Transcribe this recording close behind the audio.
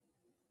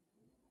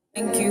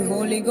Thank you,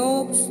 Holy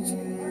Ghost.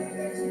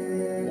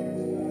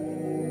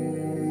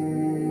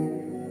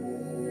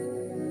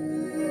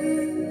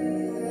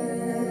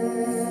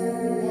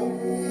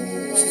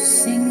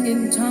 Sing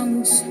in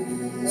tongues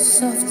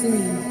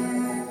softly,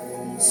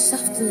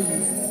 softly.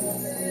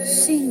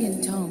 Sing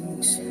in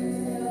tongues.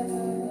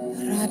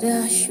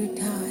 Radha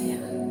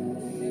Shutaya.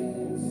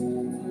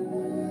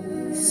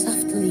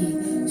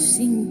 Softly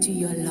sing to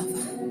your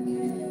lover.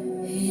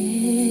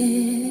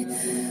 Eh,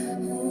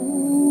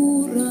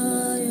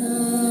 Uraya,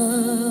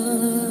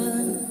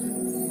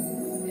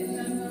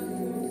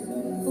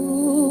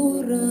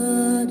 Uradaye,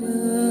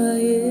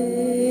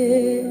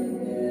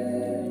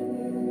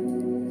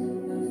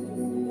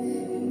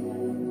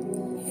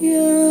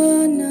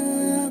 Yanakaya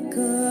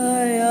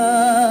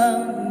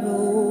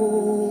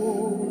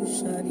no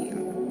Shadia.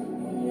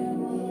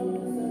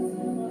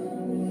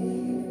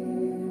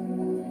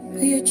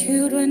 Your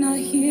children are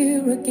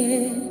here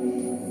again.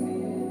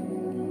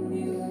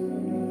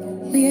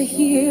 We are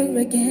here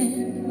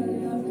again.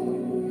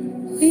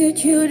 Your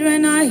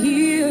children are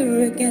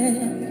here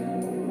again.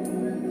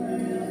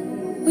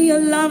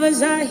 Your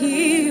lovers are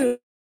here.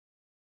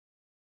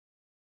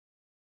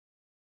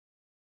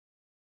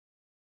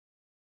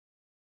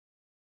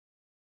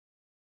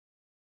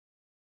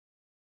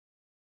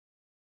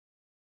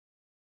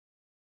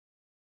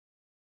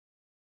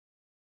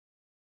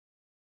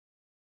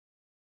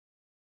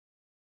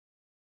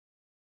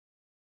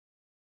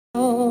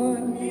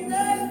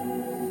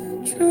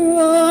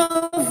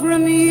 Draw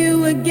from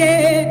you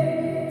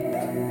again.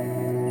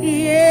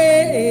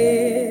 Yeah,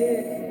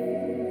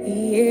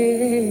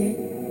 yeah.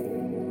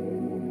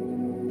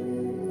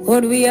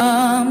 What we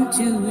are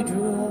to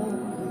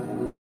draw.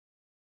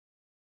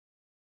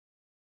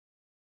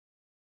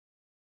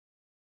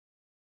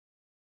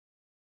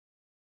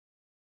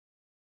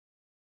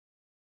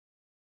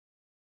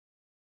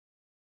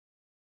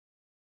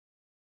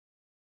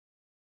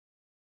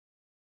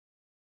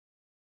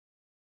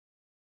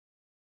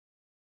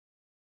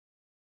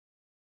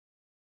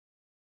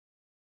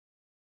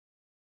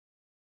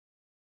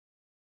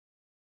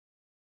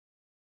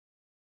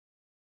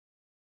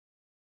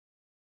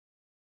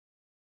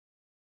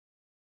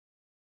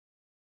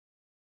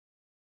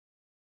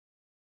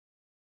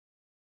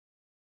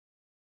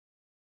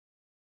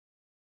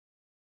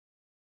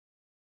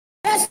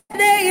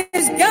 Yesterday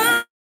is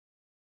gone.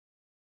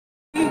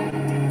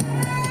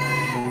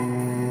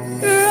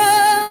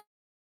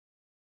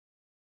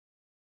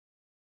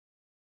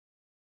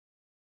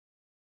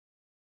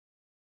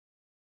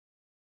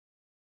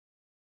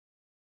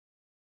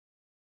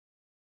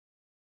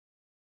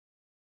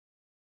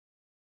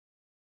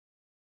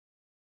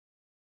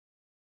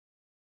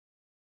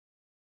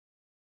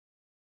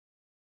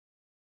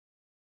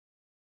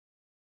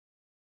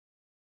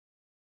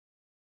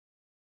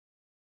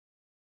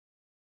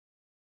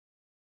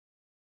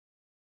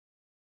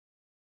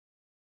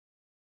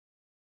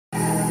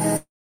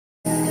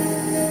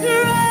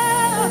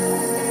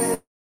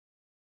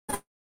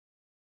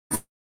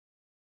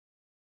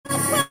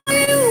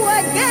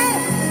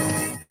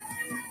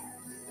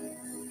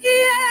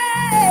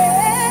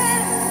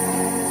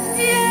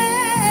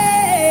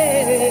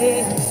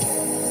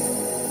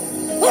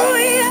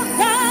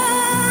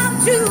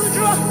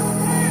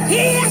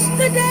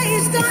 Yesterday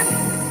is gone.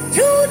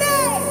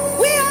 Today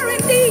we are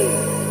in need.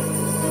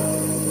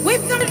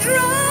 We've got to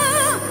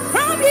draw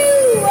from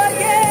you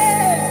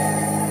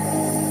again.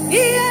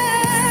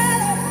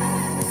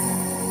 Yeah,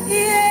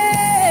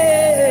 yeah.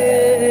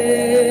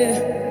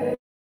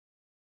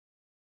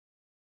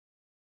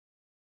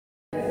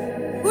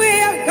 We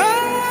have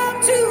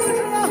come to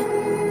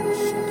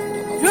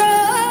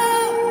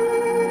draw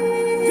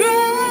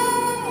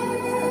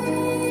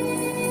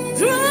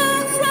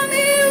from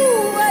you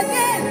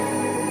again.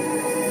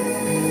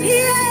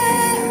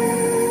 Yeah,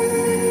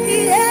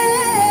 yeah.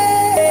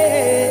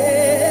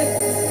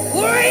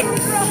 We're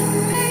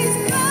praise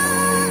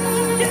God.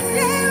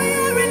 Today we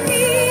are in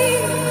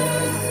need.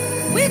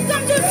 We've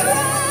come to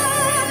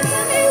draw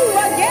from you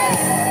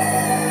again.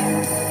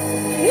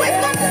 We've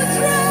come to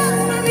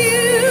draw from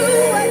you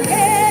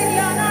again.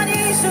 You're not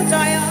so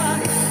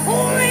tired.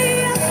 We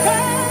have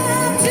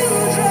come to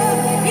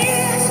draw.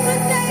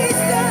 Yesterday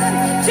is gone.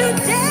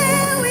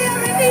 Today we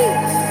are in need.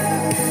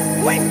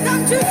 We've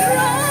come to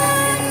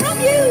draw from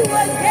you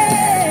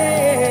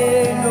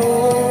again.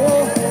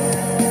 Oh,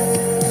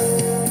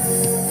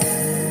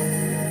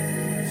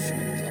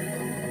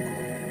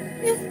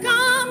 we've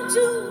come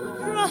to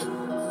draw.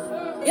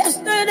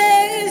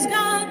 Yesterday is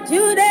gone.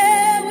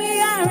 Today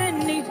we are in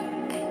need.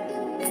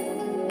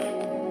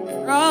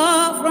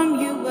 Draw from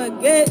you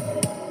again.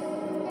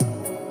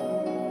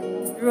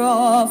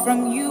 Draw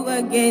from you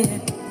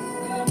again.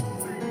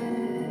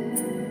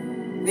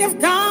 We've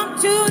come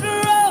to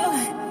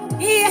draw.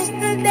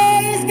 Yesterday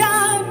is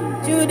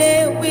gone.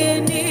 Today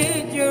we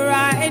need you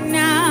right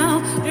now.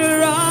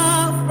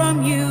 Draw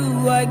from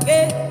you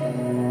again.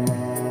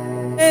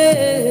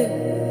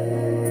 Hey,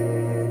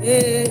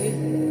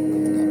 hey.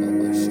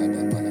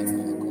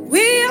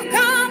 We have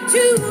come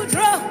to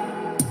draw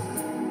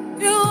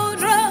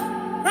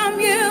from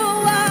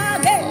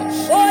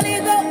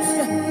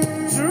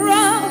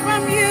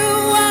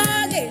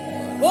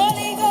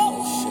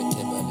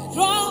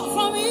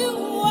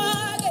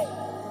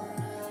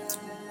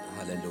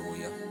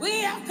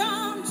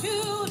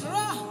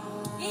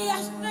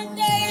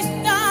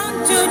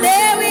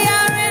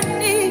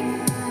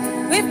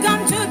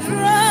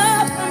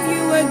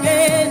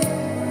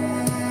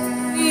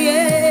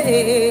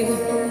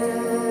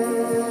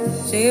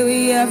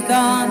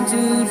come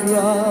to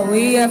draw.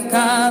 We have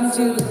come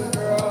to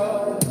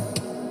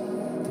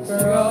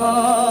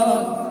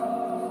draw.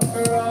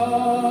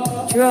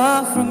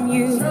 Draw from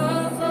you.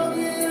 Draw from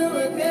you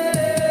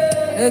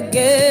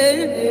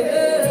again.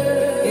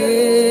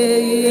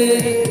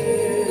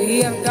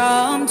 We have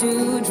come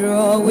to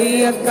draw.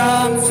 We have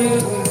come to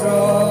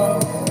draw.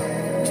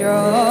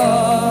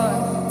 Draw.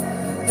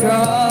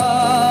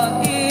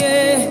 Draw,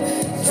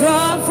 yeah,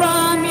 draw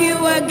from you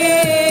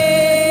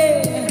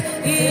again,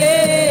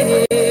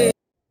 yeah,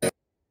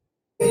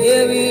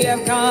 yeah, we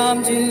have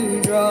come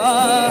to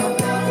draw,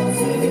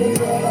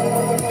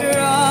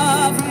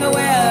 draw from the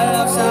well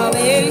of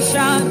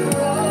salvation,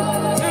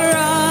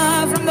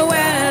 draw from the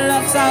well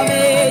of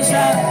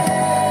salvation,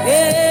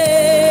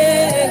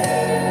 yeah,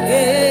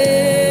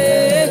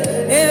 yeah,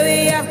 yeah,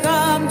 we have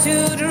come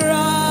to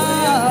draw.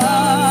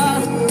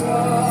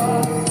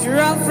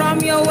 Draw from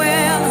your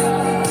well,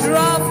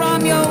 draw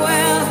from your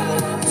well,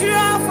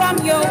 draw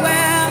from your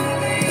well.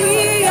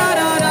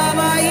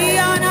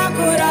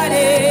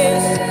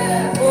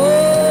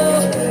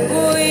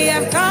 Oh, we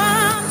have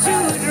come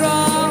to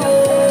draw.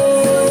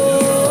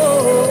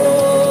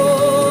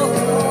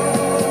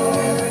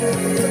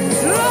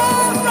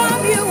 Draw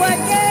from you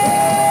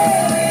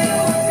again,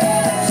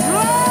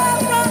 draw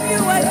from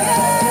you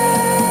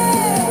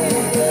again.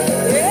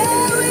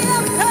 Yeah, we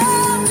have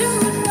come to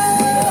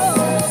draw.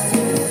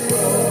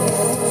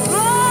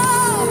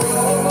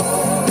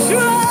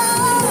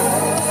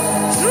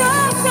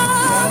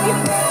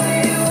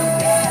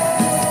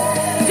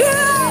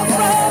 Draw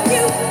from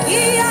you,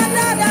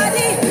 yeah,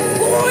 daddy.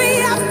 We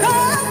have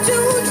come to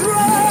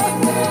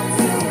draw.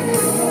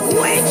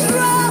 We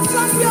draw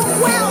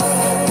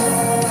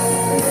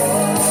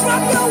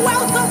from your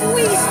wealth of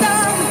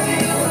wisdom.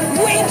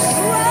 We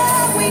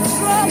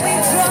draw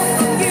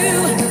from you.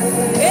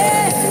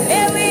 Yeah,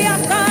 yeah, we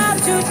have come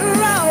to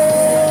draw.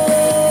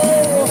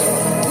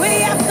 We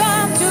have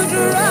come to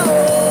draw.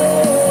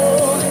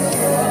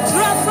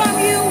 Draw from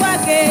you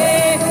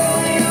again.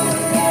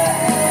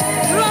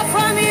 Draw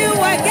from you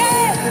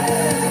again.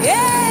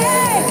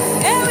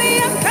 Yeah, and we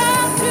have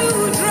come to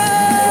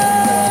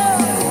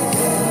draw.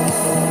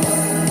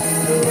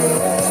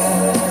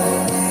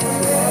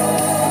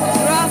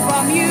 Draw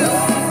from you.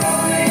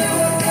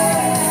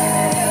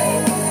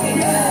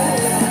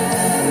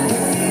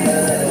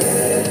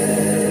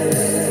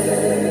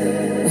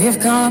 We have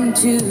come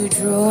to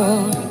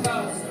draw.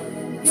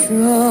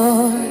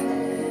 Draw,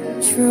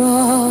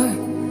 draw,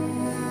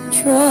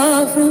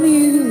 draw from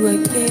you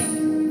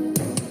again.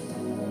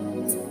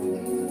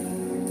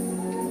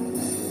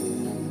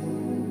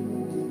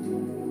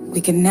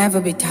 We can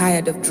never be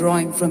tired of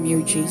drawing from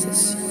you,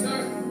 Jesus.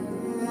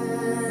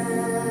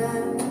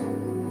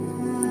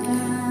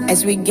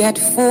 As we get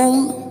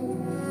full,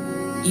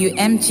 you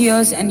empty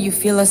us and you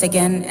fill us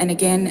again and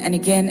again and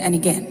again and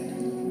again.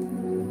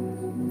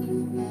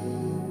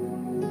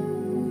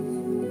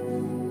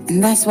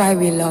 And that's why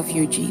we love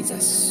you,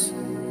 Jesus.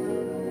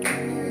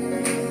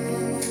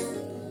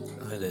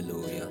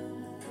 Hallelujah.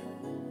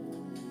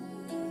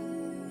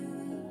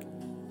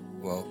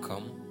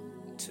 Welcome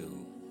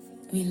to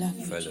We love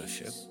you,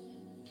 fellowship. Jesus.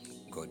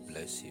 God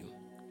bless you.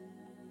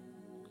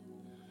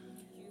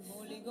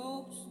 Holy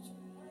Ghost.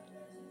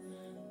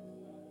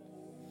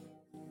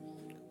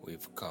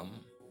 We've come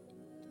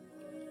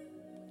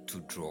to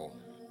draw.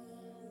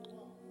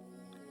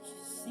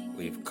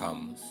 We've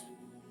come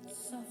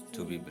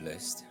to be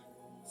blessed.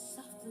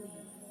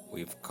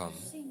 We've come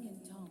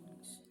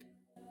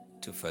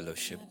to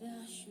fellowship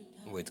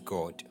with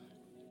God.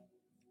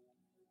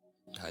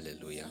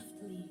 Hallelujah.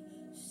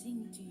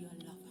 Sing to your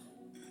lover.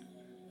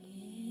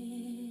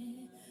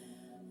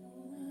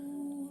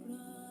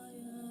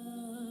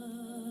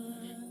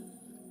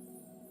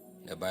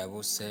 The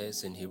Bible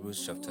says in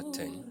Hebrews chapter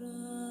 10,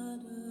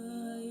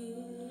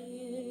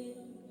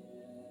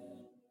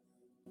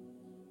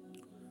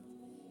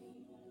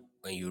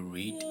 when you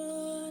read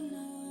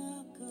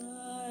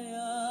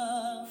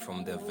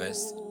from the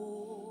verse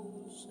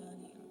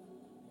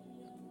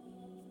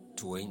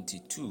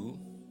 22,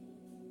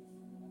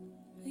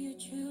 Your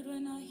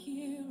children are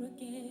here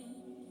again.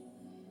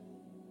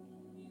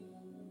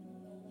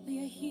 We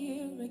are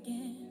here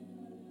again.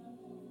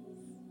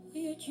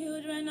 Your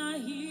children are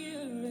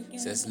here again. it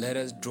says, let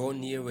us draw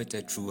near with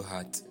a true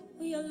heart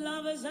Your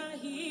lovers are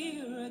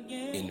here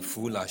again. in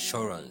full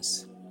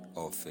assurance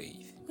of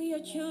faith. Your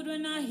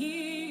children are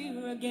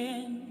here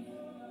again.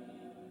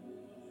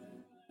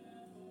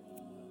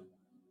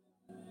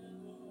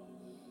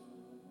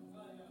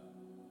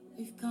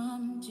 We've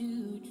come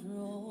to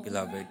draw.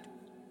 Beloved,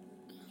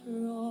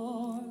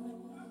 Draw.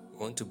 we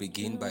want to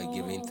begin by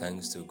giving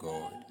thanks to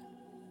God.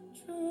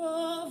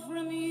 Draw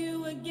from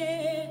you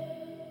again.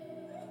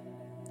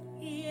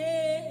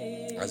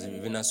 Yeah.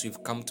 Even as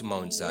we've come to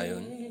Mount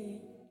Zion,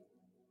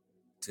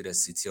 to the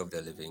city of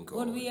the living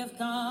What God, we have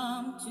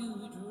come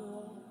to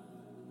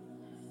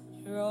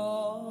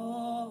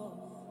draw,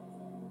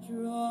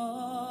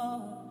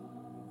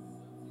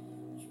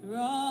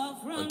 draw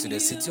from unto the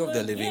city of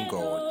the living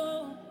God,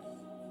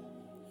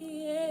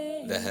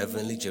 yeah. the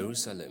heavenly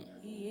Jerusalem,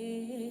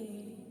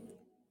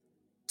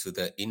 to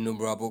the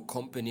innumerable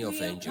company of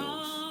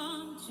angels,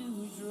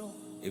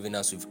 even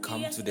as we've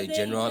come to the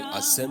general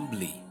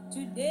assembly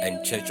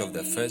and church of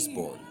the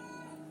firstborn,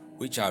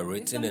 which are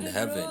written in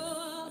heaven,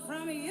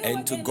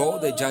 and to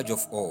God the judge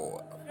of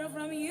all,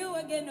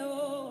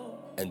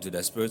 and to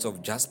the spirit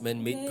of just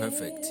men made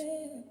perfect,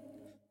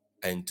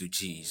 and to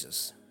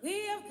Jesus,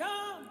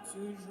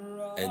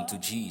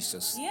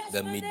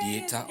 the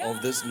mediator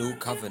of this new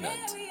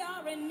covenant,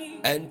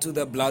 and to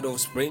the blood of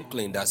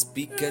sprinkling that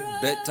speaketh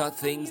better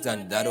things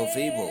than that of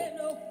Abel,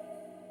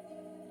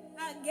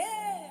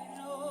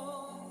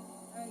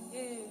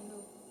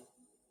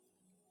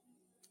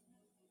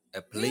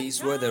 a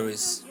place where there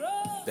is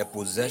the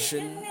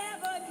possession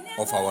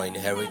of our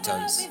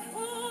inheritance,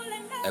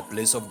 a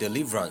place of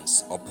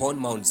deliverance upon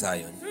Mount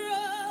Zion.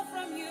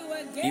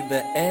 If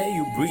the air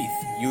you breathe,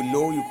 you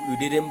know you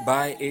didn't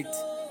buy it,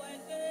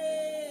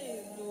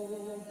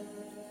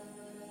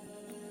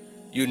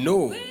 you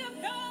know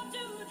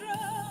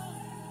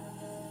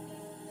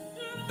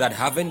that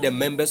having the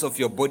members of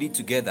your body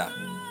together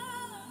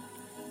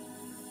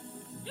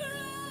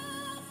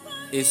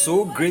is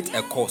so great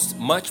a cost,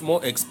 much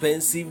more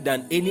expensive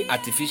than any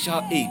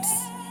artificial aids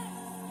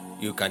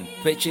you can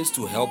purchase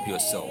to help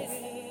yourself.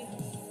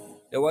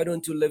 Then why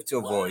don't you lift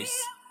your voice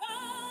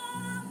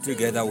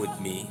together with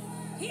me,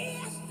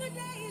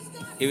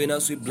 even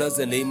as we bless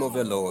the name of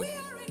the Lord.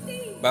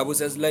 Bible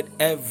says, let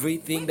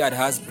everything that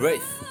has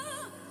breath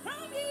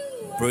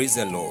praise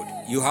the Lord.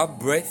 You have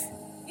breath,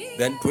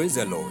 then praise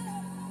the Lord.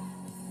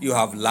 You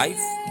have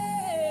life,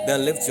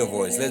 then lift your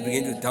voice. Let's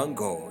begin to thank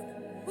God.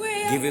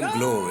 Give him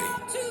glory.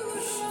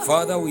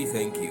 Father, we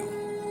thank you.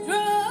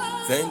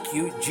 Thank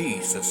you,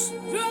 Jesus,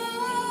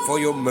 for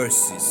your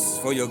mercies,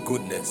 for your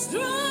goodness.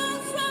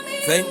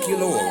 Thank you,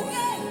 Lord.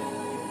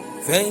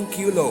 Thank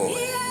you, Lord,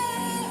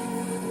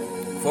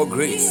 for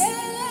grace.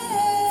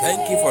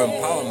 Thank you for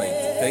empowerment.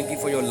 Thank you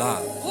for your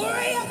love.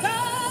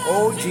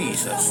 Oh,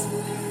 Jesus,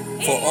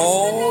 for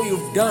all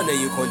you've done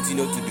and you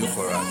continue to do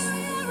for us.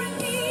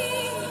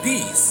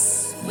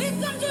 Peace,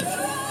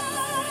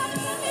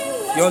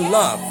 your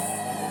love,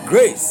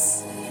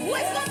 grace,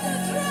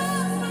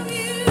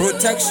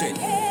 protection,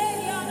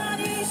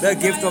 the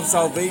gift of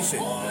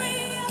salvation.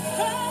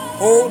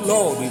 Oh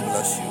Lord, we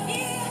bless you.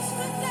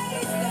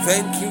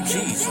 Thank you,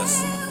 Jesus.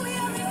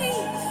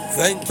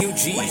 Thank you,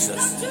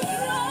 Jesus.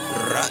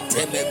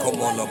 Rateme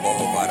komolo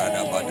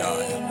bohobarada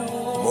badaya.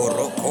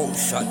 Moroko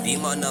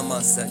shadima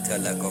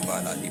namasetele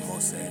govala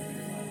limose.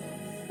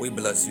 We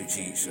bless you,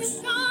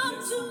 Jesus.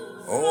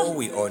 Oh,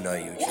 we honor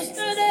you, Jesus.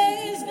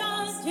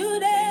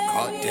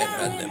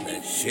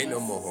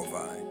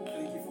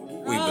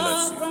 We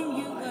bless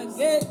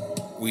you.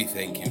 We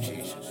thank you,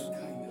 Jesus.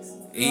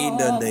 In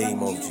the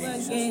name of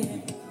Jesus.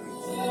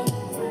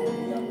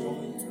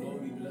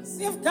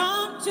 We've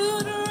come to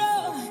the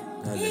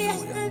road.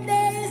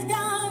 Yesterday is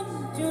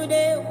gone.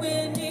 Today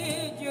we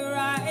need you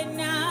right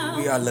now.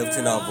 We are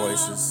lifting our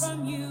voices.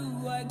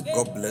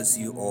 God bless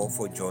you all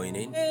for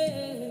joining.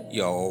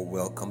 You are all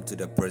welcome to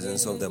the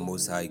presence of the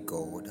Most High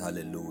God.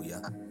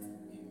 Hallelujah.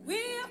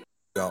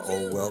 You are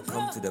all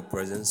welcome to the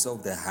presence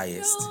of the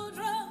highest,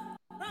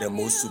 the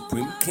most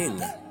supreme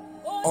King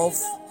of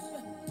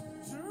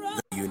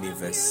the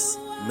universe.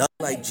 None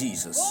like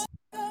Jesus,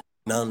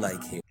 none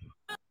like him,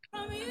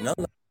 none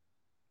like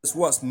Jesus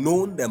who has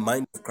known the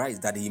mind of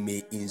Christ that he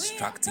may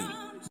instruct him,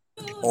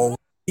 or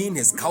in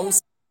his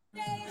counsel.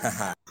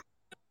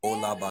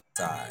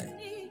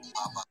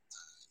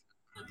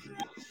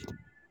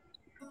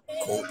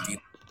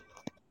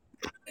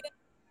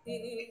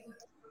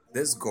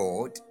 This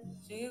God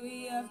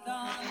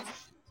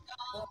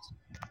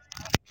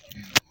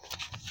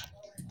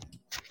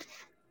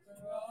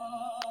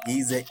he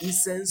is the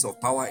essence of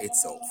power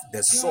itself,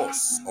 the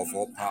source of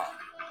all power.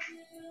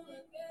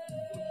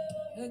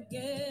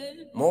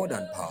 More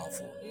than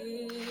powerful.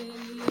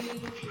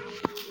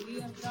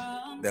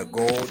 The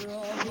God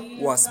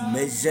who has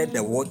measured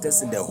the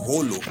waters in the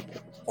hollow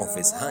of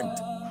his hand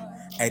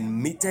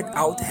and meted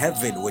out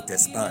heaven with a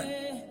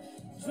span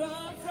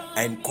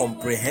and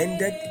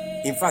comprehended,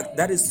 in fact,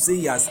 that is to say,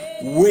 he has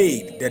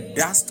weighed the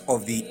dust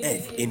of the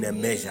earth in a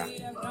measure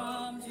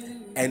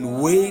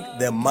and weighed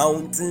the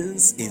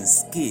mountains in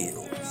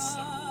scales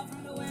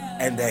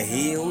and the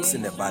hills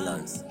in a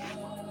balance.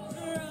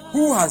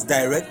 Who has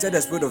directed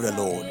the Spirit of the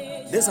Lord?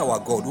 This is our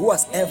God. Who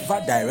has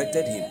ever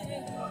directed him?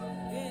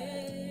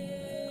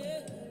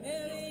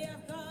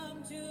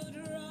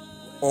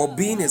 Or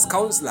being his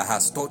counselor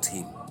has taught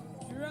him?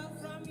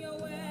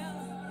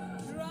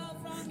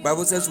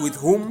 Bible says, with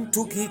whom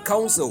took he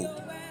counsel,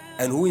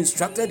 and who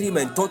instructed him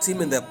and taught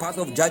him in the path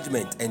of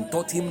judgment, and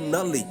taught him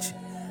knowledge,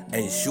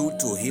 and showed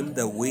to him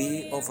the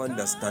way of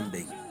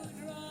understanding.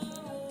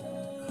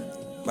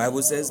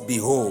 Bible says,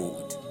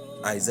 behold,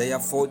 Isaiah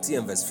 40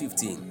 and verse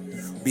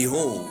 15,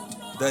 behold,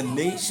 the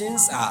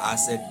nations are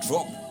as a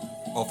drop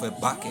of a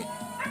bucket,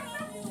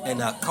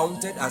 and are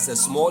counted as a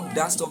small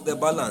dust of the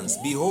balance.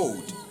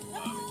 Behold,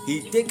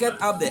 he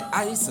taketh up the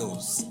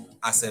isles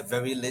as a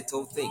very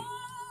little thing.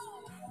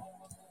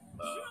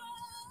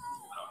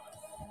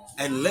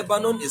 And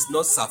Lebanon is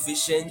not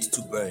sufficient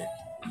to burn,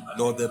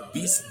 nor the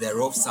beasts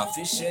thereof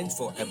sufficient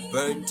for a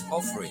burnt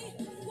offering.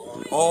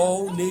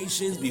 All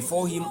nations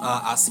before him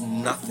are as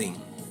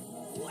nothing.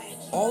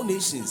 All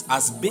nations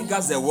as big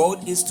as the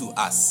world is to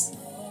us.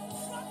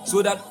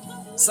 So that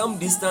some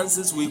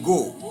distances we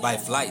go by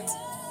flight,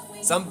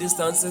 some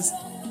distances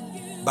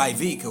by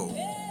vehicle.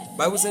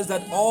 Bible says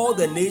that all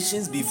the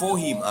nations before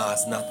him are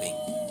as nothing.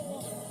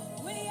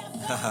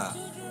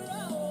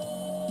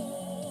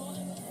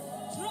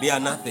 They are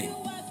nothing.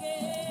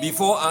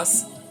 Before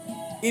us,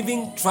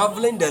 even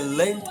traveling the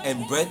length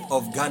and breadth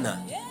of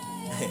Ghana,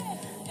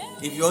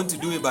 if you want to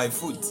do it by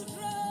foot,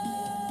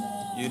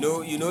 you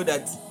know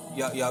that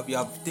you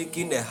have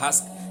taken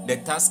the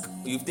task,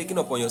 you've taken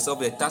upon yourself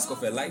the task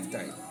of a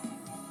lifetime.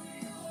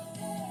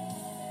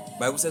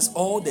 Bible says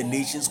all the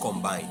nations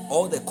combined,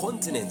 all the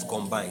continents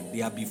combined,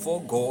 they are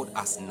before God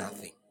as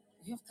nothing.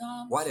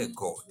 What a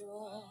God.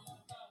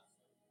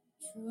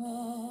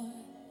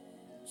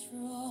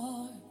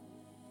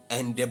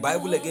 And the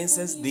Bible again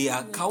says they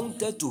are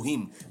counted to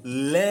him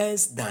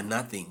less than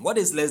nothing. What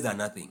is less than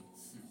nothing?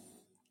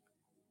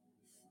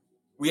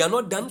 We are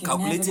not done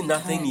calculating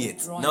nothing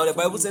yet. Now the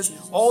Bible says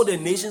all the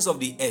nations of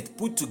the earth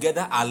put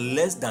together are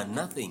less than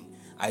nothing.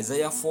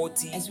 Isaiah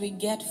 40. As we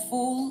get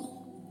full,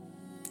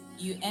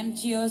 you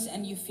empty us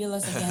and you fill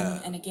us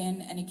again and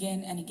again and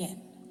again and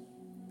again.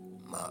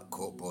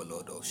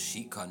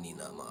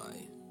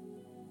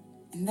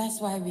 And that's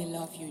why we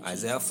love you, Jesus.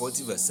 Isaiah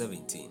 40 verse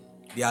 17.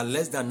 They are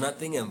less than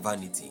nothing and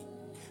vanity.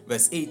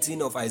 Verse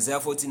 18 of Isaiah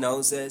 40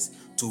 now says,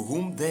 to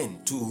whom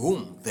then? To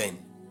whom then?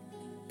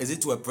 Is it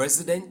to a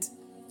president?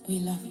 We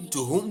love you,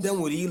 To whom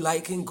then will you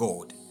liken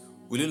God?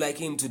 Will you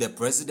liken him to the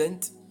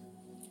president?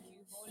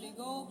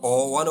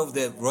 Or one of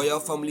the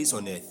royal families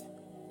on earth?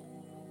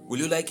 Will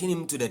you liken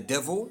him to the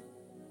devil?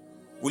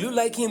 Will you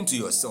liken him to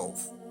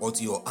yourself or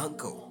to your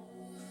uncle?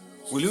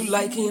 Will you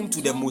liken him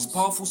to the most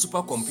powerful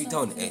supercomputer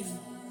on earth?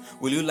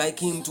 Will you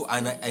liken him to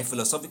a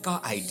philosophical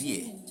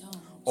idea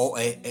or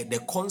the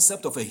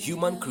concept of a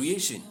human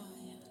creation?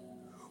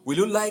 Will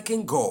you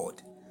liken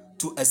God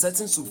to a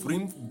certain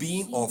supreme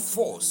being or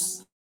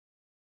force?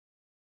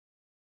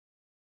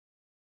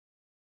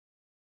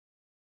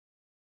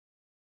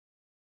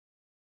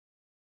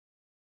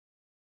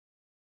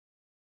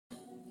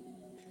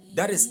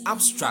 That is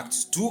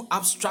abstract, too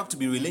abstract to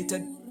be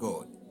related to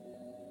God.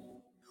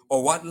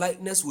 Or what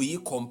likeness will you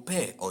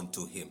compare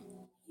unto him?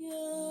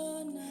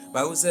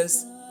 Bible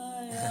says,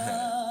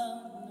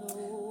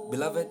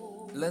 beloved,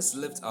 let's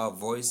lift our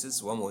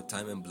voices one more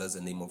time and bless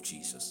the name of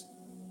Jesus.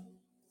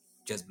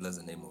 Just bless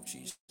the name of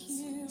Jesus.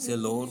 Say,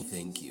 Lord,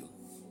 thank you.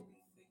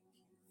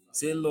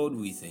 Say, Lord,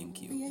 we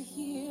thank you.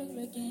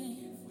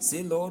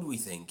 Say, Lord, we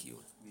thank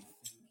you.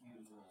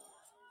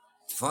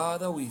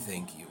 Father, we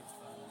thank you.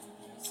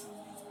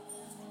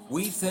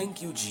 We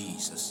thank you,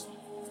 Jesus.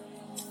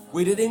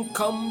 We didn't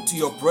come to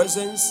your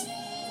presence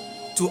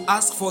to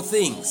ask for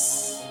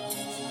things.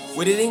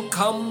 We didn't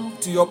come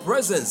to your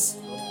presence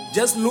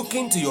just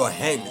looking to your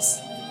hands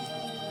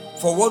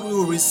for what we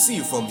will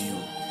receive from you,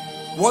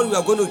 what we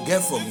are going to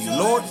get from you.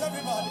 Lord,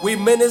 we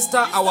minister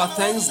our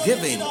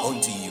thanksgiving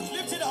unto you.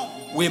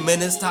 We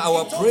minister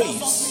our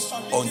praise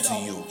unto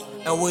you.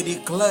 And we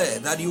declare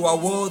that you are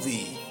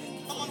worthy.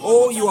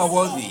 Oh, you are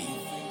worthy.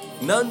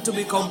 None to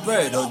be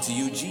compared unto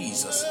you,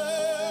 Jesus.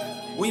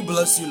 We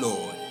bless you,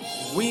 Lord.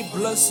 We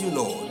bless you,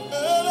 Lord.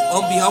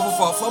 On behalf of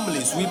our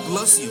families, we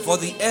bless you for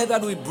the air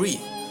that we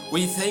breathe.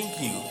 We thank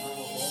you.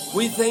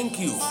 We thank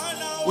you.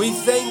 We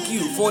thank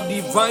you for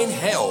divine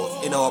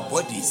health in our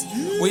bodies.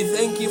 We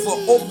thank you for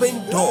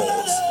open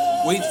doors.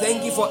 We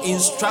thank you for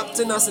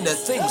instructing us in the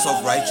things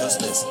of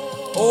righteousness.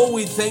 Oh,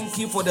 we thank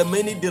you for the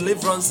many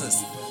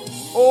deliverances.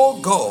 Oh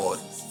God,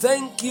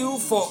 thank you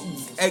for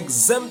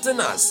exempting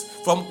us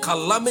from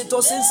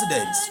calamitous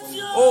incidents.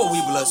 Oh,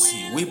 we bless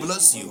you. We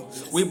bless you.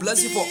 We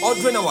bless you for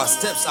ordering our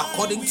steps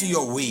according to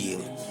your will.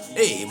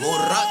 Hey,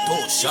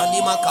 Morato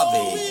Shanima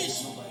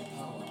Kave.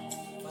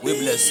 We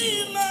bless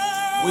you.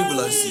 We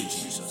bless you,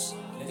 Jesus.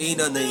 In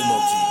the name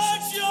of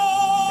Jesus.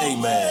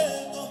 Amen.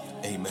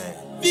 Amen.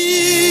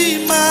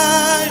 Be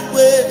my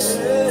ways.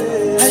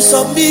 I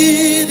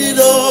submit it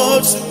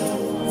all to you.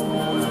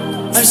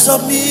 I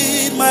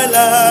submit my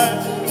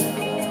life.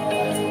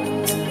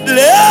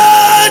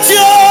 Let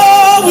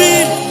your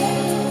will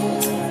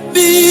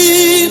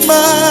be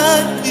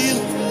my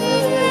will.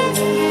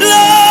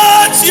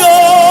 Let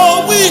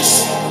your wish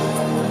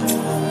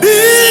be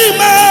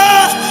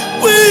my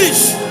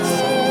wish.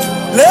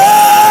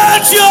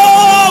 Let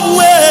your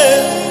way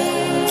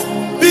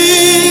be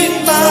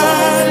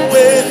my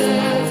way.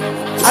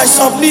 I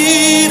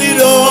submit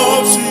it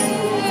all to you.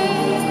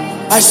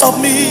 I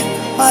submit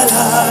my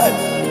life.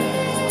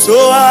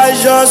 So I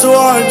just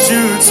want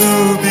you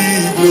to be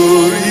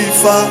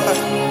glorified.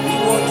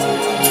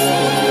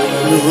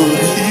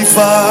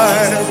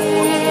 Glorified.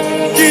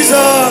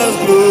 Jesus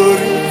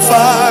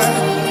glorified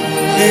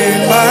in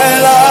my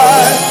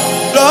life.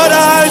 Lord,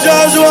 I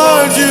just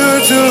want you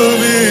to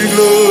be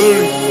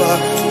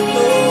glorified.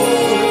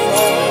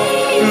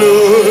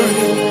 Lord,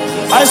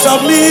 I I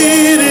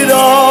submit it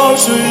all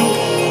to you.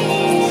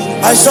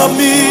 I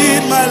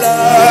submit my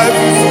life.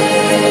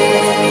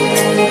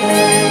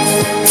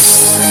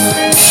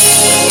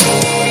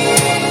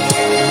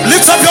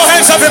 Lift up your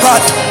hands,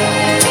 everybody.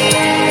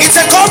 It's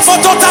a call for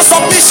total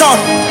submission.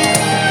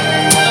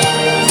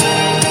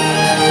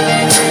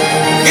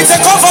 It's a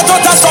call for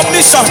total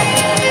submission.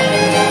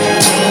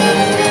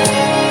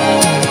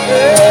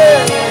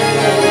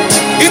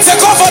 It's a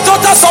call for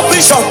total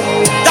submission.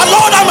 The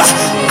Lord, I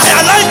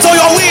align to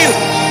your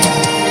will.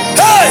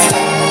 Hey,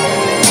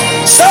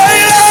 say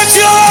let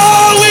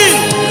your will.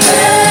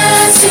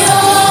 Let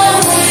your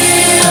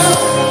will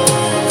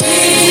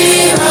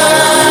be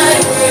my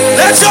will.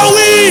 Let your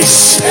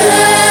wish.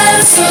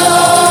 Let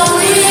your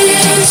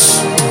wish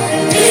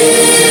be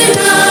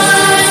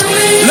my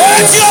will.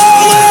 Let your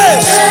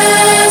wish.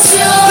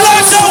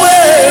 Let your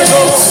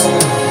will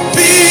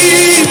be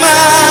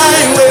my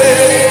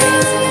way.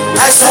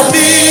 I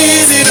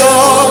submit it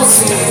all.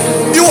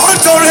 You want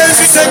to raise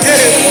it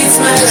again?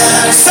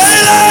 Say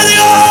let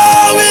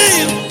your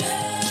will.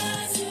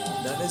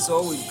 That is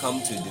all we've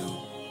come to do.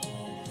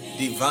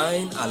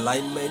 Divine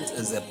alignment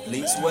is a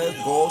place where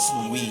God's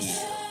will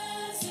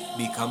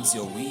becomes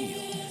your will.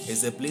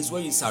 It's a place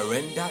where you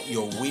surrender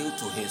your will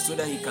to Him so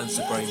that He can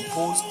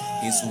superimpose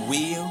His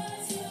will,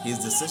 His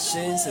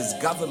decisions, His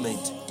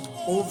government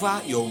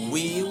over your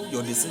will,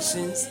 your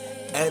decisions,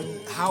 and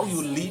how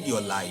you lead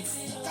your life.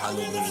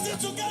 Hallelujah.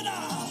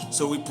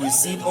 So we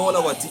precede all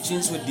our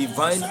teachings with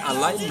divine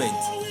alignment.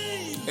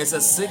 It's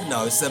a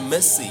signal, it's a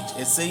message.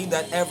 It's saying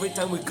that every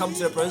time we come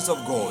to the presence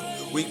of God,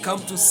 we come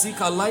to seek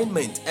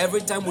alignment.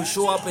 Every time we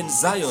show up in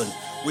Zion,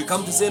 we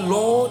come to say,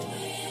 Lord,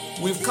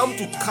 we've come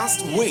to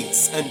cast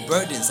weights and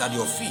burdens at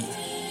your feet.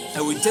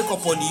 And we take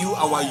upon you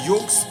our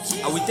yokes,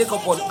 and we take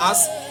upon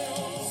us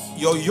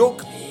your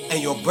yoke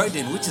and your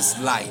burden, which is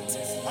light.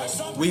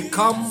 We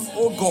come,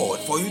 oh God,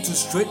 for you to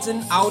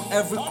straighten out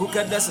every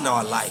crookedness in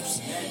our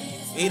lives.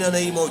 In the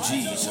name of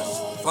Jesus.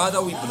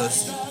 Father, we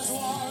bless you.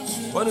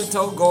 I want to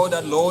tell God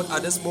that, Lord,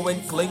 at this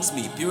moment, cleanse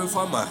me,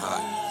 purify my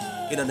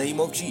heart. In the name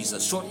of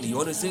Jesus. Shortly, you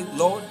want to say,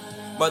 Lord,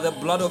 by the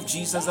blood of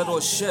Jesus that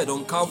was shed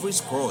on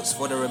Calvary's cross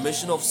for the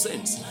remission of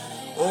sins.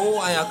 Oh,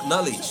 I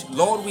acknowledge,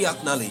 Lord, we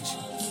acknowledge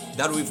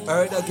that we've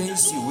erred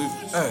against you.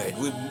 We've erred.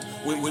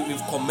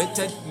 We've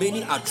committed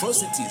many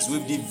atrocities.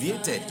 We've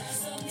deviated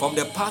from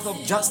the path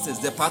of justice,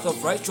 the path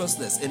of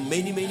righteousness in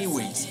many, many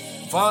ways.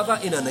 Father,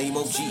 in the name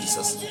of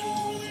Jesus,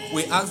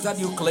 we ask that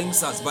you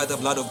cleanse us by the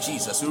blood of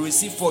Jesus. We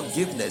receive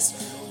forgiveness.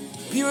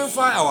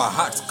 Purify our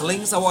hearts.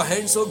 Cleanse our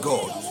hands, O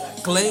God.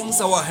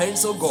 Cleanse our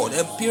hands, O God,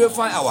 and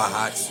purify our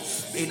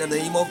hearts. In the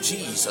name of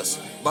Jesus,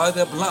 by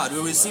the blood,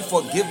 we receive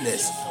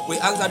forgiveness. We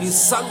ask that you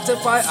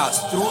sanctify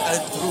us through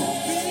and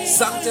through.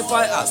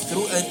 Sanctify us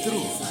through and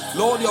through.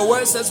 Lord, your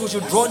word says we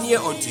should draw near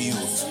unto you,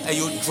 and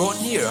you draw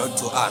near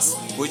unto us.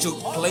 We should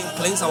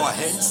cleanse our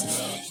hands,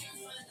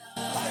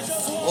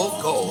 oh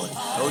God,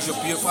 and we should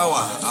purify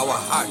our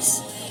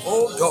hearts.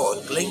 Oh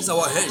God, cleanse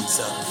our hands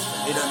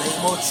in the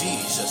name of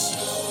Jesus.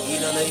 In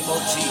the name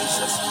of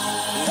Jesus.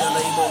 In the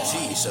name of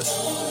Jesus.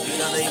 In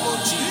the name of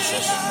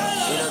Jesus.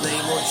 In the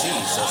name of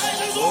Jesus.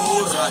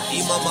 Oh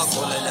Radima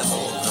Makolene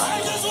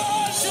Mokai.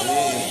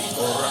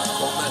 Ora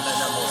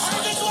Komelene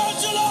Mosai.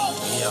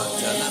 Ya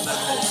Teleme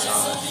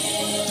Mosai.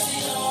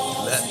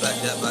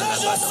 Lebede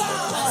Belebede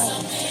Mokai.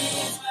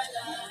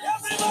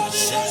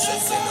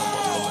 Sheksekene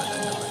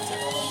Mokomelene Mokai.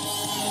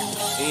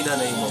 In the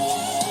name of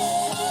Jesus.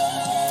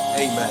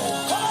 Amen.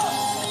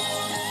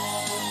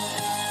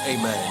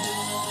 Amen.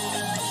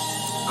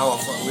 Our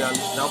Father, we are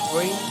now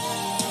praying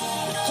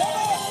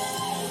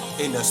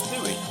in the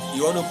Spirit.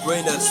 You want to pray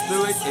in the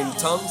Spirit, in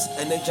tongues,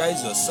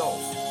 energize yourself,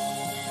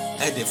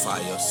 edify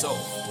yourself.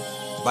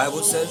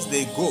 Bible says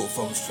they go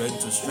from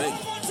strength to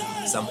strength.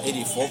 Psalm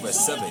 84 verse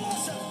 7.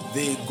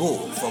 They go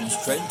from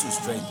strength to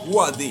strength. Who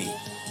are they?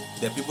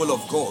 The people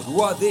of God.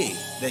 Who are they?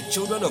 The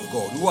children of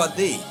God. Who are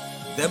they?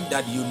 Them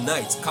that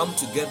unite, come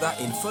together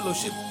in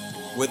fellowship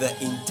with the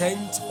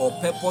intent or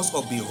purpose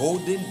of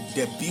beholding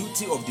the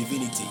beauty of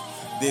divinity.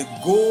 They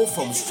go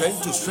from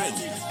strength to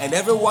strength, and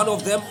every one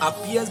of them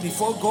appears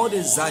before God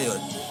in Zion.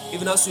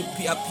 Even as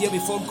we appear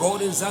before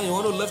God in Zion, you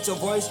want to lift your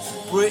voice,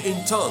 pray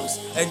in tongues,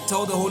 and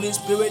tell the Holy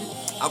Spirit,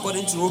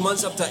 according to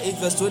Romans chapter 8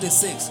 verse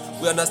 26,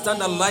 we understand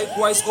that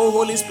likewise, O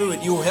Holy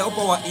Spirit, you help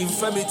our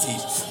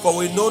infirmities, for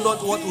we know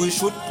not what we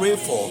should pray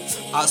for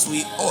as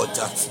we ought,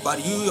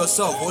 but you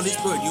yourself, Holy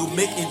Spirit, you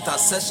make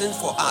intercession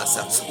for us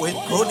with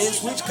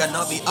groanings which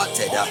cannot be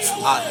uttered. As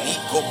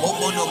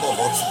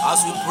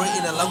we pray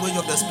in the language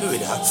of the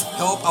Spirit,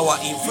 help our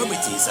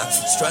infirmities,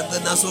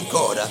 strengthen us, O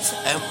God,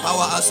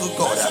 empower us, O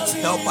God,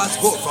 help us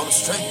go from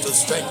strength to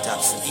strength.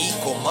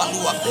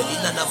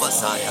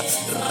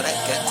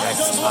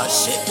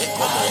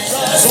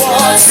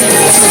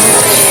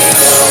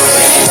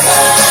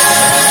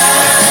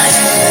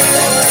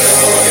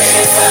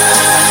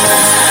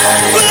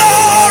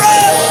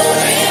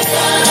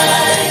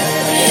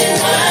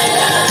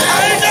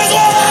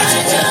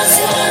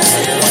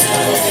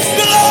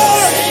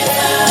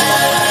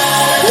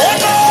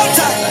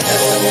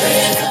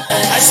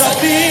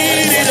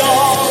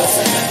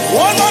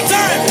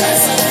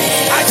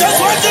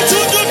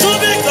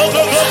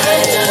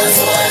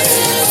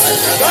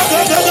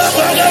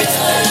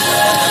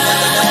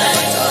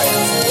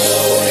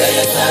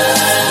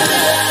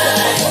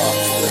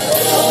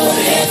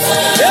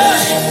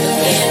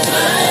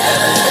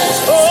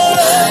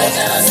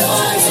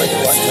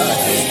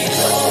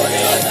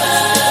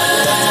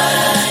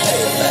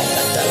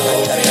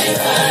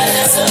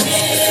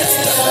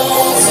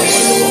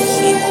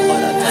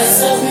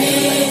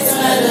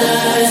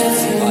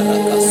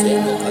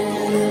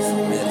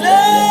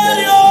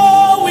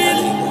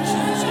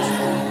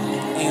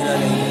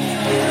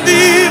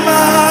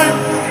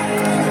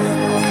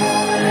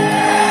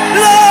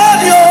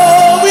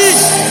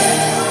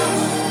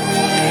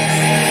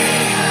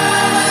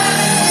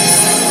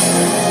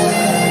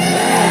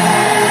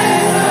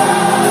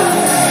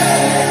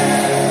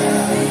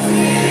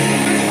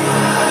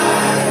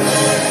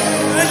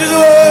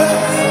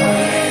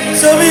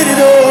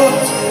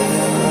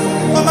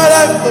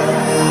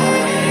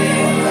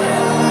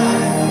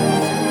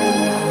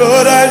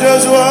 Lord, I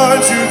just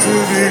want you to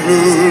be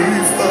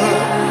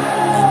glorified.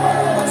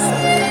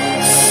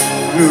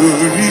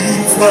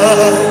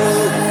 Glorified,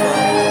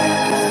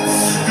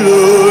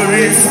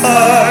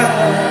 glorified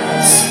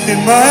in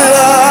my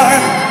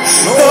life.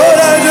 Lord,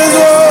 I just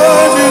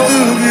want you to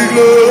be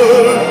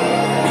glorified.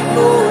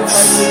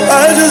 I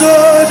just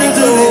want you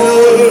to be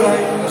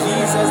glorified.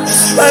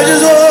 I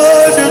just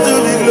want you to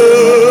be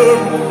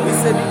glorified.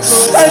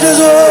 I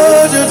just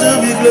want you to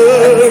be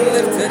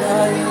glorified.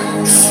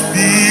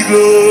 Be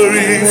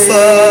glorified.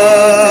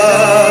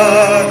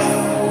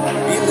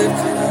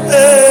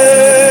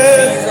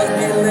 Hey.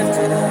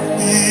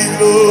 Be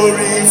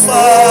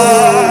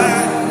glorified.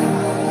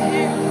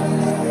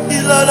 Be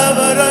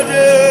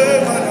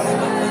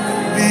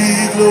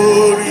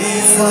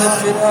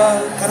glorified.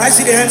 Can I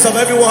see the hands of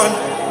everyone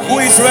who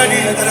is ready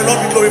that the Lord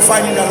be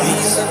glorified in their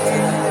lives?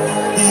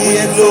 Be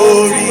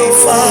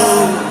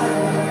glorified.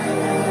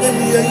 Let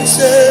me hear you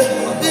say,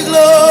 be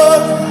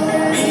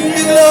glorified. Be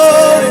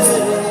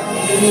glorified.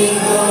 Be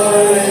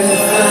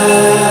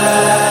glorified.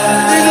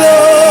 Be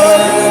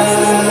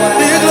glorified.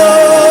 Be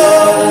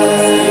glorified.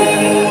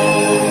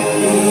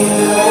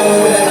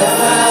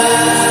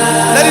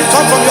 Let it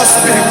come from your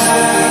spirit.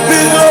 Be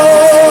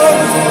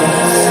glorified.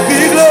 Be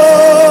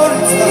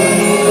glorified.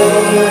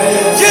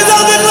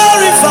 Jesus be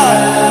glorified.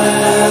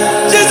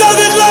 Jesus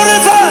be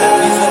glorified.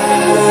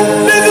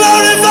 Be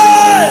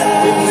glorified.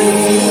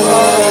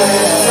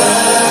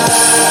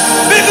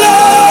 Be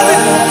glorified.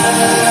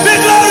 Be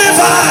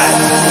glorified.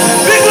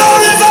 Be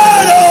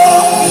glorified. Oh.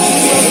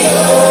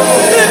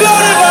 Be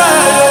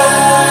glorified.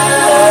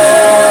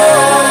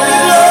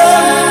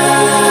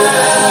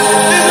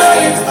 Be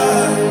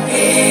glorified.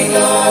 Be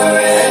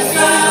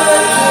glorified.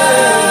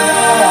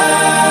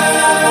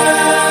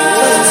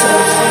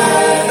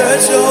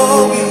 Let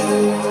your will.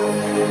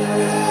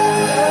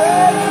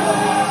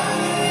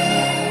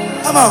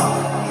 Come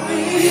on.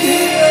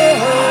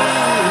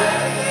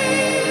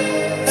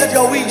 Let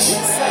your wish.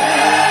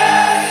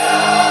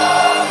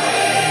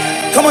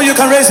 Come on, you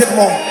can raise it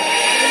more.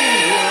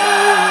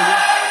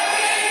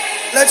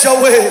 Let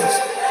your ways.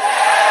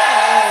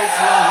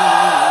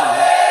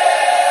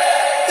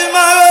 In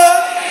my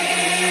heart,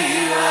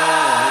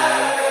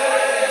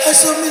 I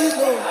submit,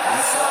 Lord.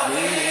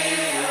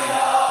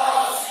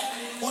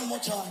 One more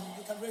time,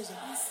 you can raise it.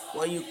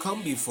 When you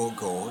come before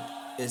God,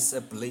 it's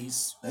a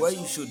place where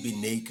you should be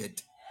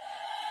naked,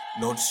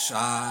 not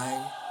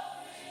shy,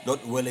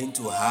 not willing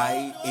to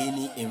hide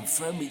any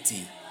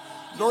infirmity,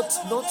 not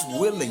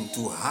willing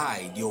to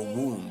hide your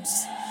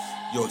wounds,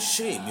 your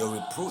shame, your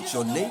reproach,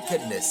 your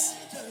nakedness,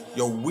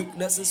 your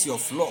weaknesses, your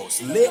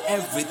flaws. Lay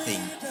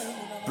everything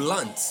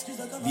blunt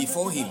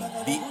before Him.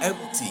 Be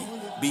empty.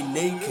 Be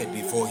naked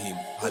before Him.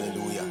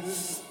 Hallelujah.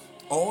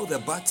 All the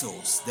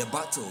battles,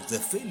 the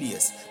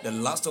failures, the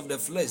lust of the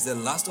flesh, the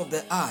lust of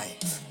the eye,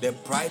 the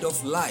pride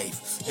of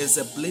life is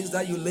a place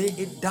that you lay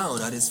it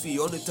down at His feet.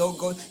 You want to tell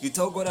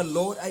God,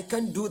 Lord, I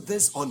can't do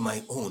this on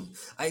my own.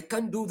 I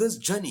can't do this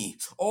journey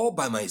all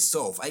by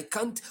myself. I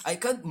can't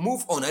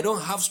move on. I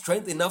don't have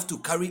strength enough to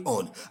carry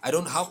on. I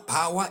don't have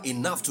power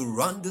enough to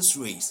run this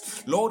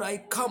race. Lord, I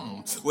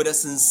come with a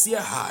sincere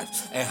heart,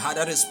 a heart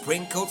that is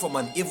sprinkled from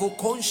an evil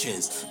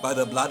conscience by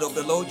the blood of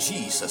the Lord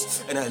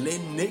Jesus, and I lay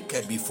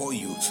naked before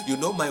you. You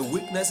know my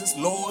weaknesses,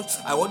 Lord.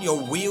 I want your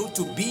will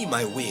to be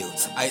my will.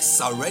 I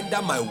surrender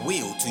my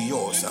will to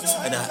yours,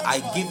 and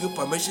I give you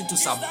permission to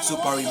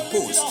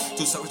superimpose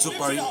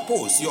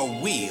your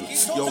will,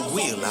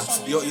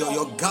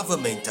 your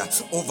government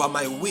over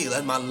my will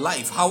and my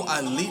life, how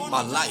I live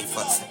my life,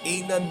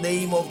 in the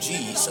name of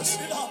Jesus.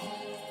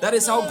 That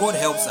is how God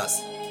helps us.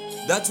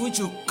 That which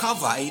you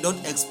cover and you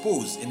don't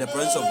expose in the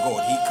presence of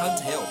God, He can't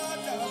help.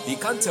 He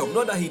can't help.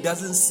 Not that He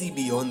doesn't see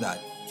beyond that.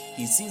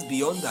 He sees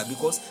beyond that,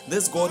 because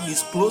this God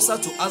is closer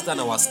to us than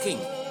our skin.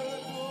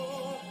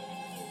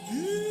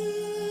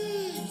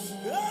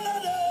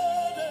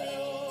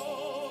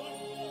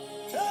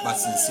 But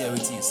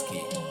sincerity is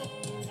key.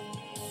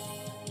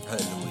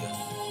 Hallelujah.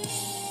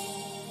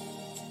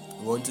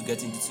 We want to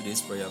get into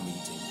today's prayer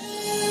meeting.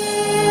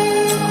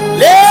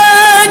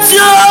 Let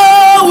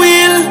your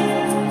will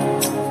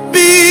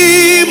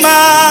be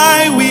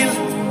my will.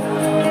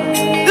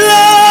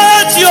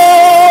 Let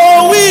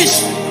your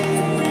wish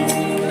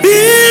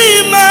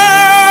be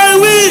my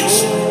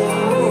wish.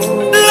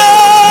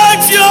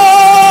 Let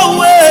your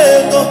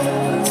will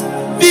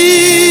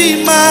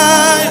be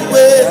my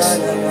wish.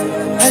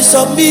 I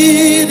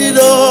submit it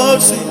all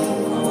to you.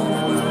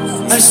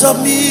 I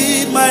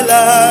submit my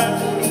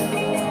life.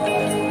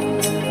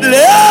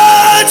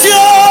 Let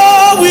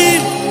your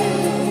will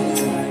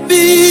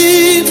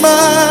be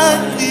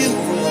my will.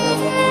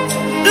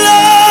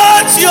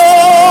 Let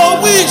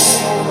your wish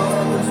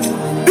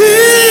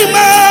be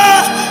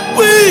my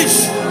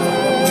wish.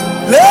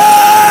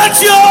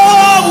 Let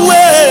your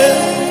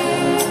will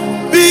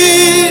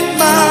be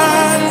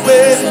my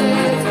will.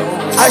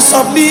 I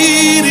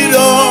submit it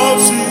all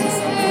to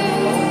you.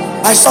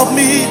 I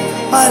submit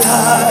my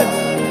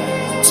life.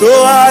 So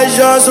I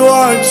just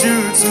want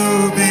you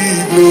to be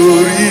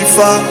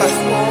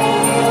glorified.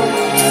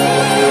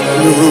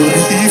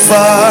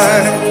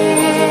 Glorify,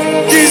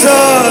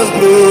 Jesus,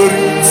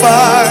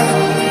 glorify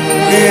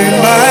in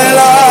my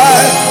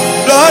life.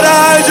 Lord,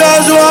 I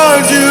just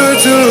want you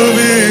to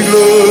be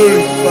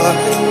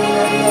glorified.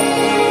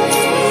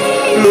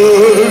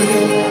 Lord,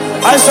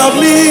 I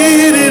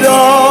submit it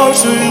all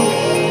to you.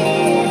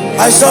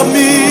 I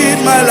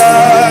submit my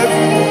life.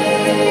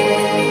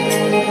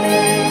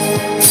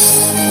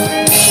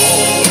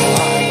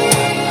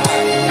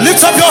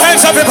 Lift up your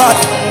hands,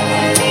 everybody.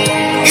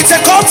 It's a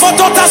call for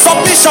total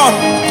submission.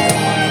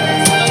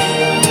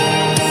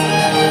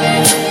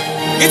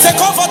 It's a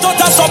call for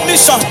total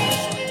submission.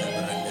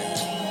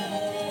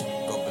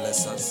 God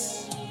bless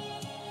us.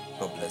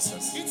 God bless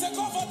us.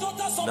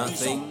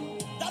 Nothing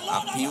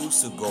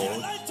appeals to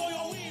God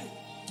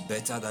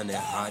better than a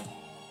heart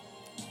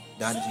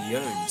that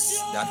yearns,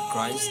 that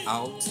cries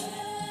out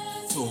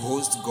to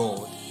host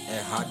God,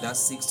 a heart that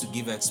seeks to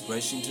give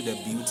expression to the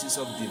beauties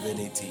of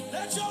divinity,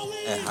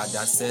 a heart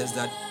that says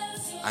that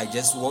I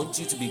just want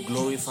you to be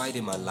glorified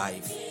in my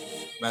life.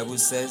 Bible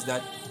says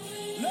that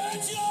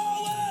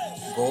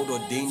God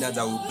ordained that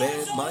I will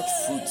bear much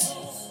fruit,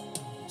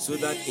 so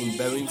that in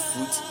bearing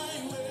fruit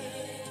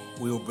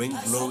we will bring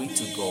glory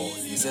to God.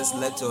 He says,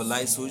 let your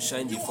light so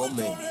shine before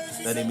men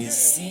that they may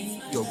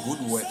see your good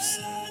works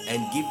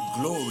and give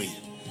glory.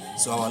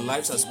 So our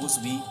lives are supposed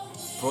to be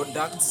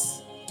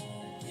products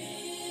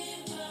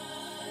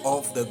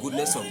of the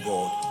goodness of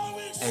God,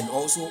 and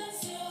also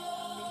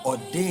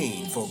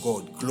ordained for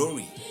God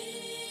glory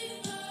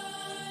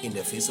in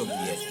the face of the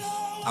earth.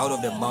 Out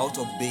of the mouth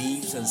of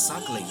babes and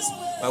sucklings,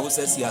 Bible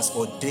says he has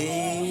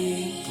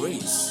ordained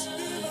praise.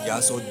 He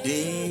has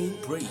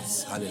ordained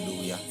praise.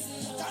 Hallelujah.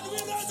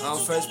 Our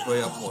first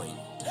prayer point.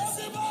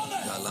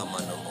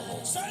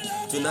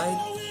 Tonight,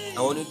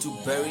 I want you to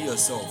bury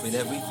yourself in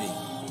everything.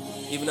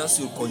 Even as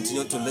you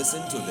continue to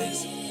listen to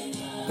this,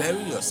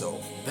 bury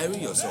yourself,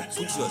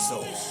 put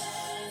yourself.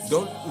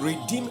 Don't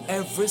redeem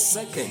every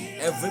second,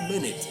 every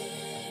minute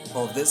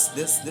of this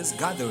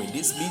gathering,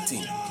 this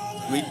meeting.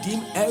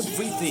 Redeem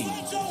everything.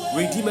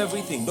 Redeem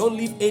everything. Don't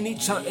leave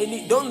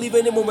don't leave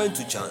any moment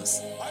to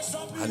chance.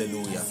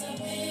 Hallelujah.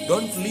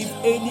 Don't leave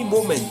any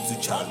moment to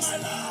chance.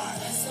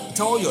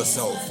 Tell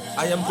yourself,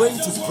 I am going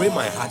to pray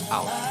my heart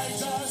out.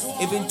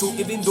 Even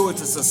though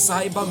it is a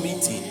cyber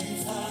meeting,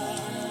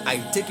 I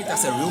take it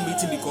as a real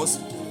meeting, because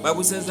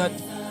Bible says that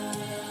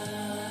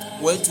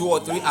where two or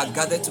three are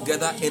gathered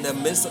together in the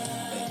midst,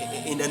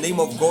 in the name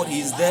of God,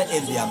 He is there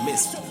in their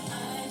midst.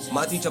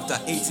 Matthew chapter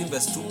 18,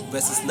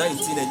 verses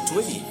 19 and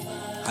 20.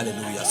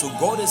 Hallelujah. So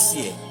God is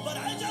here.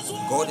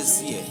 God is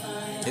here.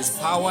 His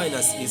power and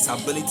His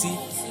ability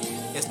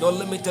is not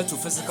limited to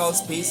physical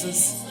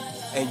spaces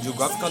and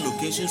geographical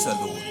locations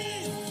alone.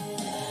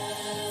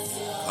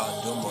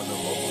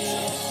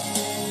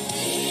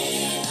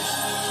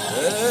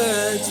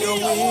 Let your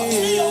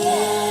will,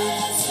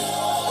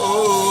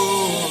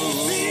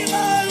 oh, be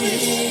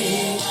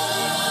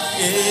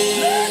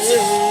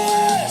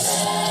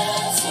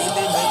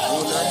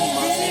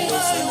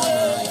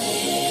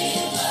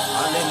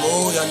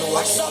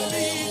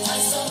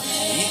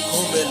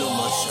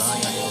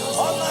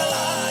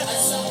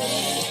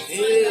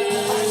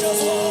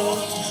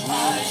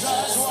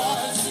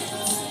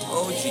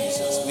oh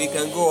Jesus, we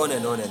can go on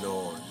and on and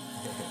on.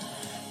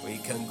 We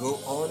can go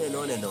on and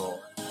on and on.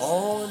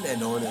 On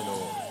and on and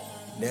on.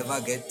 Never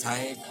get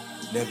tired,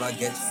 never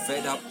get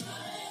fed up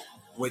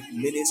with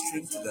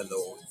ministering to the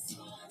Lord.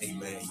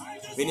 Amen.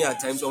 Many a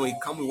times when we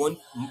come, we want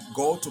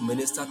God to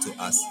minister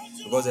to us,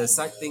 because there's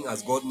such thing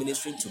as God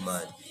ministering to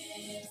man.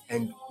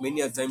 And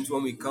many a times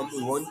when we come,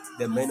 we want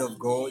the men of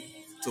God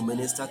to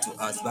minister to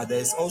us. But there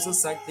is also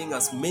such thing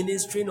as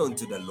ministering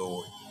unto the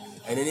Lord.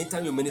 And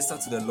anytime you minister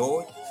to the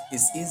Lord,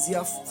 it's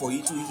easier for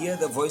you to hear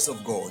the voice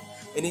of God.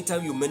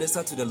 Anytime you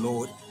minister to the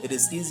Lord, it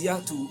is easier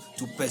to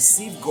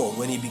perceive God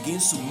when He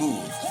begins to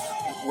move.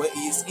 Where it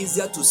is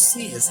easier to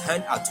see His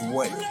hand at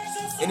work.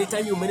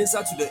 Anytime you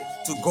minister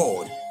to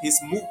God, His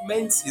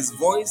movements, His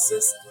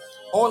voices,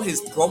 all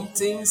His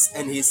promptings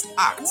and His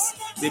acts,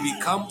 they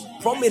become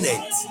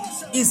prominent,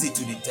 easy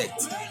to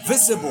detect,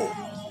 visible.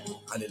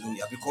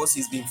 Hallelujah. Because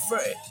He's been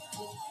fed.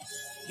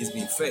 He's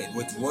been fed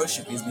with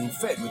worship. He's been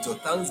fed with your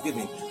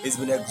thanksgiving. He's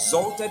been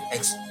exalted,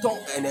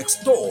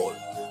 extolled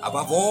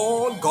above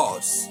all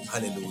gods.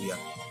 Hallelujah.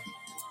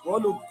 We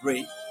want to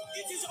pray.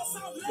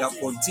 We are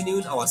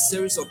continuing our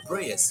series of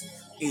prayers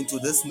into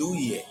this new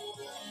year.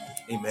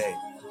 Amen.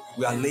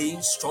 We are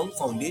laying strong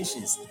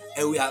foundations,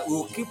 and we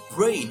will keep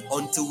praying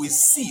until we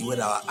see with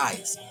our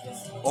eyes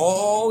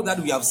all that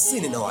we have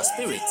seen in our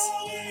spirit,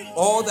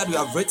 all that we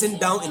have written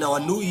down in our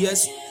New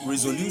Year's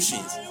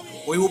resolutions.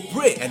 We will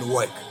pray and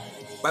work.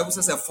 Bible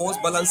says a false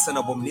balance is an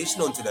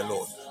abomination unto the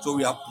Lord. So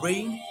we are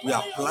praying, we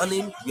are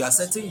planning, we are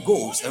setting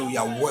goals, and we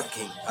are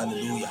working.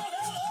 Hallelujah.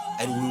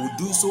 And we will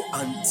do so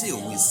until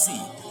we see.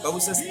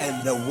 Bible says,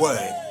 and the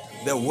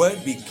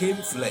word became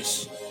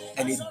flesh,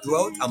 and it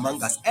dwelt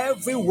among us.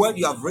 Every word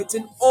you have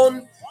written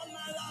on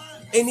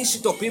any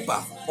sheet of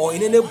paper or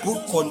in any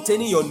book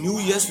containing your New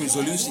Year's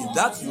resolution,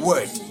 that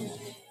word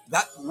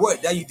that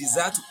word that you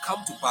desire to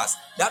come to pass,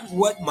 that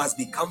word must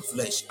become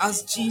flesh.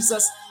 As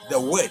Jesus, the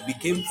word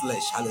became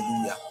flesh.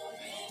 Hallelujah.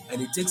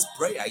 And it takes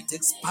prayer, it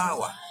takes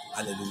power.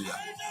 Hallelujah.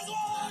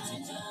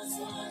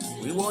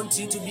 We want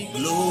you to be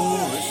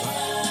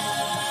glorified.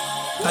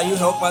 Can you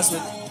help us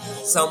with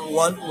Psalm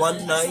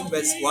 119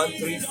 verse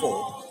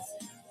 134?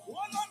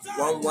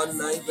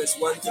 119 verse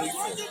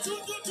 134.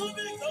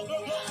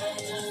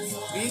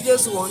 We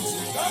just want you.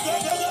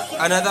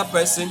 Another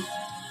person,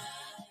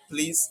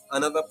 please,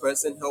 another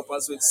person help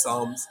us with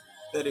Psalms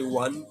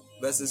 31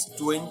 verses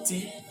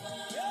 20.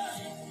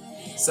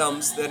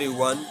 Psalms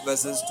 31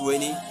 verses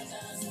 20.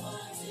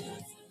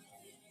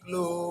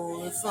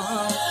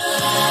 Glorify.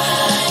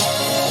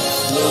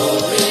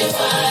 Glorify. I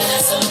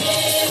submit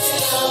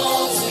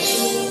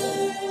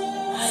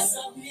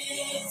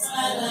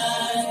my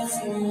life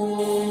to you.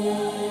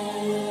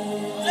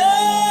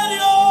 Let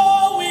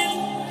your will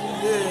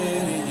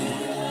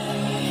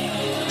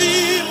be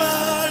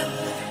mine.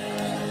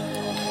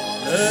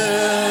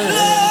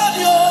 Let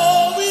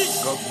your will.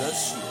 God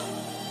bless you.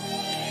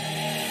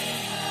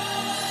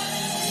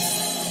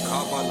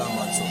 Kabbalah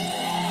Matzo.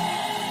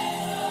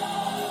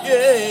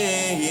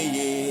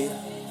 Yeah.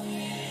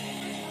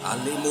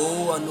 Alemo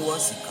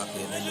anuasi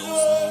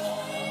kapelenosa.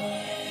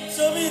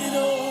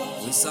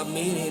 We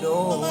submit it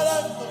all.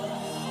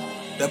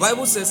 The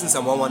Bible says in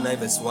Psalm 119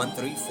 verse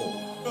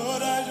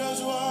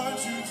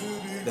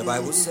 134. The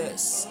Bible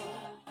says,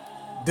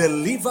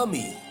 deliver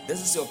me.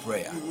 This is your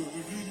prayer.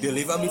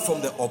 Deliver me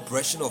from the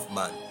oppression of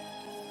man.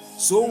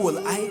 So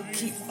will I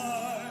keep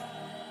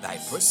thy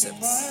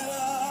precepts.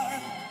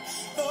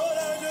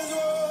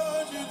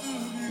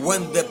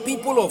 When the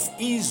people of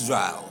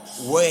Israel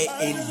were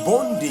in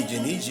bondage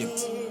in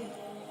Egypt,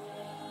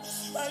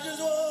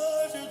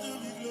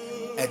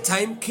 a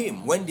time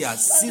came when their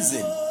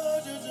season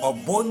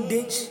of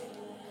bondage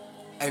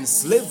and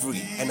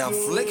slavery and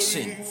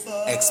affliction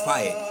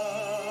expired.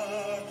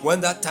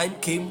 When that time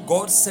came,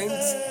 God sent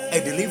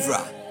a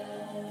deliverer.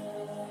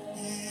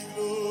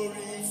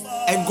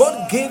 And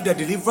God gave the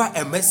deliverer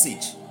a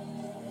message.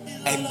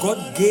 And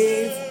God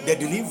gave the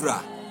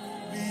deliverer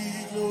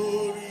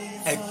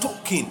a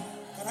token.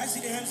 Can I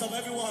see the hands of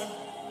everyone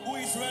who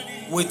is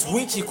ready? With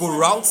which he could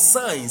route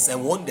signs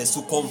and wonders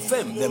to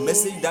confirm the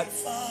message that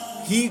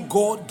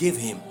God gave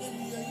him.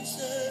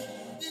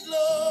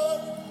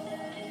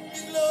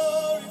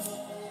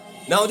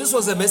 Now this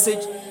was a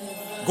message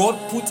God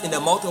put in the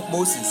mouth of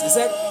Moses. He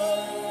said,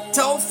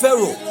 tell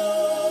Pharaoh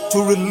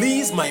to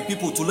release my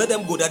people, to let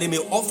them go, that they may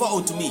offer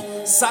unto me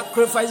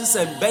sacrifices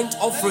and burnt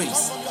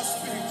offerings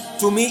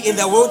to me in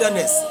the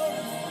wilderness.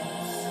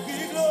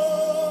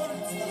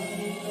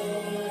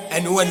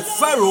 And when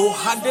Pharaoh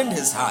hardened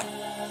his heart,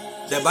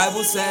 the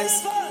Bible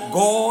says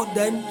God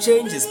then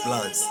changed his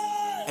plans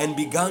and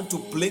began to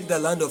plague the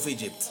land of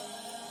Egypt.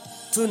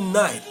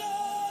 Tonight,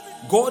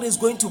 God is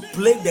going to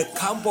plague the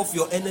camp of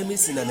your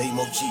enemies in the name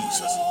of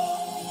Jesus.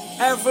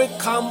 Every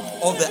camp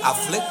of the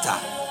afflictor,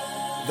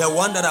 the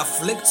one that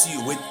afflicts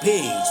you with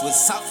pains, with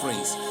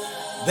sufferings,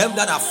 them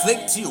that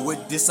afflict you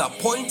with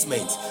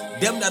disappointment,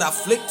 them that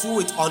afflict you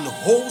with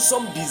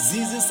unwholesome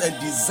diseases and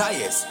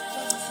desires,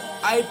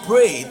 I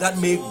pray that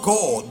may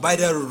God, by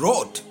the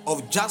rod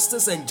of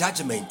justice and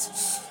judgment,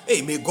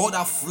 may God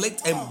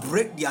afflict and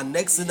break their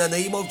necks in the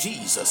name of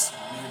Jesus.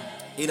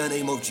 In the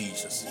name of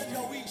Jesus.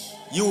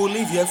 You will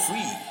live here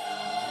free.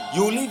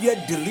 You will live here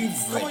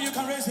delivered.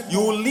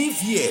 You will live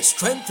here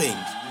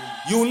strengthened.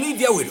 You will live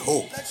here with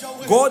hope.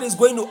 God is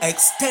going to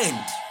extend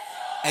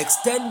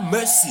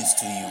mercies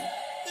to you.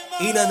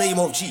 In the name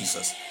of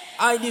Jesus.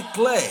 I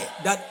declare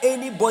that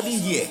anybody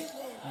here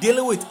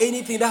dealing with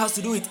anything that has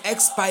to do with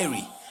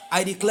expiry,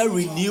 I declare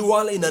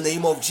renewal in the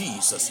name of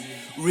Jesus.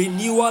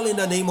 Renewal in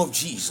the name of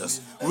Jesus.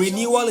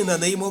 Renewal in the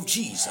name of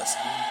Jesus.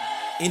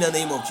 In the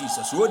name of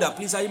Jesus. Rhoda,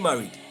 please, are you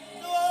married?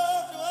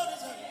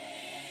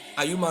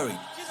 Are you married?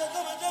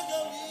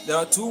 There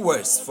are 2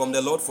 words from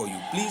the Lord for you.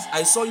 Please,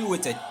 I saw you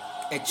with a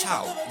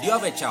child. Do you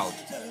have a child?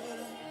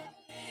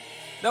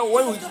 Now,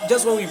 when we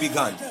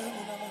began.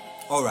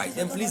 All right,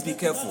 then please be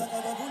careful.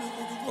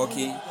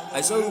 Okay,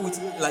 I saw you with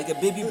like a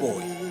baby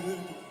boy.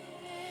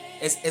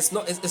 It's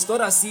not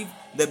as if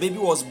the baby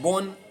was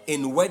born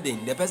in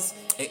wedding. The person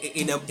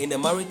in a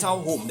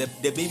marital home.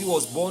 The baby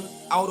was born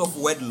out of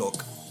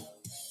wedlock.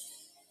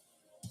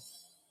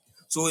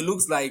 So it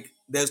looks like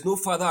there's no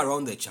father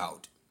around the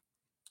child.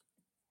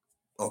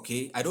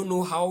 Okay, I don't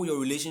know how your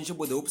relationship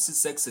with the opposite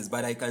sex is,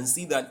 but I can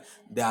see that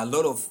there are a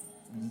lot of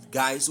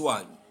guys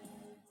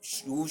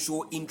who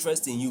show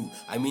interest in you.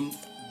 I mean,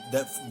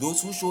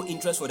 those who show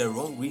interest for the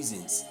wrong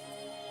reasons.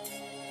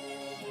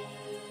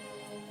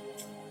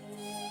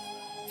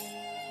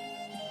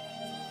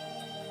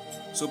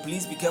 So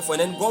please be careful.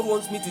 And then God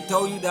wants me to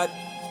tell you that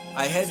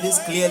I heard this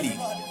clearly.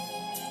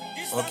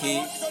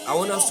 Okay, I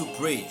want us to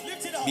pray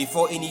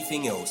before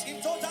anything else.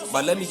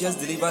 But let me just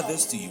deliver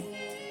this to you.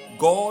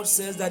 God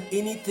says that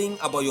anything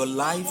about your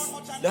life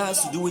that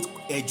has to do with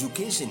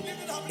education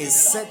is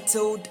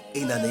settled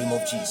in the name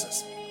of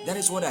Jesus. That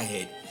is what I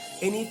heard.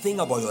 Anything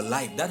about your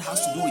life that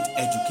has to do with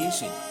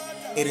education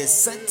It is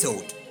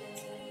settled.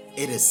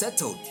 It is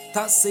settled.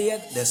 Thus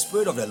saith the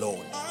Spirit of the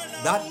Lord.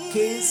 That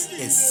case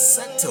is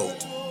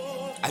settled.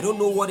 I don't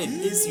know what it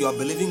is you are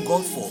believing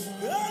God for.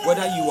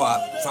 Whether you are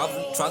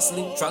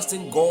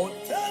trusting God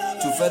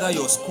to further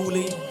your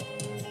schooling,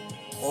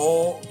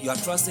 or you are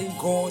trusting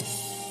God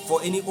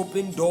for any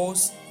open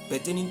doors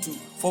pertaining to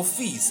for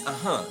fees.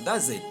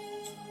 That's it.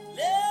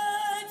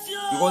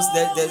 Because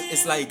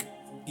it's like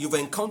you've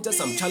encountered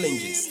some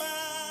challenges.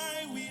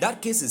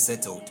 That case is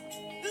settled.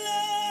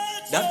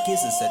 That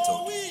case is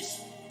settled.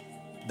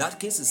 That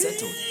case is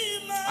settled.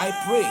 I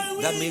pray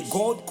that may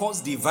God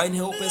cause divine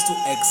helpers to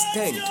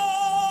extend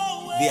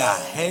their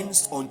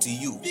hands unto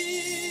you.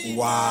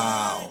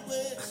 Wow.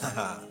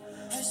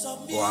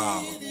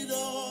 Wow.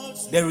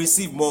 They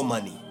receive more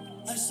money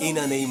in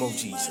the name of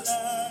Jesus.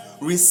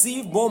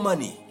 Receive more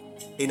money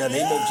in the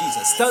name of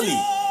Jesus. Stanley,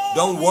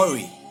 don't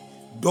worry.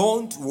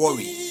 Don't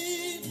worry.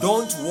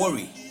 Don't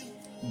worry.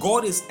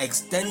 God is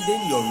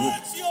extending your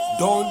rope.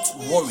 Don't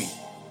worry.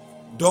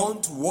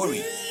 Don't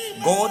worry.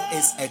 God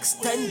is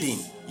extending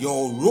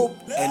your rope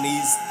and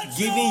He's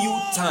giving you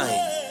time.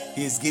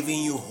 He's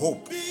giving you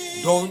hope.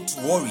 Don't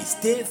worry.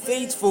 Stay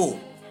faithful.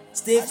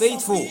 Stay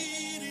faithful.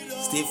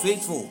 Stay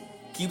faithful.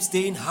 Keep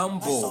staying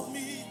humble.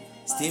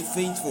 Stay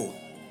faithful.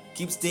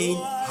 Keep staying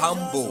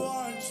humble.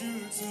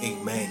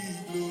 Amen.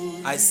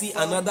 I see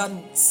another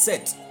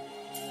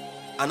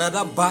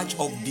batch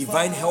of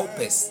divine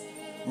helpers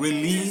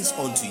released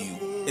unto you.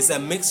 It's a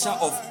mixture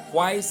of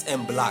whites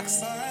and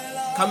blacks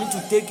coming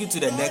to take you to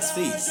the next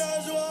phase.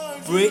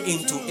 Pray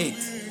into it.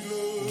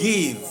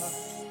 Give.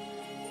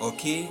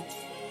 Okay?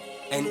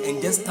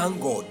 And just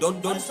thank God.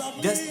 Don't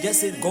just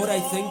say, God, I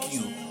thank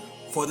you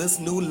for this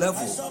new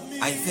level.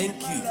 I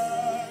thank you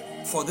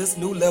for this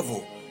new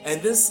level.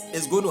 And this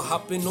is going to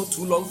happen not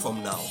too long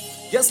from now.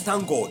 Just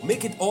thank God.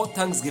 Make it all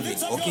thanksgiving.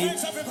 Okay?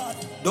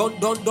 Don't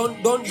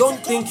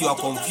think you are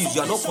confused.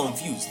 You are not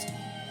confused.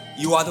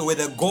 You are with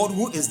a God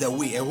who is the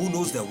way and who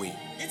knows the way.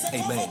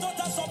 Amen.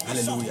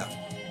 Hallelujah.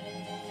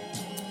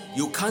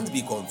 You can't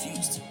be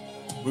confused.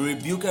 We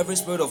rebuke every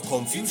spirit of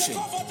confusion.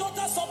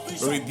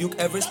 We rebuke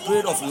every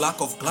spirit of lack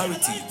of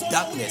clarity,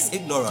 darkness,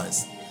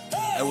 ignorance.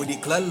 And we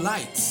declare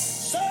light.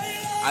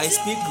 I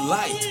speak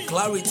light,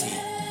 clarity,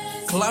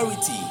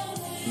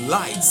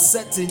 light,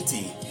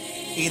 certainty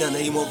in the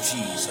name of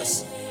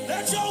Jesus.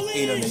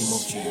 In the name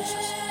of Jesus.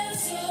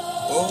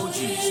 Oh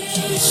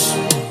Jesus.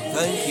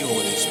 Thank you,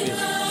 Holy Spirit.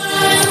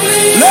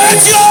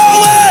 Let your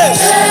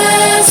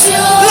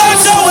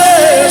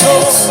way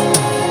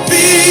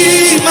be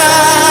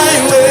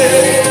my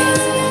way.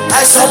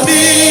 I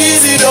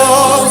submit it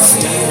all.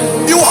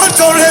 You want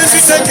to raise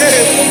it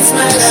again?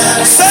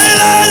 Say,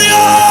 let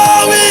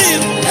your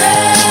will.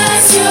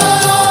 Let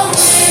your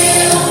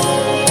will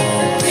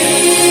be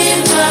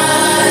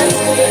my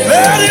way.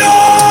 Let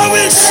your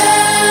wish.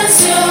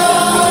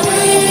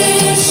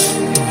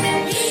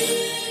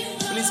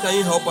 Please, can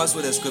you help us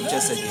with the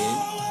scriptures again?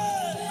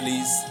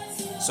 Please.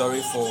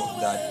 Sorry for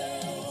that.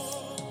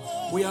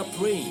 We are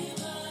praying.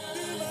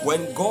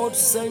 When God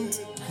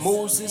sent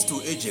Moses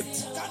to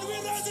Egypt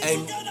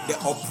and the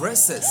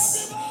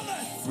oppressors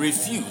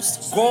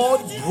refused, God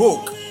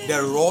broke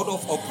the rod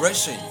of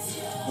oppression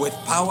with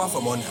power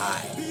from on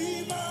high.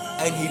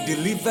 And He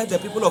delivered the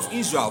people of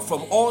Israel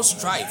from all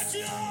strife,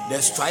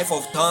 the strife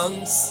of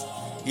tongues.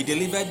 He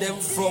delivered them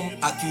from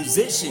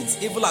accusations,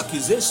 evil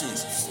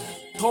accusations,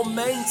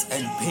 torment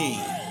and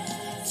pain.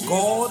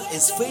 God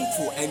is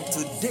faithful, and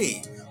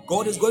today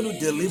God is going to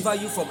deliver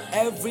you from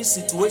every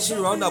situation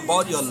around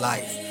about your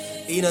life.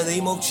 In the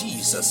name of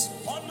Jesus.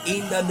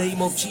 In the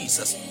name of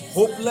Jesus.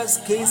 Hopeless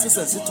cases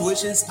and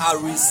situations are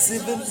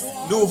receiving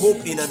new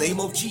hope in the name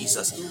of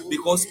Jesus.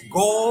 Because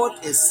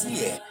God is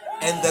here.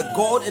 And the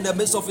God in the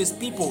midst of His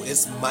people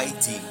is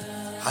mighty.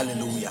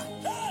 Hallelujah.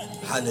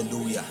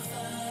 Hallelujah.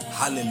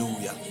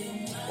 Hallelujah.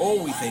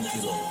 Oh, we thank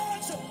you, Lord.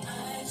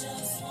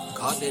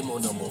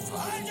 Number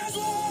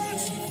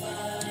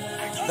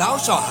 5. Thou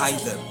shalt hide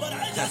them.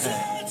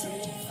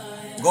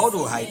 God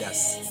will hide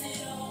us.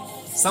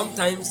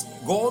 Sometimes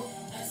God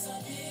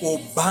will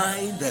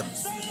bind them.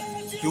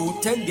 He will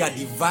turn their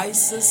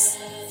devices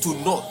to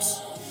naught.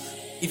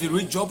 If you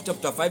read Job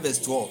chapter 5 verse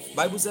 12,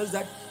 Bible says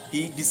that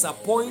He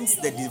disappoints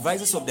the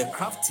devices of the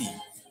crafty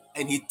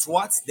and He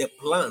thwarts the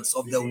plans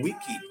of the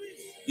wicked.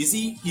 You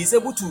see, He is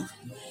able to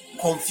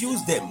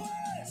confuse them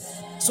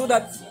so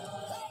that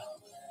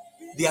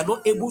they are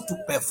not able to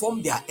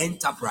perform their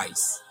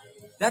enterprise.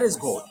 That is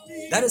God.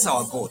 That is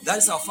our God. That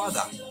is our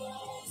Father.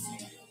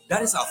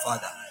 That is our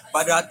Father.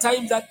 But there are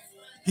times that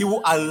He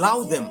will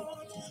allow them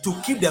to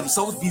keep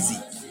themselves busy.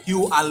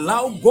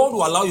 God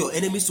will allow your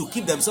enemies to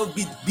keep themselves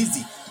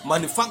busy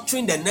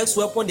manufacturing the next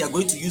weapon they are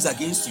going to use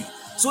against you,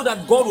 so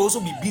that God will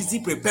also be busy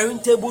preparing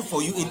table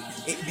for you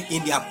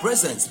in their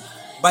presence.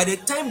 By the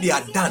time they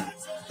are done,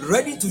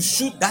 ready to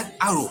shoot that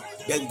arrow,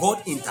 then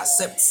God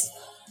intercepts,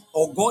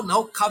 or God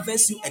now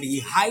covers you and He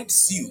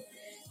hides you.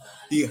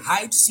 He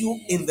hides you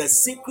in the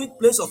secret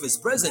place of His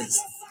presence.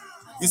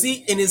 You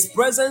see, in his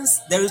presence,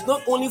 there is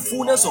not only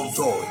fullness of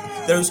joy,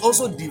 there is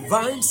also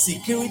divine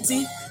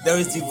security, there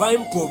is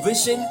divine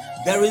provision,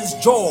 there is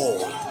joy,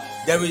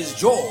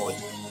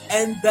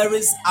 and there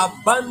is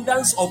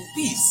abundance of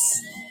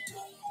peace.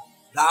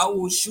 Thou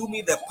wilt shew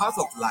me the path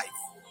of life.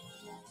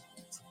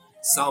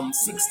 Psalm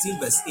 16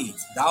 verse 8.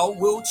 Thou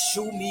wilt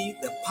shew me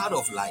the path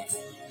of life,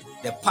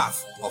 the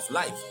path of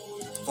life.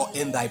 For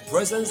in thy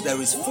presence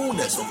there is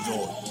fullness of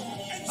joy.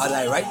 At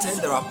thy right hand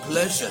there are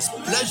pleasures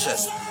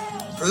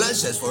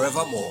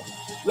forevermore.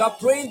 We are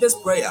praying this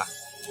prayer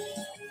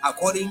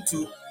according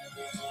to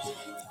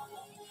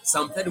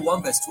Psalm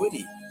 31 verse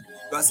 20.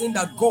 We are saying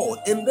that God,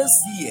 in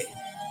this year,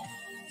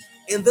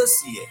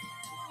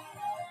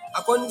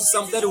 according to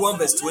Psalm 31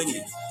 verse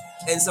 20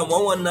 and Psalm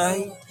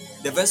 119,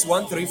 the verse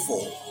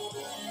 134,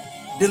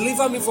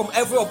 deliver me from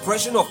every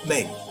oppression of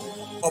men,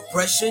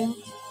 oppression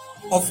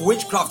of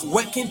witchcraft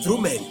working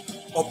through men,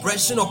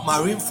 oppression of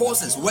marine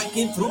forces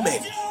working through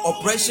men,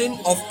 oppression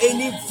of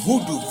any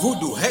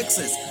voodoo,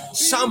 hexes,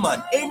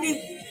 shaman,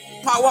 any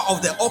power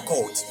of the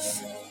occult,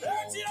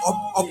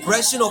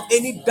 oppression of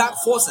any dark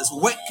forces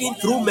working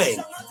through men,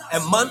 a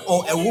man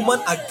or a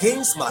woman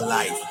against my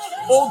life.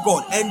 Oh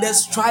God, and the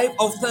strife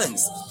of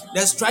tongues.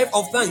 The strife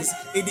of tongues,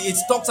 it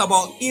talks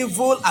about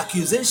evil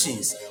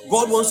accusations.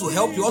 God wants to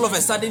help you. All of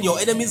a sudden, your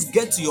enemies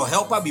get to your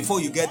helper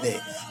before you get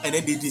there, and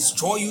then they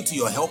destroy you to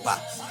your helper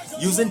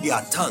using their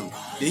tongue.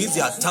 They use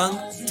their tongue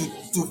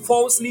to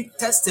falsely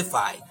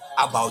testify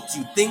about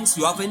you, things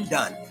you haven't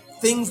done,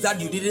 things that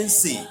you didn't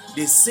say.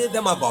 They say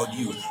them about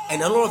you,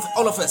 and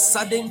all of a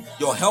sudden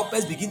your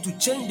helpers begin to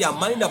change their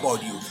mind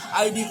about you.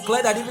 I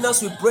declare that even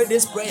as we pray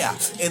this prayer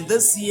in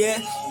this year,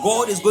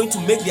 God is going to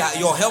make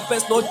your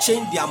helpers not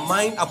change their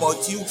mind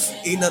about you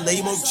in the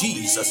name of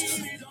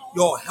Jesus.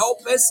 Your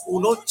helpers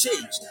will not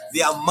change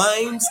their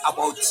minds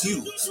about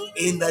you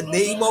in the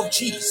name of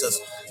Jesus.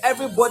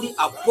 Everybody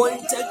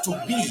appointed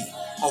to be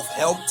of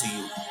help to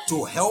you,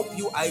 to help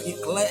you, I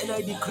declare and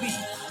I decree,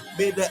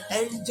 may the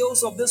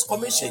angels of this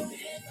commission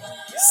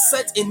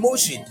set in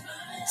motion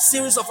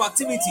series of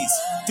activities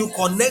to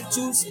connect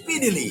you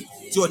speedily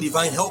to your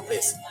divine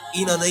helpers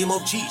in the name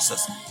of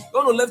Jesus. You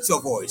want to lift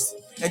your voice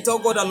and tell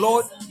God, the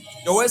Lord,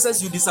 your word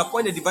says you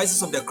disappoint the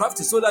devices of the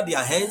crafty so that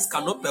their hands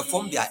cannot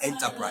perform their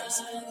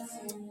enterprise.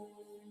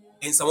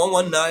 In Psalm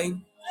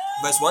 119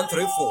 verse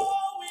 134,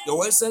 your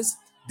word says,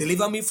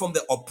 deliver me from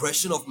the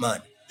oppression of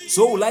man,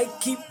 so will I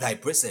keep thy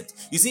precept.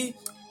 You see,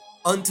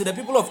 until the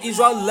people of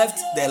Israel left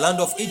the land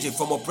of Egypt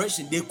from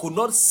oppression, they could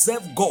not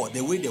serve God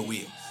the way they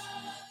will.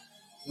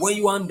 When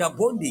you are under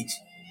bondage,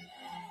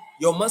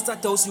 your master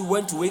tells you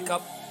when to wake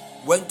up,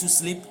 when to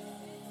sleep,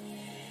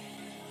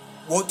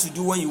 what to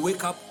do when you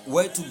wake up,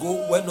 where to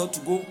go, where not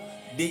to go.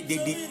 They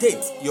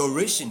dictate your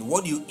ration,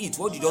 what you eat,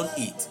 what you don't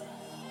eat.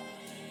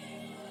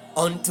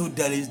 Until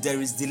there is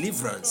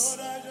deliverance.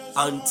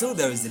 Until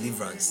there is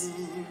deliverance.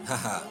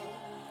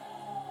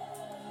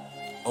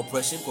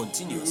 Oppression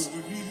continues.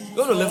 You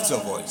want to lift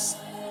your voice.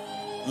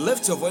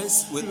 Lift your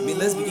voice with me.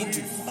 Let's begin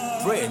to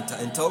pray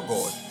and tell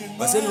God.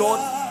 But say, Lord,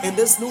 in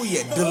this new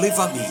year,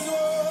 deliver me,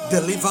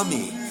 deliver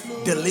me,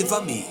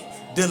 deliver me,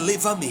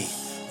 deliver me,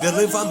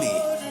 deliver me,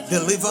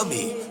 deliver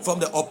me from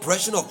the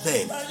oppression of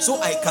men, so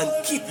I can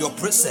keep your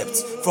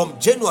precepts from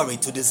January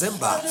to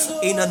December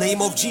in the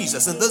name of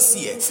Jesus. In this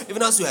year,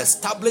 even as you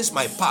establish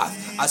my path,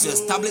 as you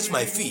establish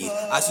my feet,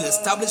 as you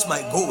establish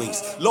my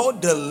goings, Lord,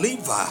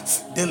 deliver,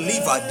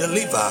 deliver,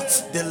 deliver,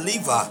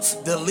 deliver,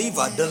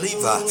 deliver,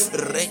 deliver.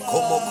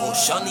 Rekomoko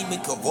shani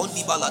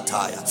mikovondi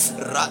balataya,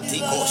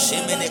 ratiko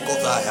shemene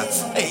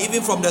kovaya. Hey,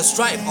 even from the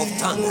strife of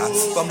tongue,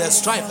 from the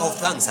strife of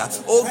tongues,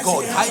 oh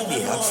God, hide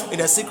me in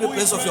the secret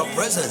place of your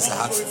presence.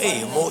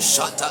 Hey,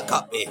 moshata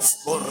kape,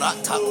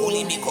 morata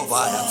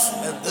kulimikovaya.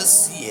 And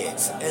this year,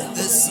 and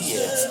this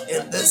year,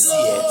 and this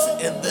year,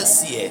 and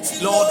this year,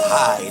 Lord,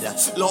 hide,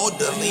 Lord,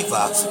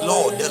 deliver,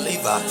 Lord,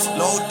 deliver,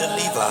 Lord,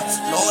 deliver,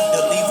 Lord,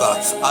 deliver.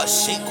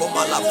 Ashiko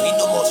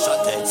malapino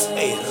moshate,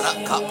 hey,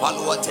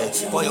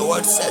 rakapaluate. For your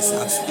word says,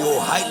 you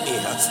will hide me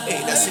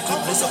in the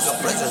secret place of your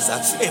presence,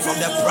 from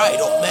the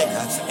pride of men.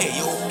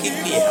 You will keep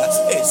me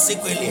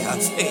secretly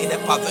in the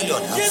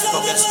pavilion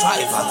from the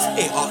strife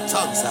of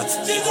tongues.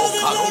 Imo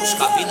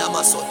karoshka vina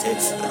masote,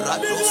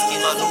 radoski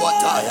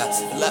manuataya,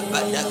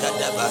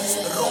 labadagadaba,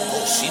 roko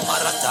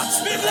shimarata,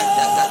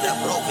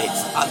 radagadabrove,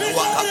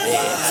 aluakape.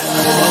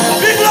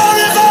 Be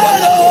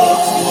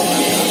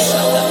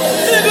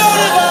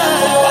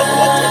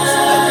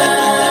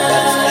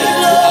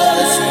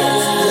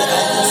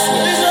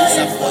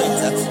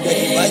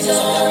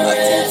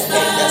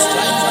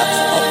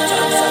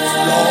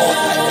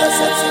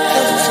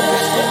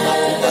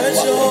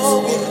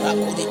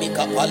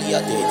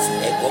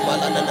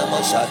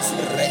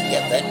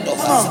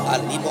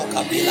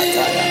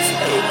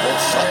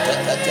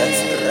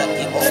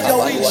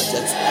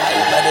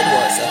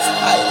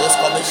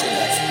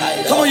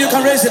come on, you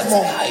can raise it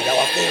more.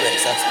 Our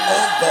parents, oh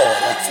God,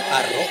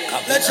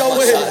 let your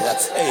way.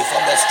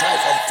 From the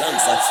strife of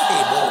tongues, from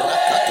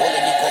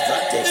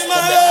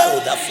the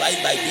arrow are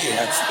flying by day.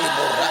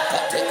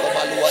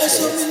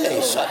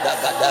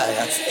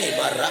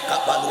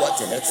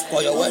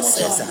 For your word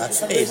says,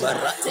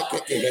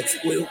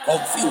 will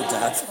confuse.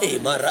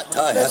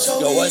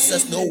 Your word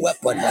says, no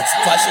weapon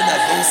fashioned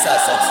against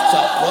us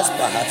shall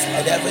prosper,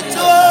 and every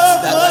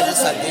tongue that rises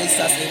against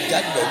us in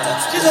judgment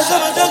we shall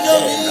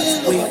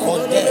condemn. We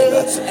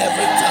condemn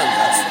every tongue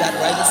that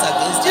rises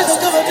against us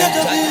in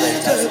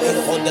judgment, in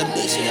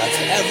condemnation,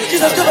 every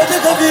tongue of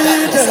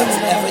darkness,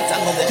 every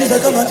tongue of the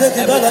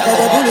enemy, every tongue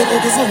of our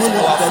enemies,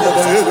 our foes,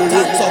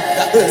 tongues of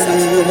darkness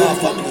of our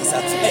families,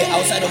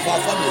 outside of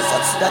our families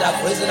that are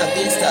risen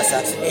against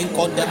us in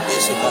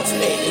condemnation,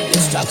 in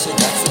destruction,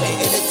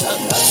 any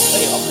tongue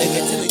of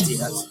negativity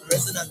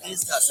risen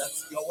against us.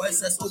 Your word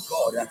says, oh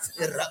God,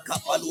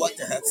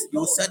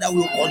 you said that we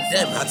will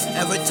condemn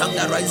every tongue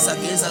that rises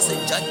against us in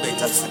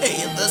judgment.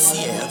 In this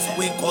year,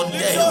 we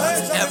condemn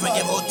every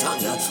evil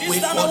tongue.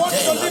 We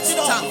condemn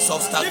tongues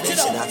of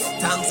stagnation,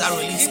 tongues that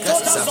release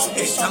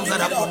curses, tongues that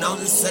are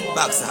pronouncing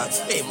setbacks,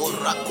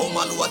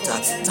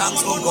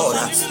 tongues, oh God,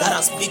 that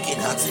are speaking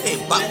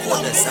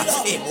backwardness,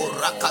 evil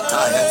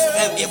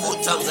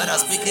tongues that are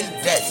speaking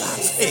death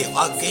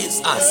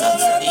against us.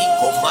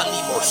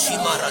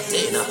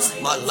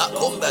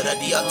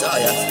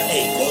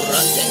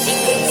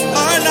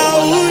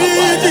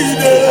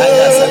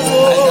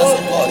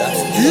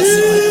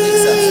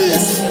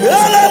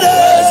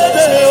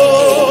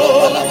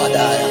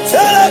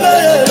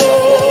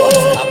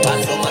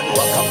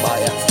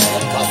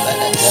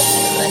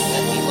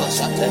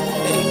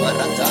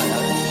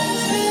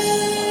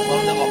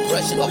 From the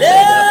oppression of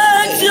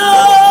let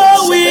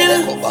your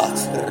will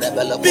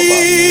be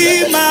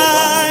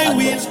my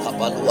will.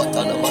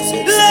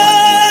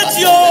 Let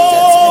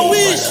your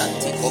wish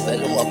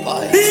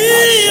be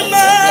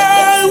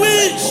my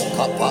wish.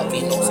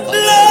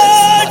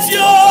 Let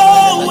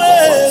your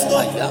will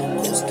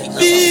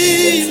be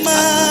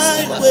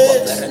my way.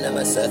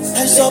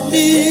 I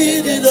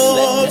submit it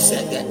all.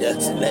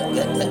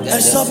 I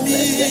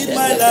submit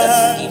my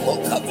life.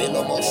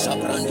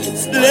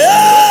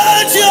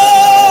 Let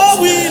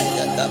your will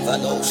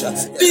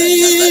be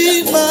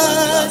my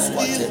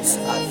will.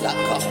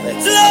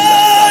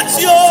 Let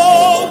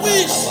your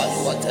wish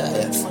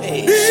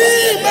be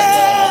my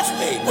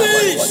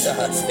wish.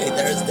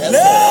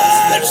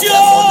 Let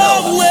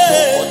your way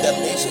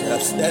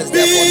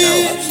be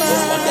my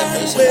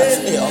way.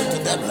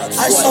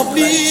 I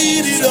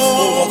submit it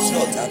all.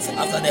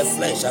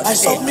 I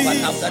submit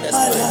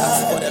my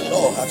life.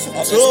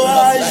 So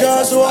I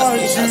just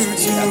want you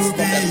to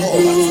be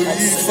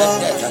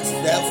glorified.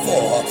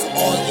 Therefore,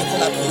 all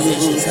evil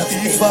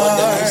accusations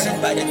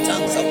by the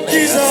tongues of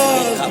men,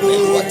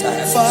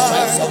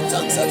 stripes of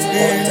tongues,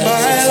 in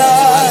my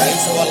life.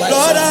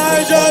 Lord,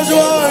 I just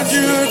want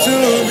you to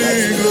be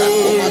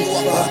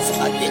glorified.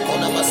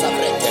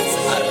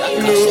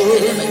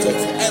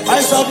 I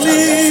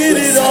submit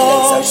it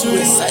all to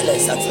you.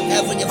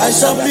 I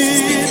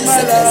submit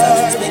my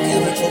life.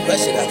 Speaking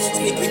retrogression,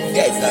 speaking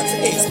death,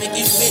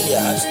 speaking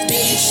failure,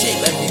 speaking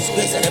shame and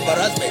disgrace and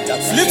embarrassment.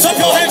 Lift up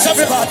your hands,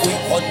 everybody.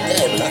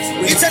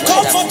 It's a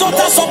call for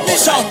total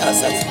submission.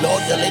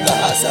 Lord, deliver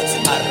us.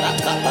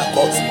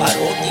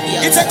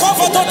 It's a call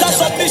for total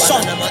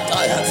submission.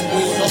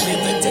 We will not be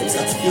victims.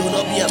 You will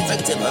not be a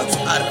victim.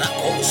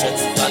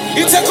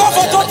 It's a call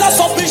for total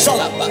submission.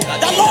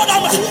 The Lord, I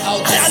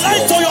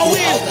align to your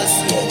will.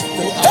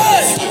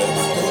 Hey!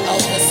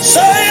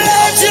 Say,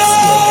 let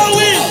your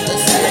will.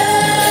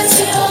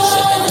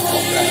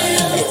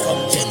 From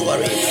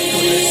January to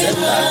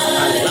December,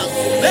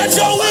 let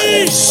your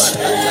wish.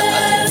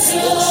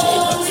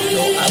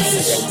 No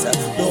accident,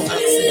 no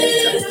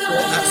accident, no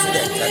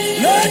accident.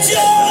 Let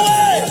your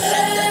way,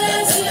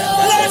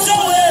 let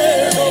your way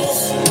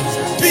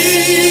be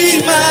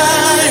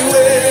my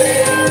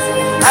way.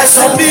 I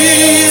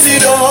submit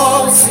it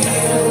all.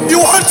 You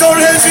want to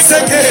raise it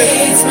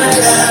again?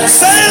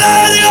 Say,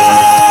 let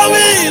your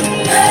will.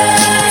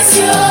 Let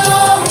your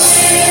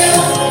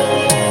will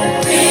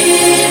be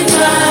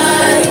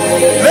my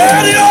way.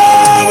 Let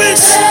your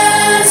wish.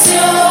 Let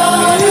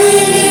your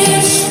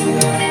wish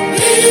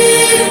be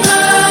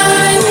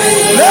my way.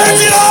 Let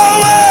your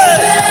way.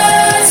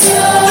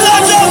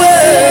 Let your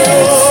way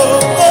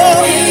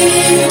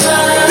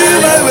be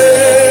my way.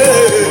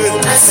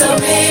 I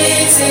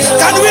submit it all.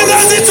 Can we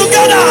raise it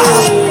together?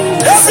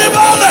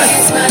 Everybody,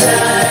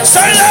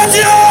 say let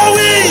your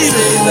will.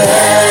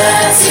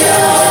 Let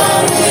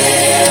your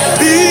will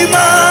be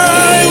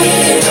my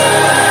will.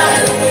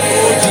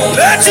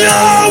 Let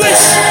your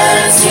wish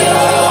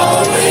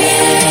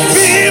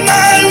be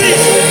my will.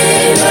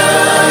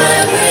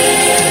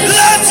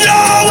 Let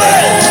your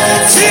way,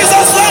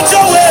 Jesus, let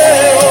your way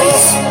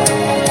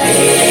be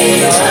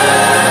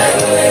my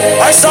way.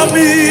 I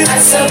submit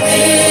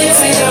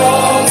it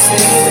all to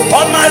you.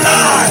 On my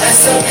life, I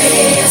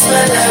submit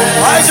my life.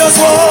 I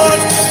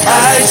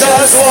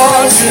just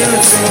want you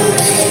to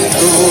be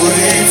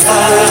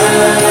glorified.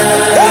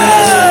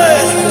 Hey!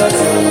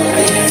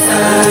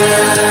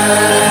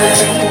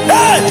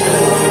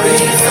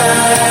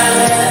 Glorified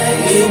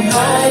in my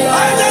life.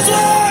 I just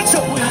want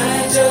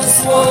you.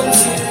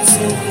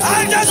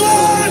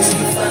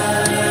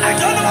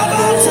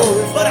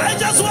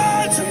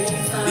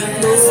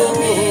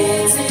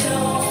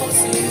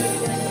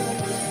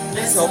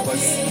 help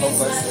us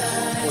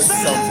with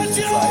Psalm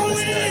 55,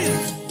 verse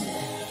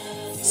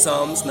 9.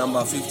 Psalms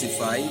number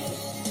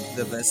 55,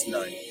 the verse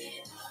 9.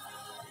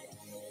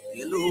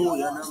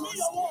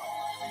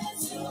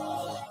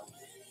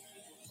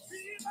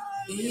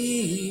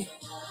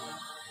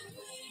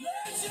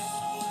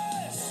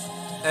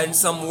 And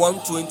Psalm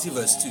 120,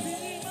 verse 2.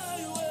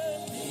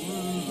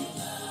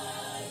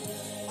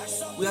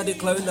 We are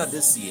declaring that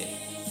this year,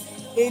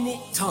 any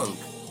tongue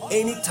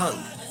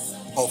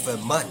of a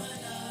man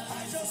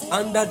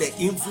under the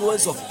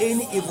influence of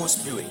any evil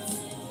spirit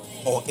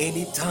or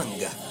any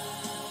tongue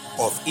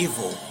of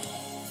evil,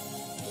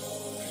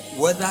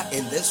 whether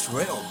in this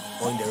realm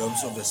or in the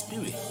realms of the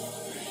spirit,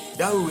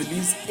 that will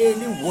release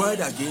any word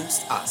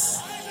against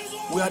us,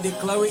 we are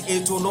declaring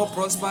it will not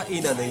prosper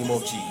in the name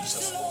of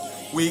Jesus.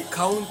 We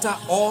counter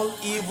all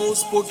evil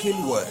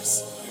spoken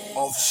words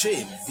of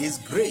shame,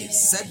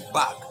 disgrace,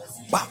 setback,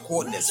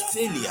 backwardness,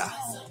 failure,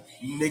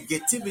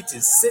 negativity,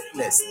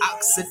 sickness,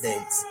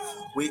 accidents.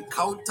 We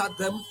counter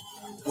them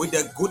with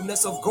the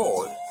goodness of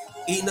God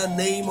in the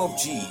name of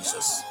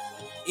Jesus.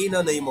 In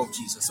the name of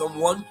Jesus. Psalm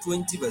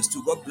 120 verse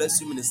 2. God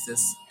bless you,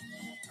 ministers.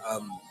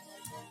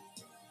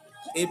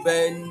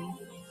 Eben,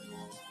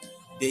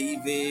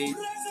 David,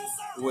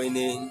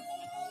 Winning,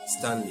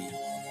 Stanley.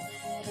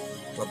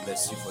 God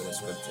bless you for the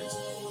scriptures.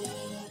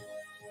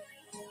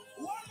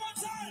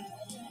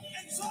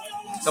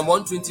 Psalm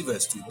 120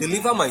 verse 2.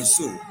 Deliver my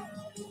soul,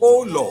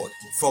 O Lord,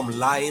 from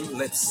lying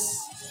lips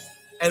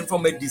and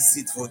from a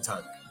deceitful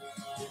tongue.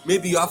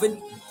 Maybe you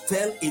haven't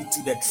fell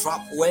into the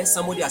trap where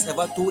somebody has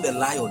ever told a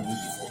lie on you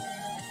before.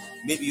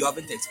 Maybe you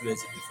haven't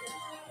experienced it before.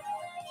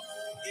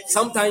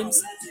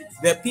 Sometimes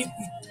the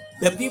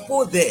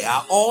people there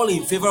are all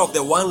in favor of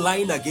the one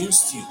lying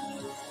against you.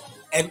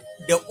 And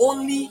the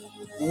only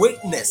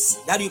witness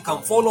that you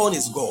can fall on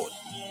is God.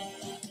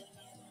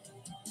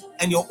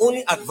 And your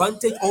only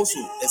advantage also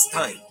is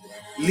time.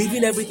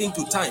 Leaving everything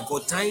to time,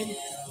 for time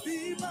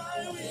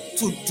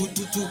to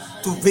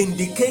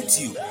vindicate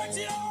you.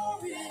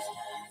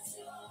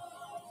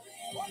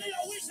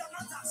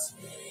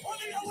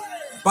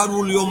 But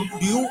will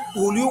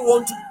you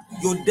want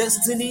your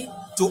destiny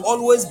to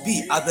always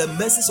be at the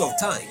mercies of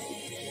time?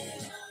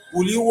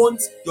 Will you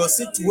want your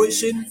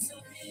situation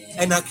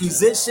and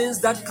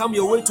accusations that come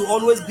your way to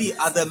always be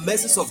at the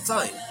mercies of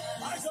time?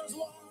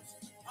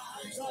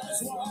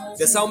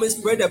 The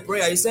psalmist prayed a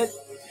prayer. He said,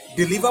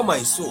 deliver my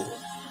soul,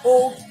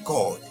 O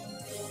God,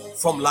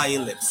 from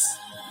lying lips.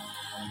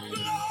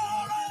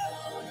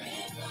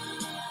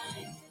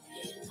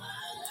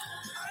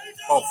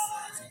 Off.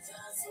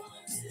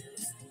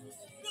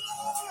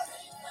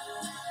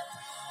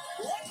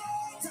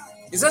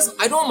 He says,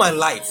 I don't want my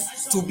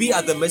life to be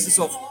at the mercies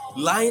of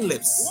lying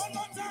lips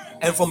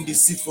and from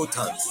deceitful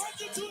tongues.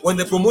 When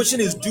the promotion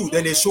is due,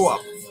 then they show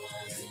up.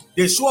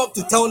 They show up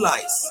to tell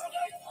lies.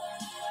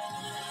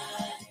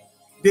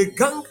 They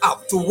gang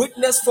up to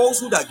witness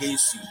falsehood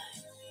against you.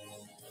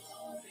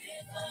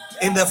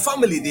 In the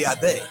family, they are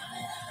there.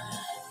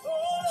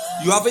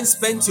 You haven't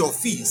spent your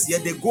fees,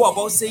 yet they go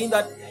about saying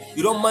that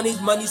you don't manage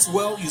money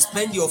well. You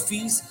spend your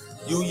fees.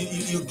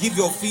 You give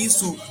your fees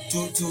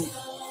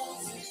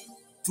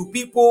to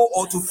people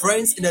or to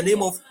friends in the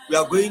name of we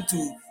are going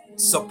to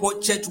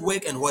support church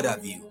work and what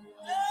have you.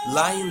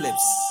 Lying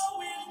lips.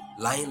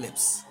 Lying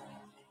lips.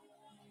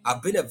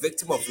 I've been a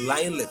victim of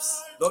lying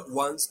lips, not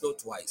once, not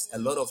twice, a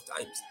lot of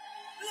times.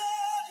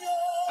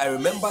 I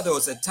remember there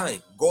was a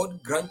time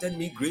God granted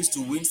me grace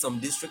to win some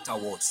district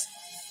awards.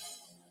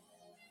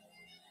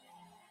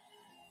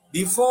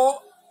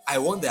 Before I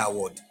won the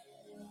award,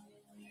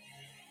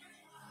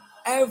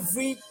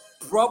 every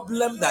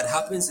problem that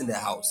happens in the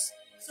house,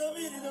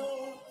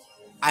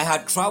 I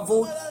had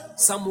traveled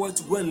somewhere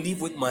to go and live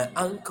with my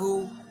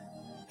uncle,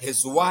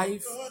 his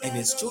wife, and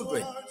his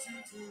children.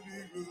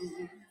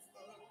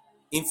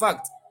 In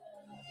fact,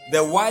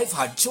 the wife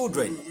had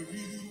children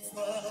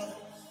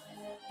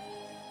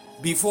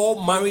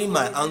before marrying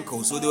my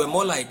uncle, so they were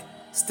more like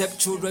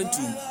stepchildren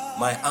to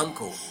my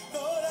uncle.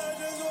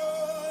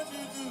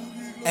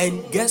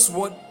 And guess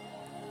what?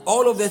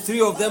 All of the three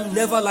of them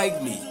never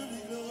liked me.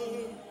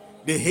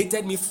 They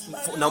hated me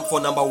for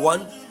number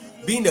one,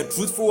 being the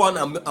truthful one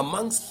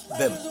amongst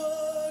them.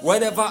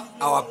 Whenever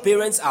our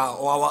parents are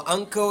or our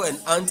uncle and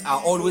aunt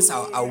are always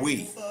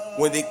away,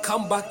 when they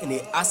come back and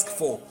they ask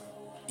for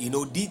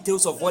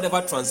details of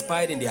whatever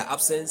transpired in their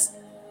absence,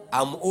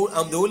 I'm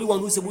the only one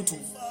who's able to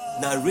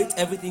narrate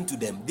everything to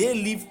them. They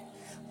leave.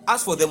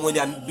 As for them, when they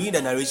are doing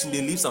the narration,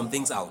 they leave some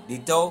things out. They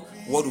tell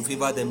what will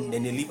favor them,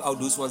 then they leave out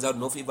those ones that do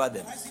not favor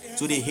them.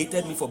 So they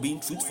hated me for being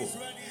truthful.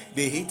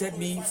 They hated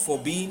me for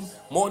being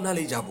more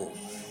knowledgeable.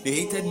 They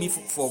hated me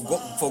for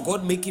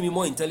God making me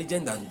more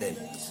intelligent than them.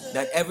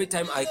 That every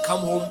time I come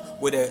home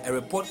with a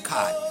report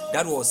card,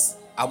 I was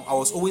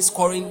always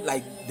scoring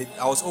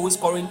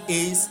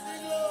A's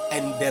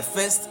and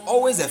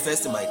always the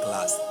first in my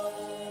class,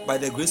 by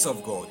the grace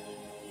of God.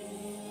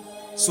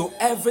 So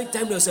every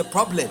time there's a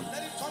problem,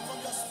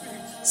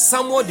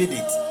 someone did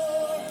it.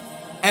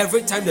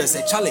 Every time there's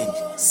a challenge,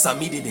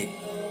 Sammy did it.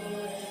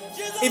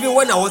 Even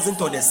when I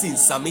wasn't on the scene,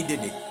 Sammy did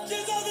it.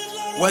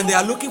 When they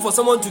are looking for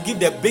someone to give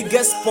the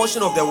biggest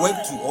portion of the work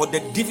to, or the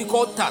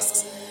difficult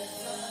tasks,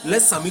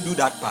 let Sammy do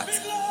that part.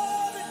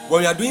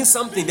 When you are doing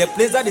something, the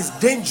place that is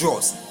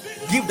dangerous,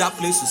 give that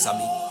place to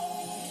Sammy.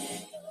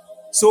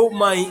 So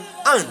my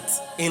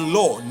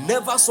aunt-in-law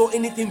never saw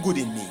anything good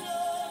in me.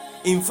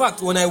 In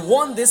fact, when I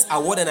won this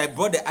award and I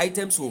brought the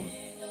items home,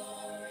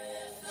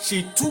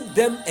 she took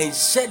them and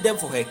shared them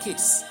for her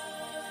kids.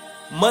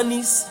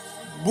 Monies,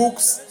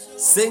 books,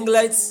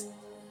 singlets,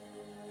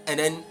 and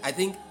then I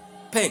think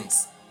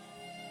pens.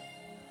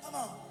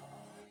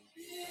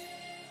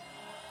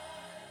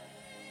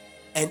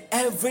 And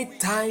every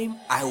time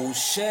I will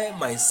share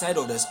my side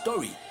of the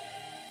story,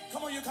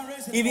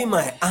 even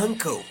my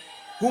uncle,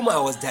 whom I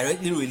was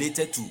directly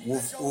related to,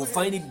 will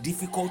find it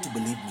difficult to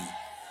believe me.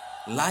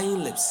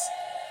 Lying lips.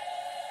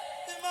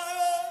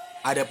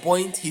 At a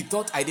point, he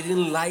thought I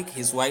didn't like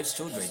his wife's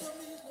children.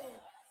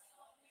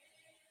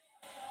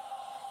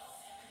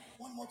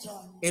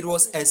 It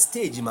was a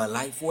stage in my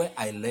life where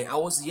I learned. I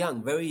was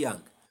young, very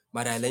young,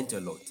 but I learned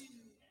a lot.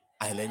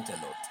 I learned a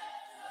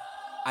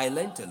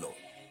lot.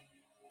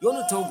 You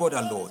want to tell God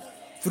a lot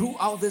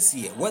throughout this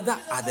year, whether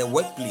at the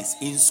workplace,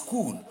 in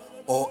school,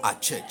 or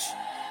at church.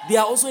 They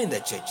are also in the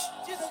church.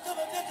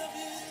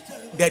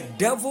 The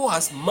devil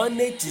has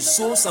managed to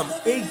sow some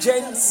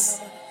agents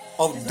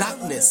of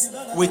darkness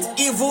with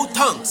evil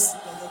tongues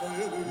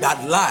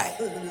that lie,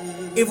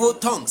 evil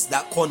tongues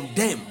that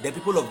condemn the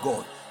people of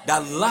God,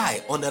 that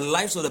lie on the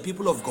lives of the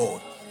people of God,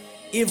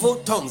 evil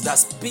tongues that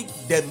speak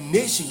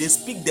damnation. They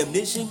speak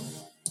damnation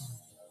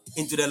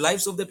into the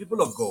lives of the people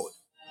of God.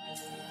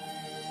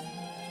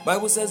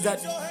 Bible says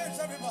that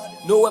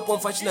no weapon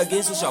fashioned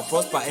against you shall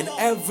prosper, and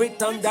every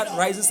tongue that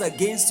rises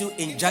against you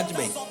in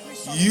judgment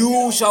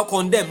you shall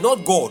condemn.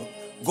 Not God.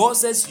 God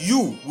says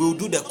you will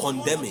do the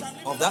condemning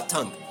of that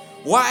tongue.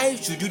 Why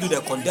should you do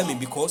the condemning?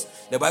 Because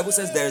the Bible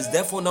says there is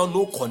therefore now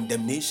no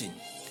condemnation.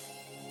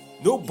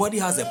 Nobody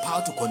has the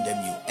power to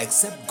condemn you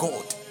except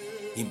God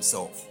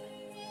himself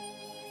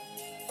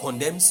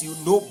condemns you.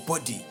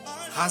 Nobody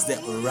has the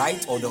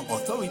right or the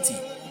authority.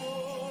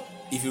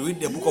 If you read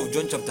the book of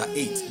John chapter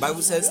 8,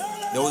 Bible says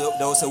there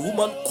was a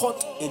woman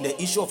caught in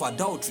the issue of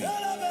adultery,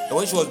 and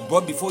when she was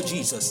brought before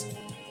Jesus,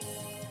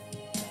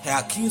 her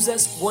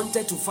accusers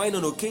wanted to find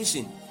an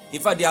occasion. In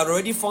fact, they had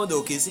already found the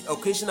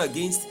occasion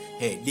against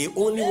her. They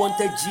only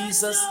wanted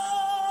Jesus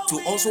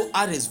to also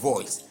add his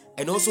voice,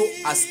 and also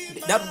as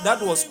that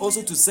was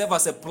also to serve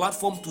as a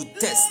platform to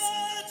test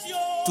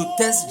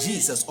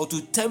Jesus or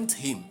to tempt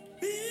him.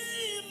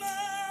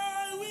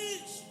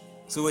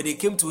 So when they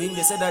came to him,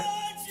 they said that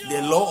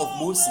the law of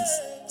Moses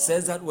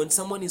says that when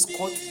someone is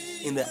caught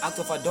in the act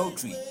of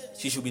adultery,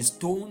 she should be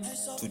stoned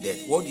to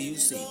death. What do you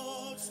say?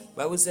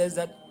 Bible says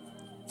that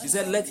she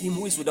said, let him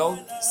who is without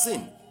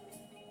sin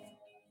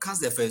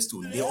cast the first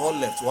stone. They all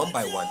left one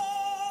by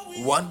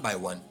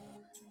one.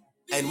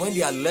 And when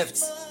they are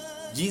left,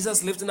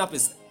 Jesus lifting up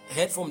his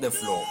head from the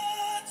floor,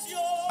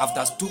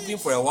 after stooping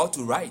for a while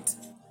to write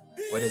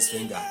with his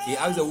finger, he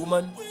asked the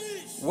woman,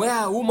 where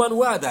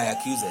are thy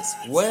accusers?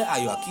 Where are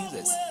your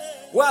accusers?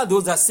 Where are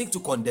those that seek to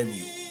condemn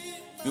you?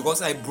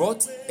 Because I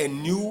brought a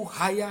new,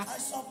 higher,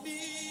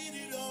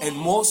 and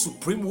more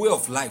supreme way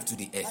of life to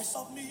the earth.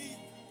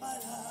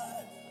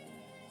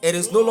 It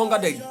is no longer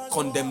the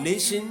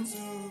condemnation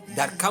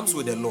that comes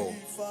with the law,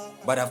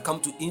 but I've come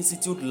to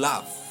institute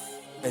love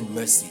and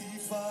mercy.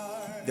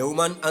 The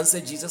woman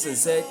answered Jesus and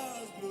said,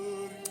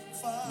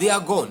 they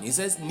are gone. He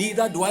says,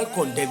 neither do I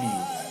condemn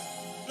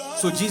you.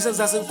 So Jesus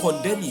doesn't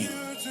condemn you.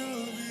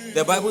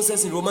 The Bible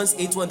says in Romans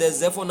 8:1, there is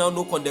therefore now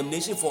no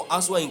condemnation for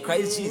us who are in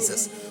Christ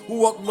Jesus, who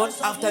walk not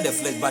after the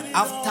flesh, but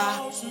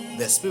after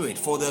the Spirit.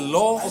 For the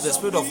law of the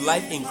Spirit of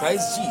life in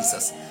Christ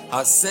Jesus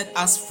has set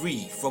us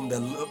free from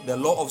the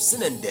law of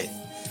sin and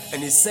death.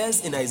 And it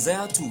says in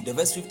Isaiah 2, the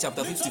verse 5,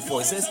 chapter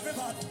 54, it says,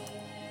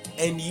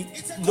 and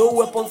no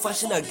weapon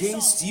fashioned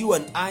against you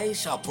and I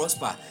shall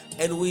prosper,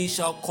 and we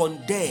shall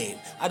condemn.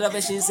 Other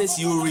version says,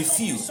 you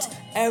refute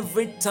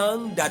every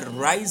tongue that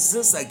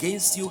rises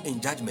against you in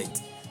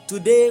judgment.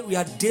 Today we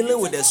are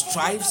dealing with the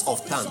strifes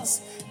of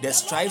tongues,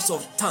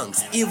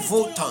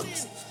 evil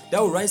tongues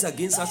that will rise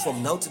against us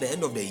from now to the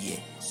end of the year.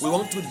 We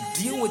want to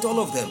deal with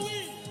all of them.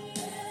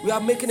 We are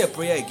making a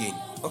prayer again.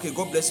 Okay,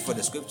 God bless you for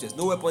the scriptures.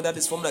 No weapon that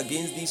is formed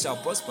against thee shall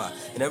prosper,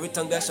 and every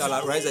tongue that shall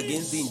rise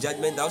against thee in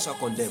judgment thou shalt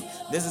condemn.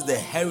 This is the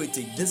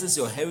heritage. This is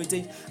your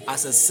heritage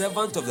as a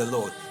servant of the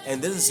Lord,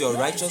 and this is your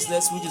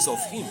righteousness which is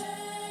of him.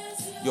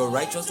 Your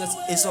righteousness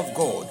is of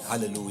God.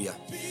 Hallelujah.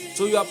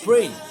 So you are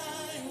praying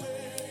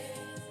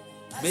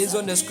based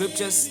on the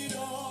scriptures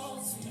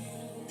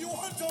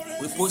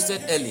we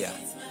posted earlier.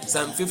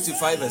 Psalm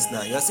 55 verse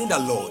 9. You are saying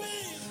that, Lord,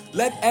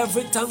 let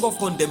every tongue of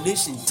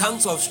condemnation,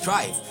 tongues of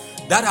strife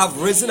that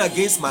have risen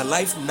against my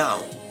life now,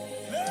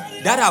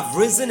 that have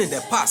risen in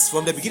the past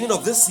from the beginning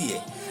of this year,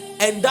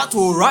 and that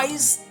will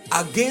rise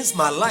against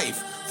my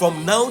life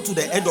from now to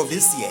the end of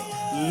this year,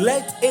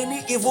 let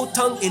any evil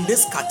tongue in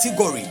this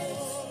category,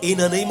 in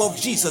the name of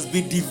Jesus,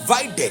 be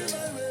divided.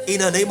 In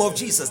the name of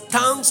Jesus,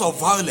 tongues of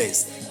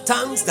violence,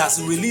 tongues that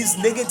release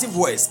negative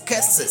words,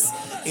 curses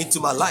into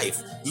my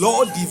life,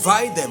 Lord,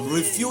 divide them,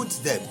 refute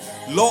them.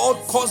 Lord,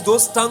 cause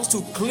those tongues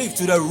to cleave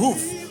to the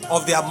roof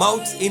of their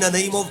mouth in the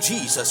name of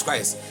Jesus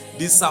Christ.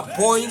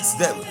 Disappoints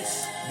them,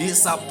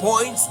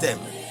 disappoints them,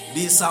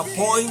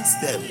 disappoints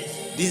them,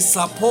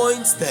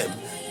 disappoints them,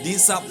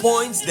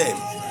 disappoints them,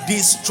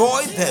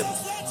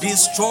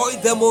 destroy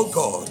them, oh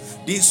God.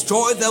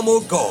 Destroy them,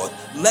 oh God.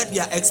 Let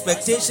their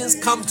expectations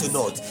come to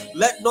naught.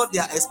 Let not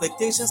their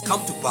expectations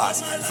come to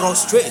pass.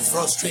 Frustrate.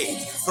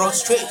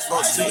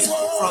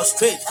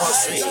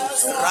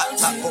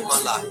 Rata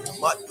komala.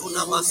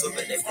 Maduna maso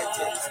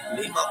benekete.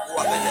 Lima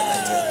kuwa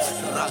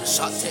benekete.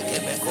 Rakshate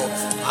kemeko.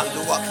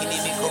 Alua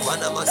kinimiko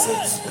vanamase.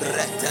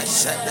 Rete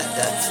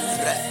shedede.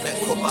 Rete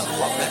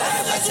komalua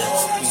benekete.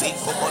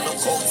 Liko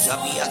monoko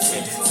jabiate.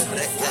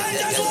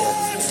 Rete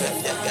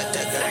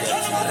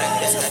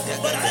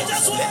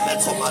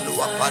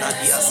Komalua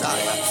paradia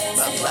saya,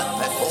 Mama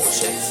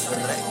Pekoshe,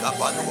 Reka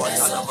Balua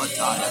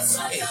Talamataya,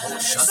 Ebo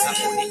Shata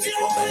Uniki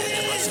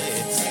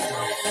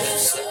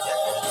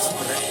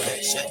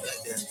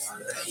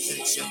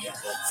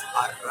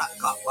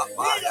Araka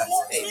Papaya,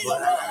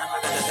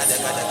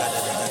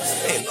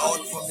 Hey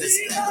Lord, from this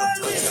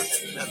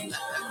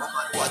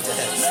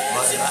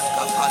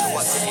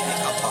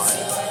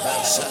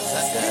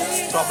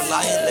from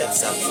lying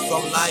lips, and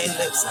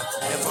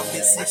from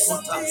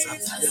deceitful tongues,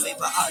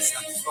 deliver us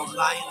from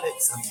lying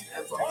lips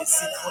and from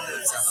deceitful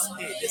lips,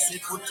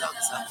 deceitful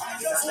tongues,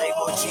 in the name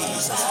of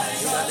Jesus,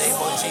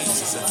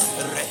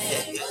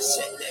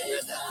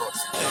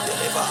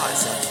 deliver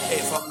us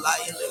from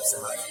lying lips,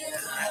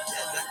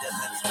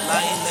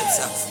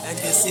 and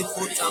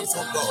deceitful tongues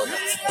of God.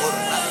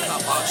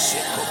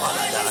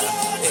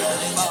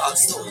 Deliver our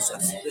souls,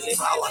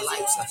 deliver our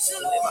lives, our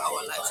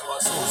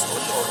souls,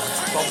 oh Lord,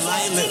 from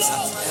lying lips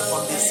and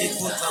from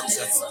deceitful tongues,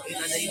 in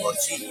the name of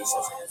Jesus.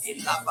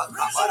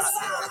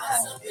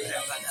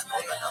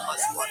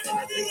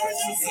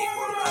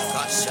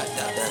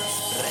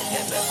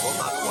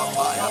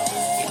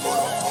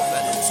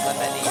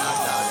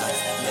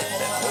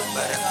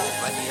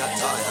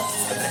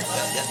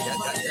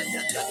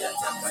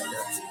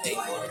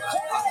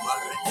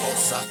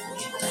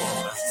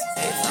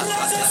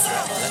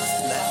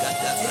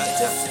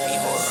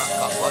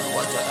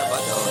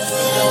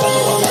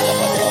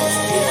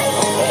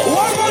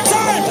 One more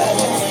time,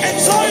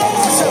 enjoy your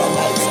worship.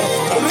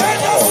 Let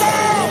the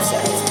sound.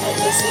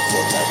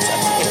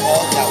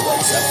 All their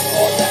words,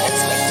 all their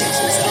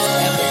expectations,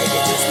 everything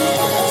is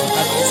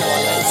against our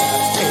lives.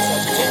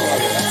 From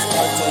January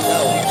until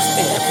now,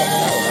 from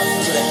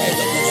now to the end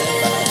of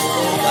December.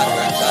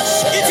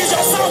 It is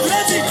your sound,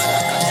 let it.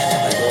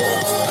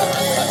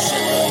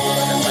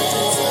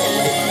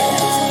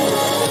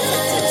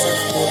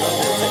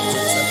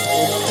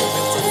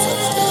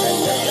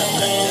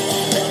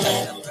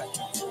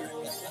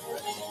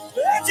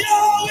 Let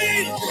your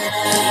will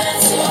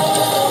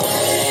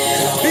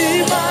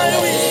be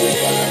my will.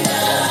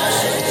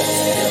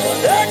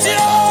 Let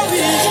your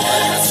will.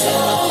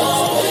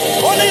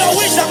 Only your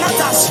wish that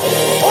matters.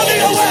 Only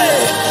your way.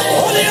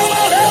 Only your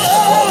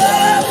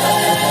way.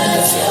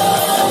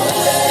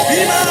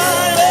 Be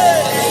my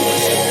way.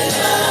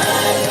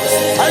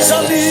 I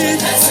shall be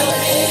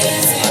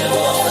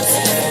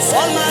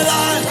all my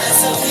life.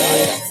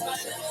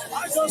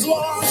 I just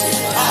want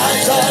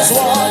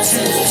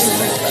you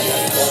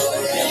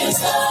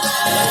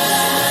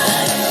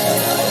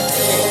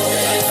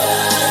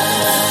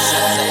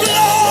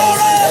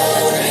glory.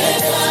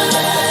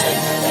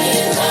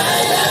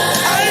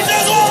 I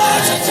just want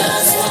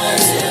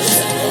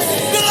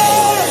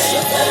glory.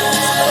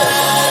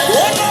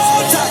 One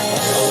more time.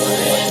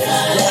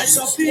 I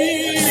shall feel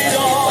it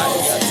all.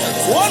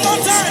 One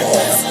more time.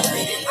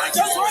 I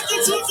just want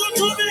you to be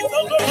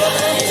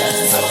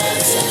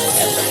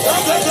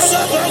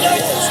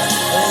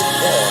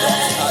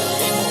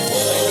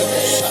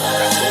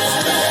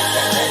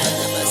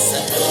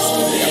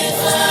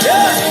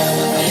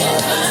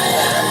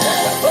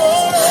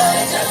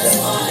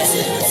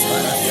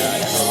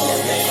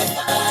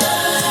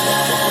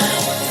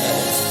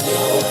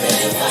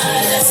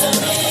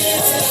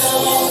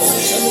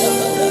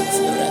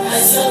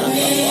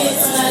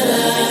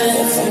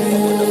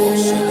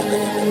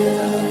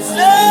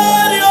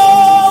let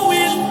your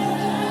will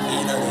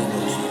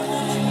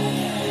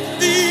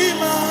be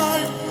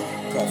mine.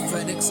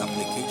 Prophetic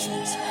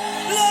supplications.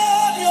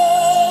 Let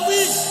your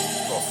will.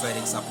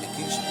 Prophetic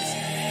supplications.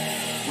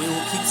 We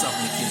will keep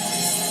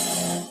supplicating.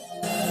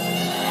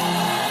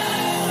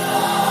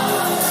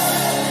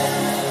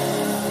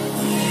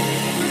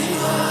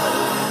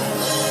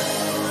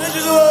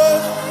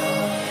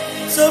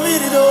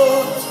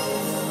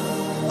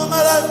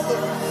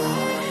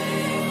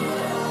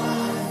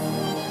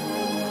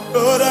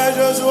 Lord, I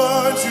just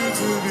want you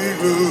to be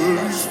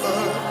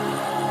glorified.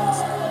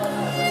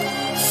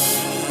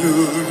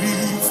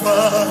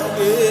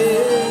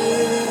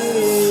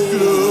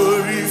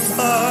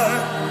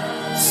 Glorified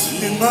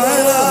in my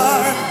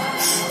life.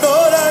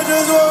 Lord, I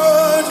just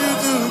want you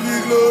to be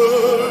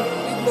glorified.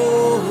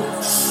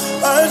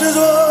 I just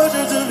want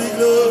you to be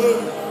glorified.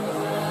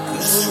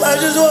 I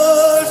just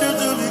want you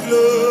to be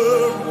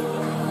glorified.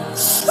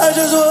 I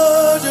just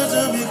want you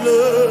to be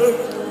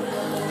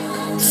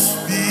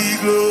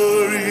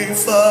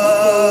glorified.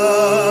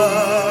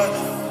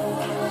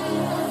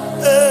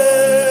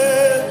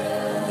 Hey,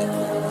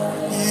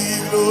 be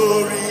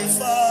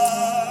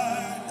glorified.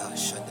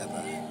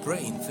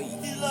 Pray in faith.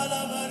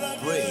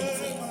 Pray in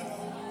faith.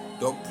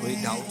 Don't pray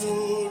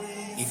doubting.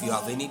 If you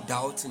have any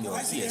doubt in your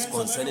ears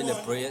concerning the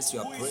prayers you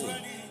are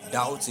praying,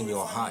 doubt in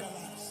your heart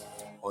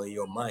or in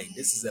your mind,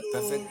 this is the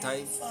perfect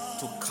time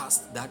to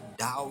cast that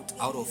doubt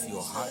out of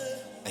your heart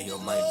and your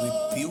mind.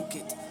 Rebuke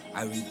it.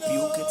 I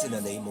rebuke it in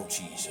the name of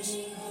Jesus.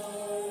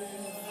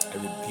 I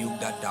rebuke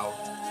that doubt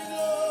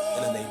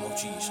in the name of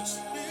Jesus.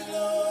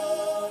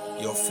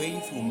 Your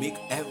faith will make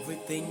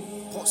everything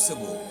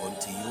possible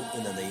unto you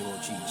in the name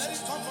of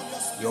Jesus.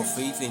 Your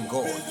faith in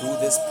God through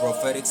these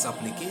prophetic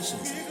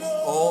supplications,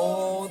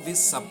 all these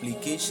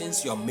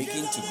supplications you are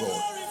making to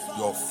God,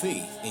 your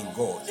faith in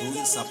God through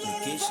these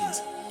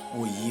supplications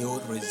will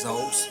yield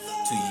results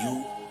to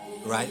you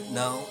right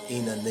now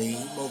in the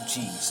name of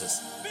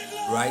Jesus.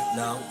 Right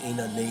now in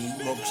the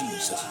name of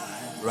Jesus.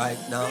 Right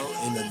now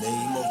in the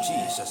name of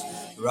Jesus.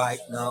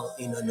 Right now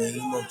in the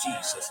name of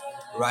Jesus.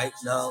 Right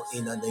now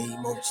in the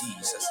name of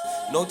Jesus.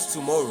 Not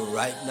tomorrow,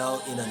 right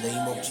now in the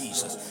name of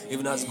Jesus.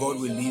 Even as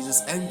God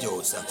releases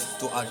angels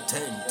to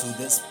attend to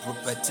these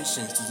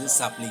petitions, to these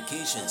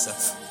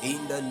supplications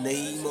in the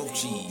name of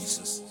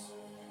Jesus.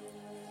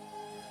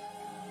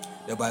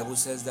 The Bible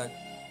says that,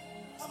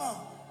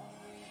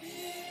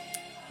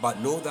 but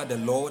know that the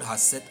Lord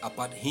has set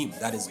apart him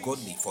that is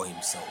godly for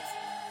himself.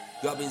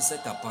 You have been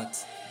set apart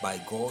by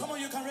God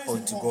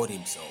unto God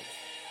himself.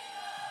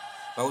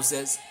 The Bible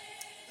says,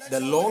 the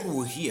Lord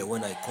will hear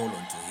when I call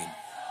unto him.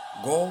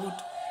 God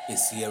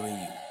is hearing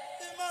you.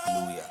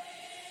 Hallelujah.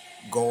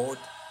 God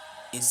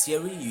is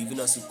hearing you even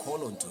as you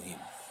call unto him.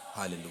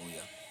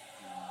 Hallelujah.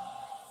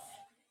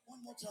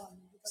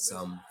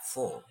 Psalm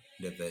 4,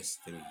 the verse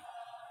 3.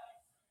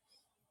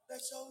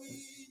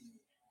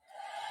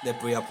 The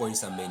prayer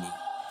points are many.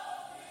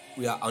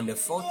 We are on the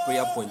fourth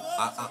prayer point.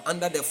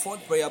 Under the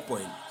fourth prayer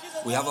point,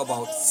 we have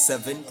about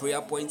 7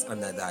 prayer points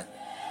under that.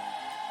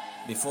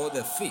 Before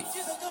the fifth,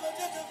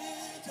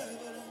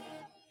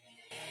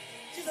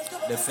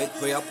 the fifth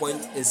prayer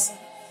point is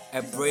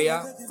a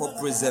prayer for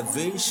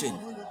preservation,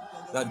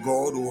 that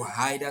God will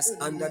hide us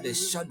under the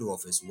shadow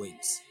of his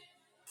wings.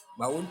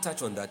 But I won't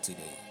touch on that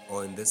today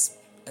or in this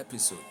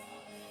episode.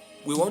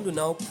 We want to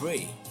now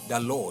pray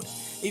that, Lord,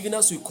 even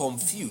as we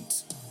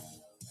confute,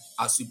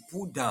 as we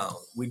pull down,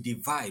 we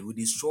divide, we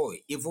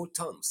destroy evil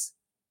tongues.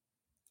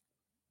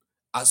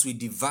 As we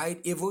divide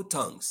evil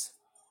tongues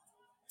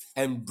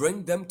and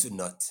bring them to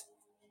naught,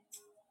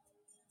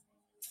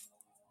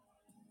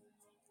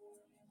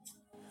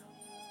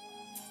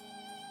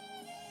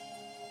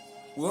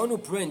 we want to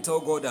pray and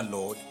tell God that,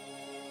 Lord,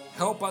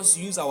 help us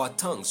use our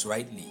tongues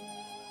rightly.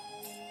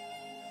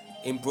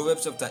 In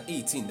Proverbs chapter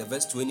 18, the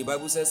verse 20, the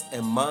Bible says,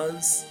 a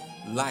man's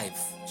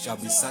life shall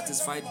be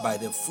satisfied by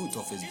the fruit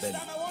of his belly.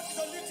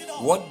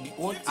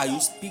 What are you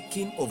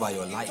speaking over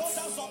your life?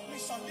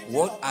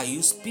 What are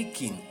you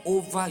speaking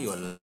over your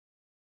life?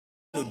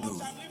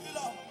 Do?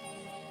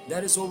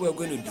 That is what we are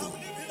going to do.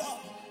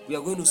 We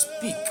are going to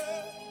speak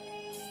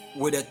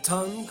with the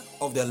tongue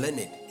of the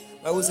learned.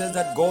 The Bible says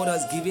that God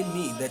has given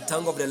me the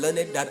tongue of the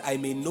learned that I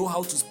may know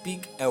how to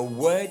speak a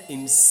word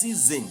in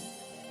season.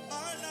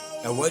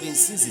 A word in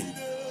season.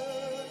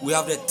 We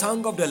have the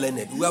tongue of the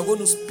learned. We are going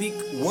to speak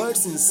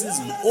words in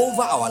season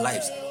over our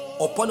lives.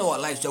 Upon our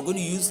lives, we are going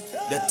to use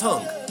the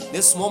tongue,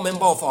 this small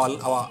member of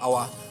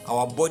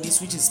our bodies,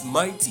 which is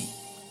mighty.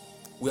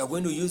 We are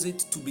going to use it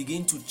to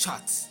begin to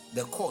chart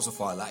the course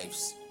of our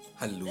lives.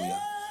 Hallelujah.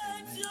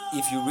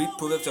 If you read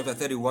Proverbs chapter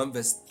 31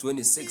 verse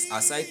 26,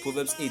 aside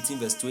Proverbs 18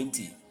 verse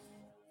 20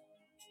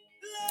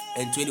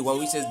 and 21,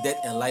 which says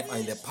death and life are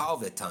in the power of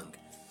the tongue.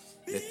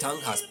 The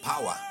tongue has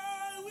power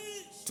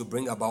to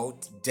bring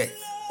about death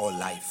or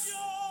life.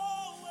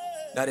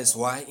 That is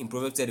why in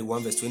Proverbs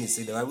 31 verse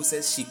 26, the Bible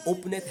says she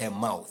openeth her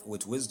mouth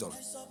with wisdom.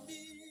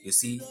 You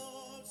see,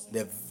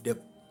 the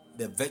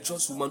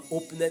virtuous woman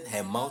openeth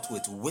her mouth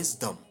with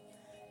wisdom,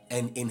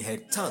 and in her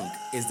tongue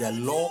is the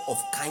law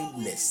of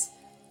kindness.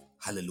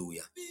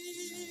 Hallelujah.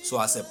 So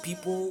as a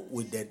people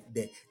with the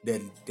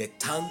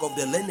tongue of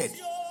the learned,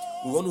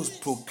 we want to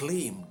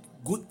proclaim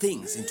good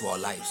things into our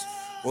lives.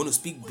 We want to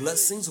speak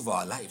blessings of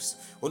our lives.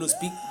 We want to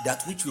speak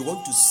that which we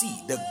want to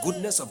see, the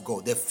goodness of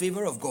God, the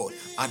favor of God,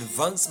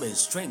 advancement,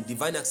 strength,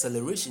 divine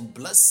acceleration,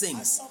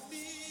 blessings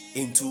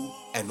into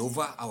and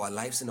over our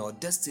lives and our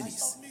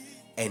destinies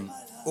and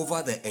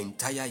over the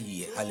entire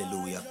year.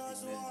 Hallelujah.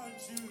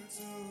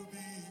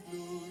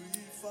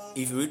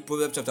 If you read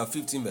Proverbs chapter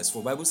 15 verse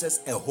 4, the Bible says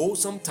a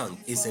wholesome tongue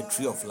is a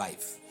tree of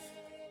life.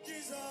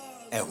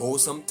 A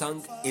wholesome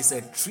tongue is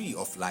a tree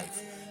of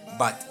life,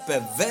 but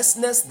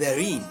perverseness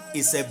therein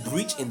is a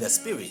breach in the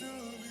spirit.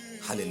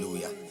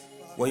 Hallelujah.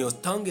 When your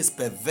tongue is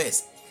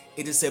perverse,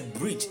 it is a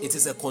breach, it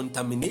is a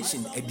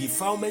contamination, a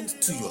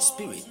defilement to your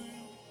spirit.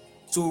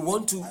 So we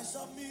want to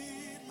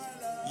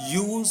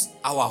use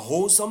our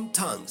wholesome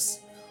tongues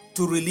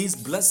to release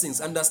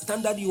blessings.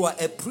 Understand that you are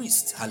a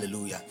priest.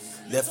 Hallelujah.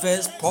 The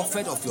first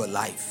prophet of your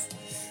life,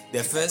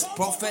 the first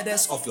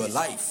prophetess of your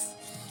life.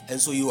 And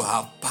so you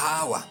have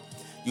power.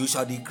 You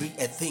shall decree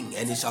a thing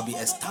and it shall be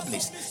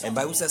established. And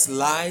Bible says,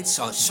 light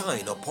shall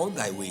shine upon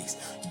thy ways.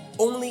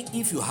 Only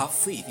if you have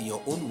faith in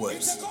your own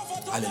words.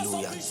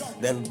 Hallelujah.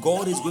 Then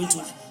God is going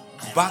to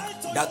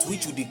back that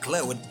which you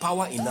declare with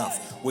power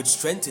enough, with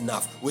strength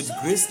enough, with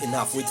grace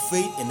enough, with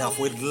faith enough,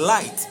 with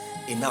light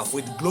enough,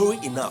 with glory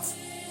enough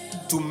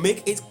to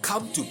make it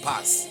come to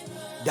pass.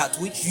 That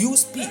which you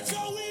speak.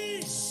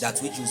 That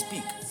which you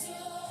speak.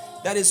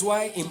 That is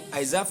why in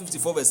Isaiah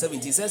 54 verse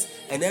 17 it says,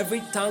 and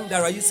every tongue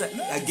that rises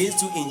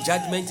against you in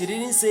judgment, it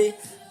didn't say,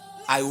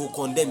 I will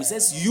condemn. It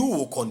says, you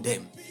will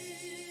condemn.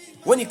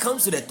 When it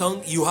comes to the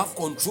tongue, you have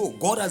control.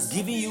 God has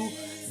given you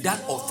that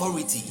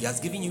authority. He has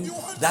given you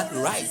that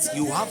right.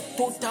 You have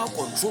total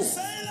control.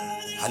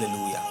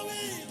 Hallelujah.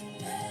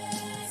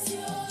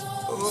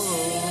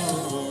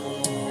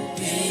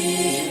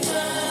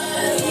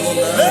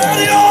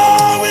 Let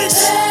your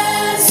wish.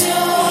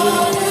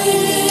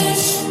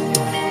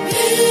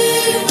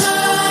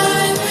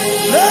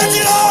 Let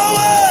your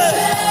way.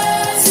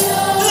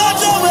 Let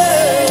your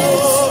way.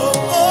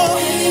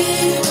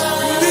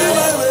 Be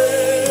my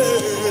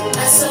way.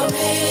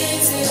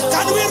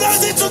 Can we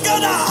raise it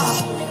together?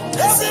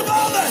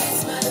 Everybody.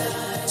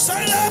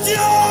 Say let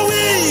your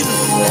will.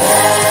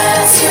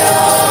 Let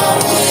your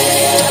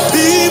will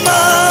be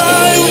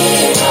my will.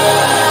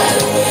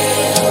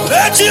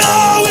 Let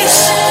your wish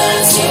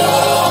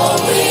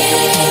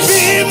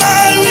be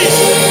my will.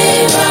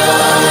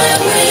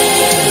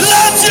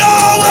 Let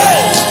your way,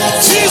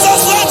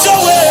 Jesus, let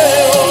your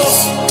way.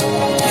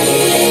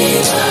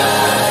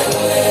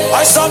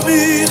 I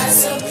submit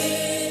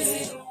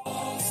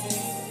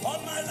on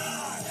my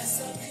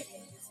life.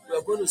 We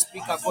are going to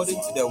speak according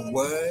to the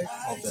word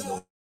of the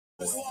Lord.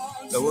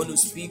 We are going to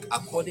speak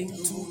according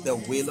to the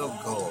will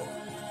of God.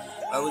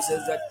 The Bible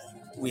says that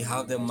we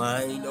have the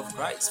mind of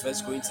Christ. 1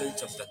 Corinthians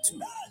chapter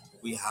 2.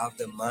 We have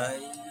the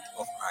mind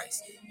of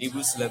Christ.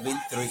 Hebrews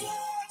 11:3.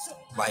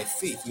 By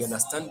faith, we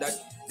understand that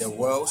the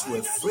worlds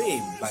were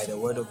framed by the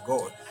word of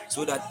God,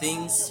 so that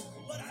things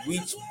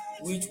which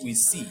we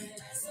see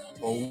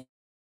or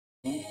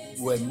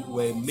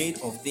were made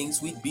of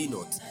things which be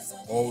not,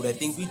 or the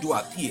things which do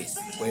appear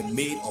were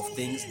made of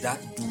things that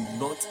do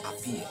not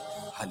appear.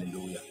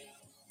 Hallelujah.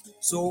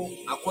 So,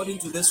 according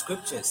to the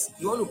scriptures,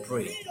 you want to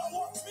pray.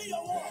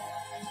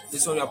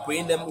 This one, you are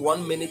praying them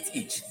 1 minute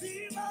each.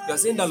 You are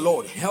saying, the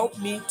Lord, help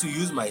me to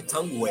use my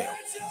tongue well.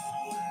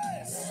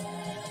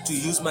 To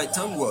use my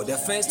tongue well. The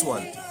first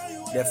one,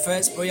 the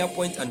first prayer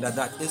point under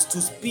that is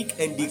to speak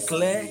and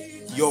declare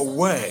your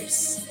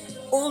words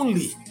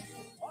only.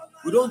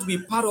 We don't be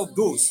part of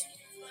those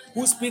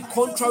who speak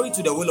contrary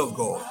to the will of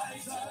God.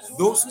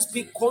 Those who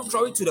speak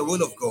contrary to the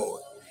will of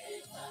God.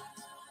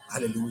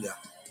 Hallelujah.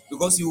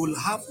 Because you will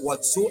have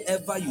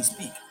whatsoever you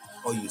speak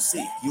or you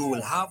say. You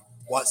will have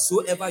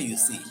whatsoever you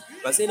say.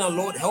 By saying,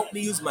 Lord, help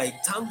me use my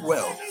tongue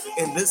well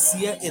in this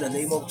year in the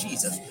name of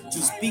Jesus, to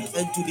speak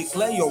and to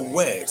declare your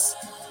words,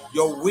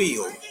 your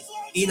will,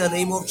 in the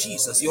name of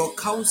Jesus, your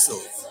counsel,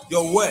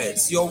 your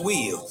words, your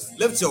will.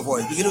 Lift your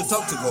voice, begin to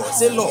talk to God.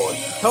 Say, Lord,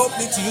 help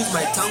me to use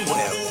my tongue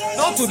well,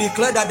 not to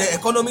declare that the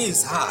economy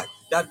is hard,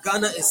 that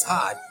Ghana is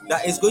hard,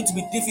 that it's going to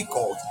be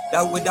difficult,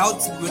 that without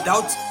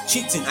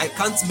cheating I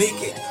can't make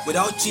it,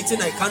 without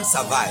cheating I can't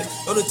survive.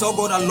 I want to tell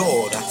God,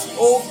 Lord,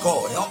 oh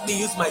God, help me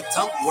use my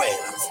tongue well,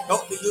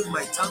 help me use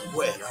my tongue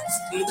well,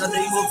 in the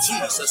name of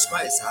Jesus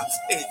Christ.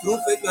 Hey, through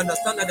faith we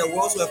understand that the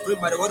worlds were framed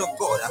by the word of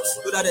God,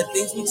 so that the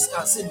things which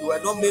are seen were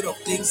not made of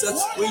things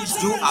which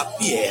do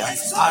appear.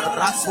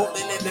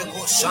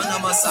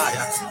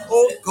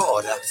 Oh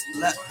God,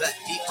 let the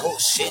echo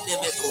shine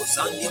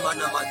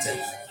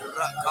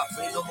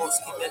Rakafrino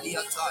Moski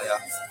Beliataya,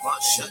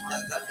 Mashanda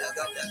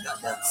Gada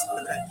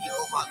Redio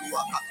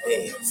Malua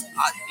Cape,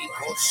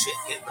 Adiko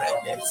Sheke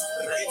Brede,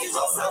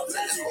 Redio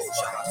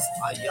Frantelekosha,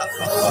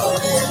 Ayaka,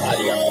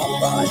 Ayaka,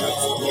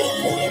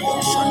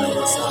 Shana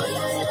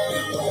Masaya.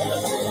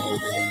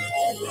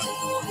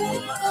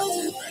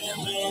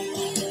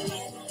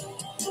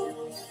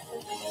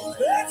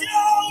 Let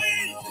your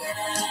will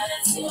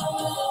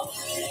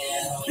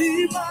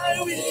be my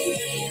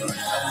will.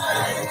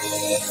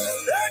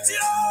 Let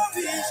your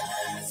will.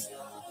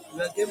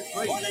 We are getting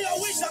praise. Only your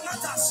wish and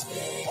not us.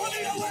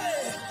 Only your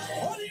way.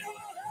 Only your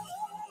way.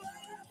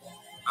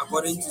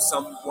 According to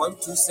Psalm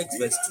 126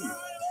 verse 2,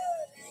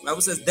 the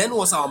Bible says, then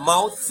was our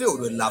mouth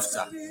filled with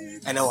laughter,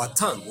 and our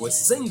tongue was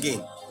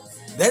singing.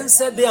 Then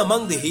said they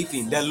among the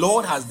heathen, the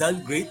Lord has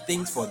done great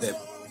things for them,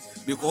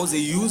 because they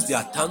used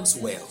their tongues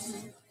well.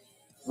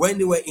 When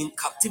they were in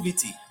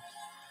captivity,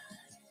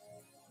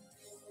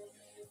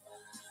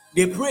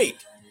 they prayed.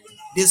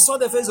 They saw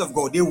the face of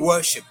God. They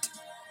worshipped.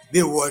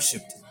 They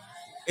worshipped.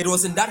 It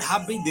was in that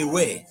habit they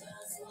were.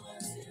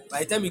 By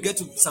the time you get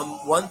to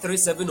Psalm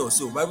 137 or